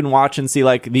anyone can watch and see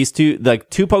like these two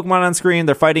Pokemon on screen.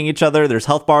 They're fighting each other. There's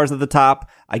health bars at the top.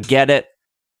 I get it.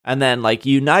 And then like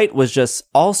Unite was just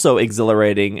also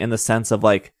exhilarating in the sense of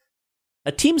like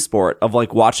a team sport of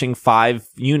like watching 5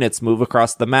 units move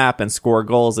across the map and score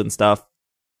goals and stuff.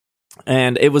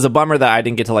 And it was a bummer that I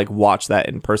didn't get to like watch that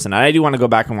in person. I do want to go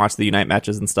back and watch the Unite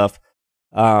matches and stuff.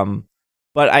 But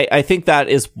I think that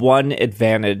is one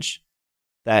advantage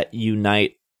that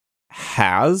Unite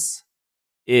has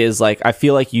is like, I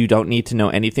feel like you don't need to know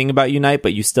anything about Unite,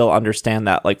 but you still understand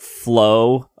that like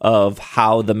flow of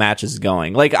how the match is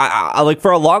going. Like I like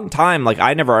for a long time, like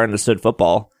I never understood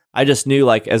football. I just knew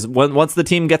like once the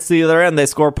team gets to the other end, they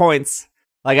score points.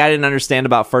 Like I didn't understand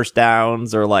about first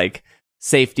downs or like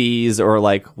safeties or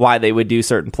like why they would do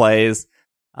certain plays.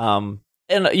 And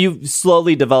you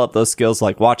slowly develop those skills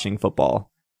like watching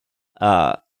football.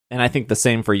 And I think the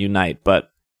same for Unite, but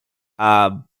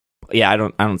yeah, I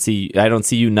don't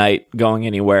see Unite going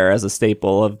anywhere as a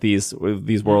staple of these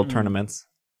world tournaments.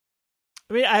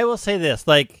 I mean, I will say this,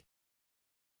 like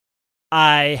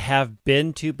I have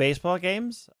been to baseball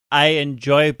games. I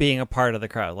enjoy being a part of the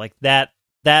crowd. Like that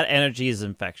energy is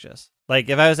infectious. Like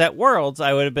if I was at Worlds,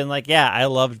 I would have been like, yeah, I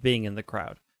loved being in the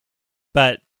crowd.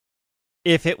 But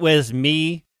if it was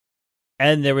me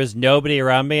and there was nobody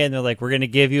around me and they're like, we're going to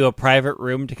give you a private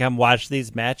room to come watch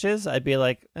these matches, I'd be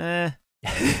like, Can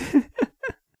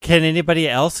anybody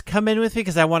else come in with me?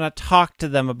 Because I want to talk to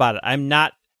them about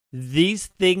it. These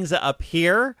things up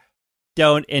here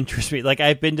don't interest me. Like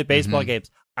I've been to baseball games.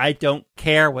 I don't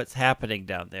care what's happening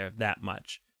down there that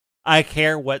much. I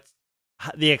care what's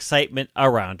the excitement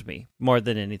around me more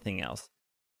than anything else.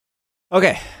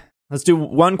 Okay, let's do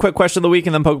one quick question of the week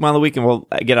and then Pokemon of the week and we'll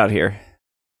get out of here.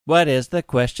 What is the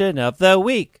question of the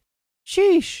week?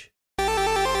 Sheesh.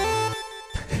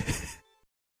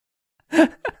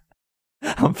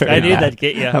 I knew that'd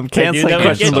get you. I'm canceling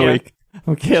question of the week.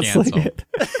 I'm canceling it.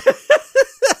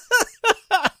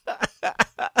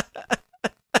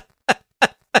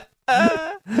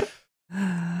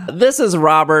 This is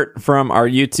Robert from our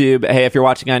YouTube. Hey, if you're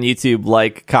watching on YouTube,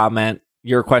 like, comment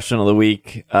your question of the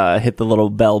week, hit the little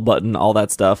bell button, all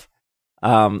that stuff.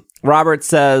 Robert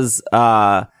says,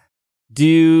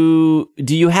 do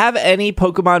you have any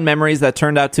Pokemon memories that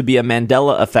turned out to be a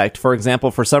Mandela effect? For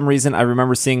example, for some reason, I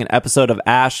remember seeing an episode of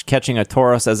Ash catching a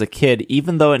Tauros as a kid,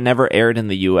 even though it never aired in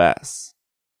the U.S.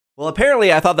 Well,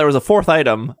 apparently I thought there was a fourth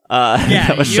item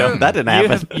that was shown. That didn't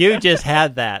happen. You just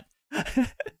had that.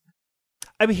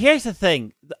 I mean, here's the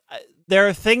thing. There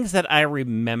are things that I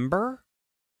remember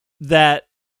that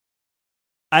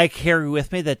I carry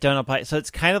with me that don't apply. So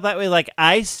it's kind of that way. Like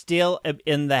I still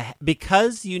am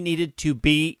because you needed to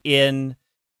be in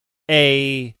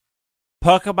a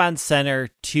Pokemon Center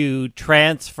to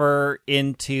transfer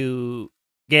into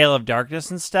Gale of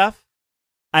Darkness and stuff.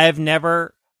 I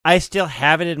still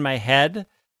have it in my head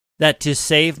that to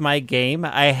save my game,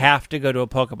 I have to go to a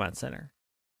Pokemon Center.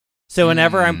 So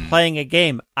whenever I'm playing a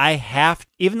game,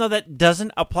 even though that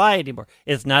doesn't apply anymore,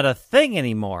 it's not a thing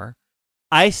anymore,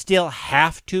 I still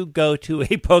have to go to a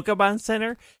Pokemon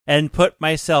Center and put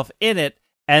myself in it,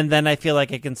 and then I feel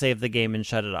like I can save the game and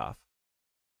shut it off.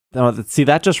 No, see,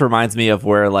 that just reminds me of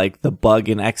where, like, the bug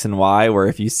in X and Y, where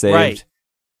if you saved...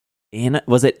 Right.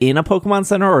 Was it in a Pokemon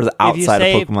Center or was it outside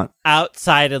of Pokemon?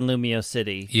 Outside in Lumio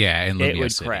City. Yeah, in Lumio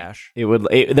City. It would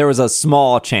crash. There was a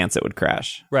small chance it would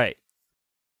crash. Right.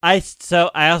 I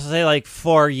also say like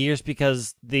 4 years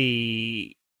because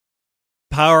the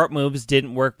power-up moves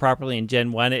didn't work properly in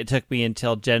Gen 1. It took me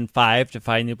until Gen 5 to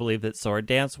finally believe that Sword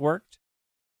Dance worked.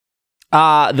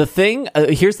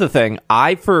 Here's the thing.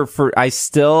 I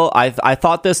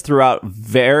thought this throughout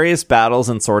various battles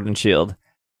in Sword and Shield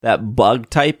that bug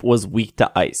type was weak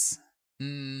to ice.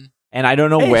 And I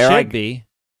don't know where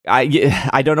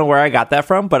I don't know where I got that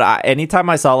from, but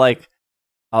anytime I saw like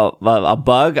a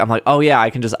bug, I'm like, oh yeah, I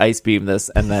can just ice beam this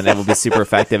and then it will be super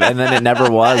effective. And then it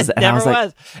never was. And I was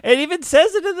like, it even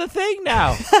says it in the thing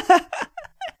now.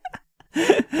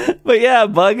 But yeah,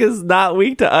 bug is not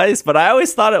weak to ice, but I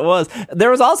always thought it was.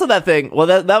 There was also that thing. Well,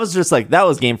 that was just like, that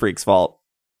was Game Freak's fault,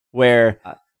 where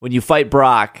when you fight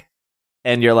Brock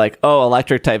and you're like, oh,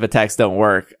 electric type attacks don't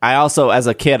work. I also, as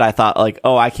a kid, I thought like,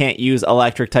 oh, I can't use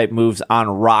electric type moves on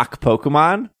rock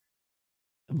Pokemon.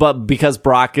 But because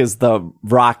Brock is the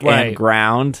rock and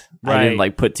ground, I didn't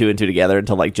like put 2 and 2 together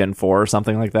until like Gen 4 or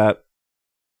something like that.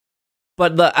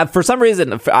 But for some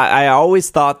reason, I always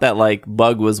thought that like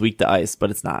bug was weak to ice, but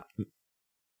it's not.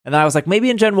 And then I was like,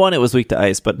 maybe in Gen 1 it was weak to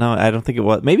ice, but no, I don't think it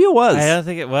was. Maybe it was. I don't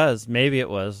think it was. Maybe it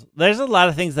was. There's a lot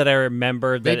of things that I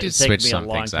remember They that did it took switch me a some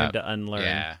long things time up. to unlearn.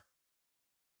 Yeah.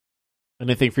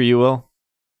 Anything for you, Will?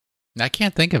 I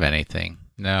can't think of anything.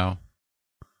 No.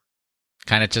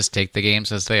 Kind of just take the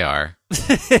games as they are.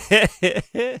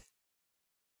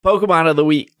 Pokemon of the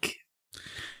week.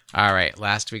 All right.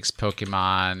 Last week's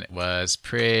Pokemon was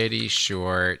pretty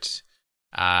short.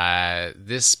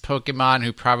 This Pokemon,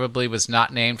 who probably was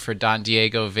not named for Don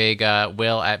Diego Vega,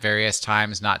 will at various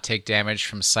times not take damage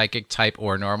from Psychic type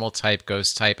or Normal type,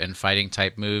 Ghost type, and Fighting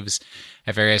type moves.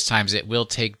 At various times, it will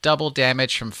take double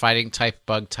damage from Fighting type,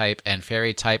 Bug type, and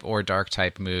Fairy type or Dark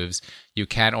type moves. You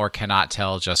can or cannot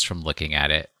tell just from looking at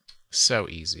it. So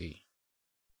easy.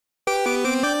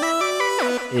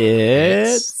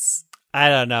 It's I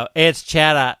don't know. It's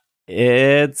Chatot.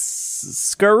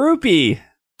 It's Skorupi.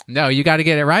 No, you got to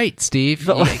get it right, Steve.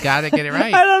 You got to get it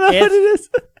right. I don't know what it is.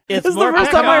 It's This is the more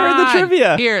first time I heard the Come on.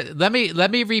 trivia. Here, let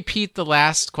me repeat the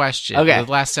last question. Okay.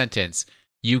 The last sentence.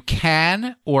 You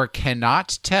can or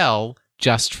cannot tell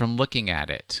just from looking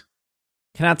at it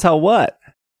Cannot tell what.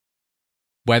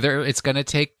 whether it's going to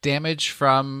take damage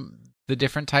from the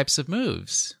different types of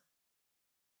moves.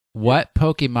 What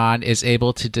Pokemon is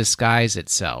able to disguise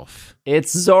itself?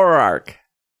 It's Zoroark.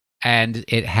 And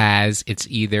it's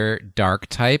either Dark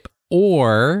type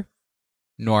or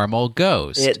Normal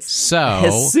Ghost. It's so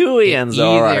Hisuian it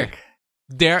Zoroark.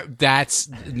 That's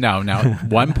no.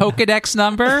 One Pokedex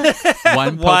number,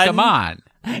 one One. Pokemon.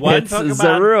 One It's Pokemon,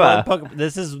 Zorua. one Pokemon.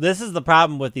 This is the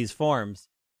problem with these forms,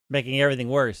 making everything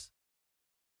worse.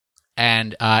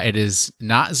 And it is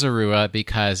not Zorua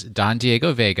because Don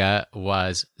Diego Vega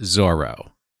was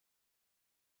Zorro.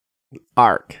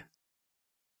 Arc.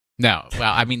 No,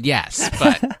 well, I mean, yes,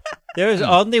 but There's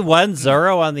only one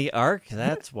Zoro on the arc.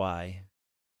 That's why.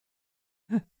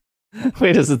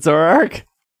 Wait, is it Zoroark?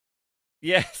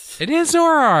 Yes. it is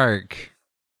Zoroark.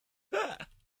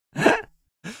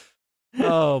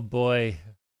 Oh boy,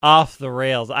 off the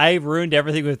rails. I ruined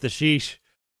everything with the sheesh.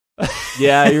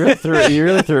 Yeah, you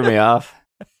really threw me off.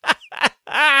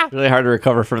 Really hard to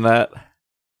recover from that.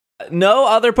 No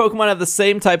other Pokemon have the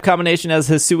same type combination as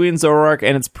Hisuian Zoroark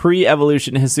and its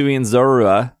pre-evolution Hisuian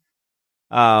Zorua.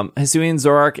 Hisuian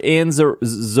Zoroark and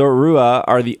Zorua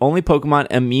are the only Pokemon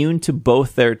immune to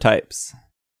both their types.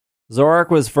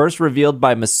 Zoroark was first revealed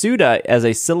by Masuda as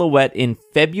a silhouette in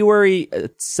February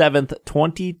 7th,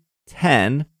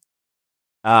 2010,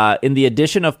 in the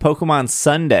edition of Pokemon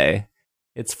Sunday.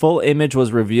 Its full image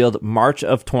was revealed March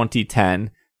of 2010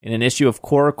 in an issue of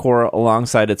Cora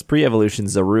alongside its pre-evolution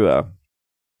Zorua.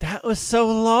 That was so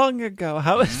long ago.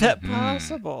 How is that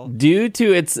possible? Due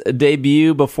to its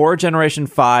debut before Generation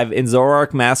 5 in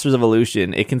Zoroark Masters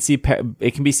Evolution, it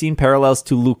can be seen parallels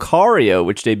to Lucario,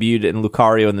 which debuted in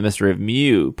Lucario and the Mystery of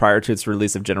Mew prior to its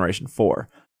release of Generation 4.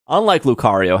 Unlike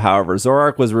Lucario, however,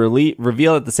 Zoroark was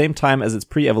revealed at the same time as its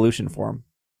pre-evolution form.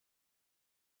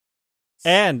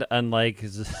 And unlike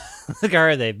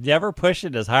Lucario, they've never pushed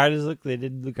it as hard as they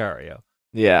did Lucario.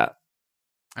 Yeah.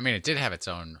 I mean, it did have its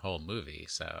own whole movie,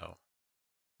 so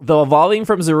Though evolving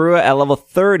from Zorua at level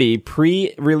 30,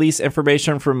 pre-release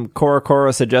information from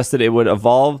Cora suggested it would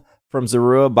evolve from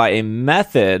Zorua by a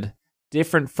method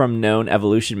different from known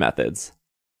evolution methods.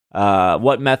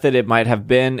 What method it might have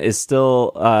been is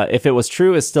still, if it was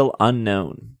true, is still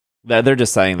unknown. They're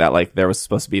just saying that like there was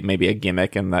supposed to be maybe a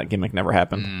gimmick, and that gimmick never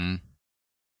happened.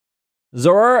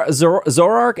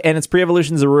 Zoroark and its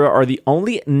pre-evolution Zorua are the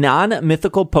only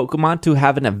non-mythical Pokemon to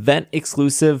have an event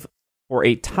exclusive for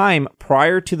a time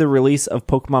prior to the release of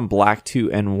Pokemon Black 2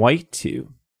 and White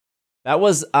 2. That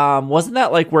was, wasn't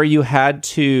that like where you had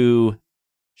to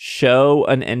show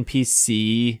an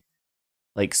NPC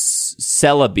like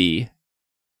Celebi?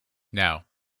 no.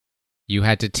 You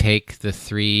had to take the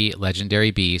 3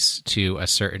 legendary beasts to a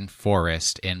certain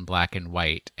forest in Black and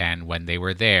White, and when they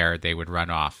were there, they would run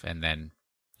off, and then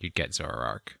you'd get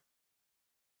Zoroark.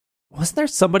 Wasn't there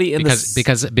somebody in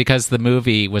because the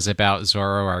movie was about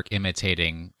Zoroark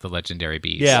imitating the legendary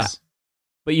beasts. Yeah.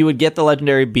 But you would get the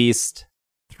legendary beast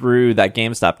through that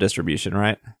GameStop distribution,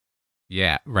 right?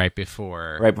 Yeah, right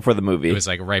before The movie. It was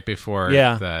like right before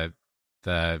the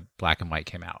Black and White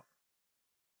came out.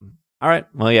 All right.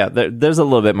 Well, yeah, there's a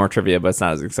little bit more trivia, but it's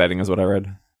not as exciting as what I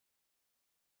read.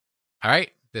 All right,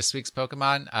 this week's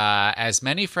Pokemon. As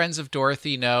many friends of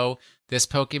Dorothy know, this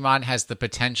Pokemon has the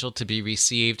potential to be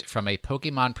received from a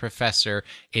Pokemon professor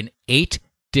in 8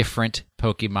 different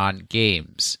Pokemon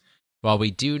games. While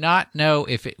we do not know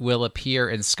if it will appear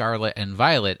in Scarlet and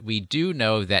Violet, we do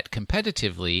know that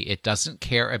competitively it doesn't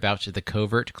care about the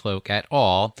covert cloak at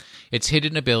all. Its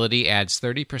hidden ability adds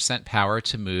 30% power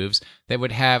to moves that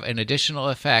would have an additional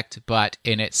effect, but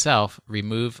in itself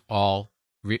removes all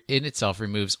the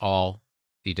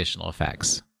additional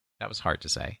effects. That was hard to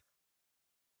say.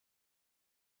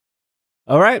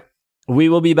 All right. We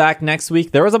will be back next week.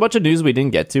 There was a bunch of news we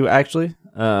didn't get to, actually.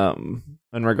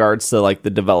 In regards to like the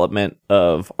development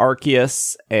of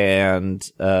Arceus and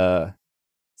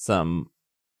some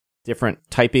different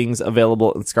typings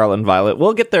available in Scarlet and Violet.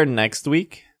 We'll get there next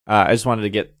week. I just wanted to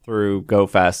get through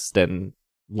GoFest and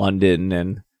London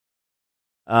and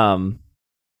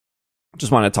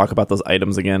just want to talk about those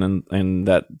items again and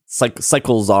that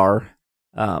cycles are.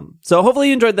 So hopefully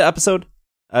you enjoyed the episode.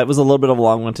 It was a little bit of a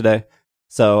long one today.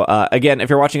 So, again, if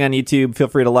you're watching on YouTube, feel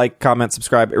free to like, comment,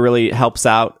 subscribe. It really helps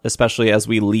out, especially as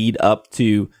we lead up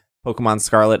to Pokemon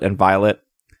Scarlet and Violet.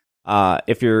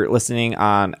 If you're listening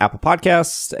on Apple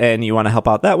Podcasts and you want to help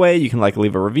out that way, you can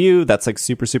leave a review. That's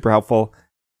super, super helpful.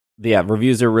 Yeah,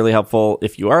 reviews are really helpful.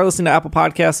 If you are listening to Apple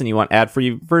Podcasts and you want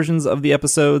ad-free versions of the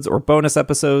episodes or bonus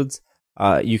episodes,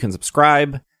 you can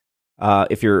subscribe.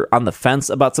 If you're on the fence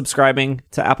about subscribing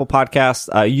to Apple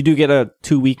Podcasts, you do get a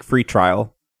 2-week free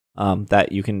trial.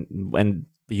 That you can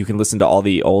listen to all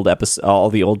the old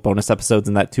bonus episodes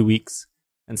in that 2 weeks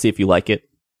and see if you like it.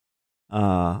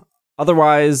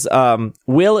 Otherwise,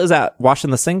 Will is at Wash in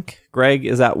the Sink. Greg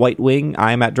is at White Wing.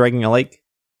 I am at Dragging a Lake.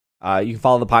 You can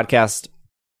follow the podcast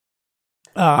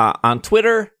on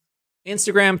Twitter,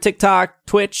 Instagram, TikTok,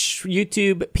 Twitch,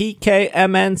 YouTube,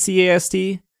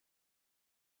 PKMNCAST.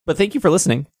 But thank you for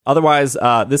listening. Otherwise,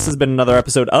 this has been another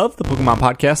episode of the Pokemon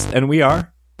Podcast, and we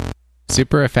are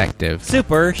super effective.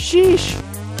 Super sheesh.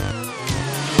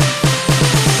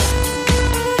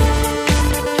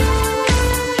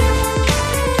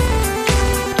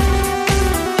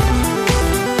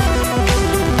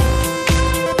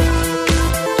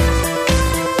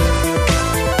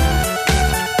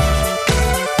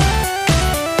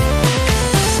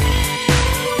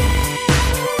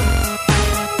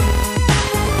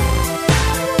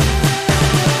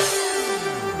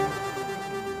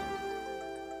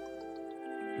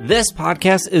 This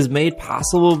podcast is made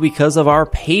possible because of our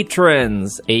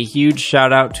patrons. A huge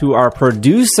shout out to our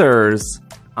producers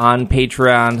on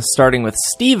Patreon, starting with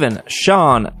Steven,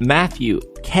 Sean, Matthew,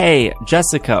 Kay,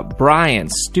 Jessica, Brian,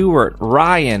 Stuart,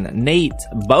 Ryan, Nate,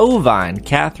 Bovine,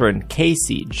 Catherine,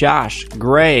 Casey, Josh,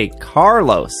 Gray,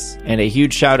 Carlos. And a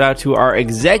huge shout out to our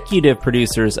executive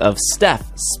producers of Steph,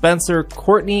 Spencer,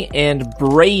 Courtney, and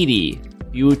Brady.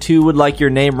 You too would like your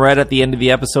name read at the end of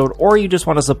the episode, or you just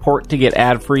want to support to get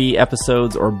ad-free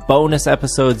episodes or bonus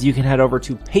episodes, you can head over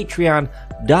to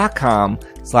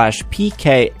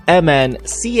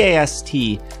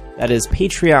patreon.com/PKMNCAST. That is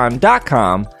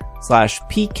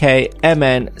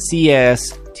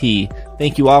patreon.com/PKMNCAST.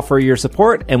 Thank you all for your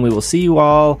support, and we will see you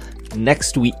all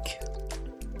next week.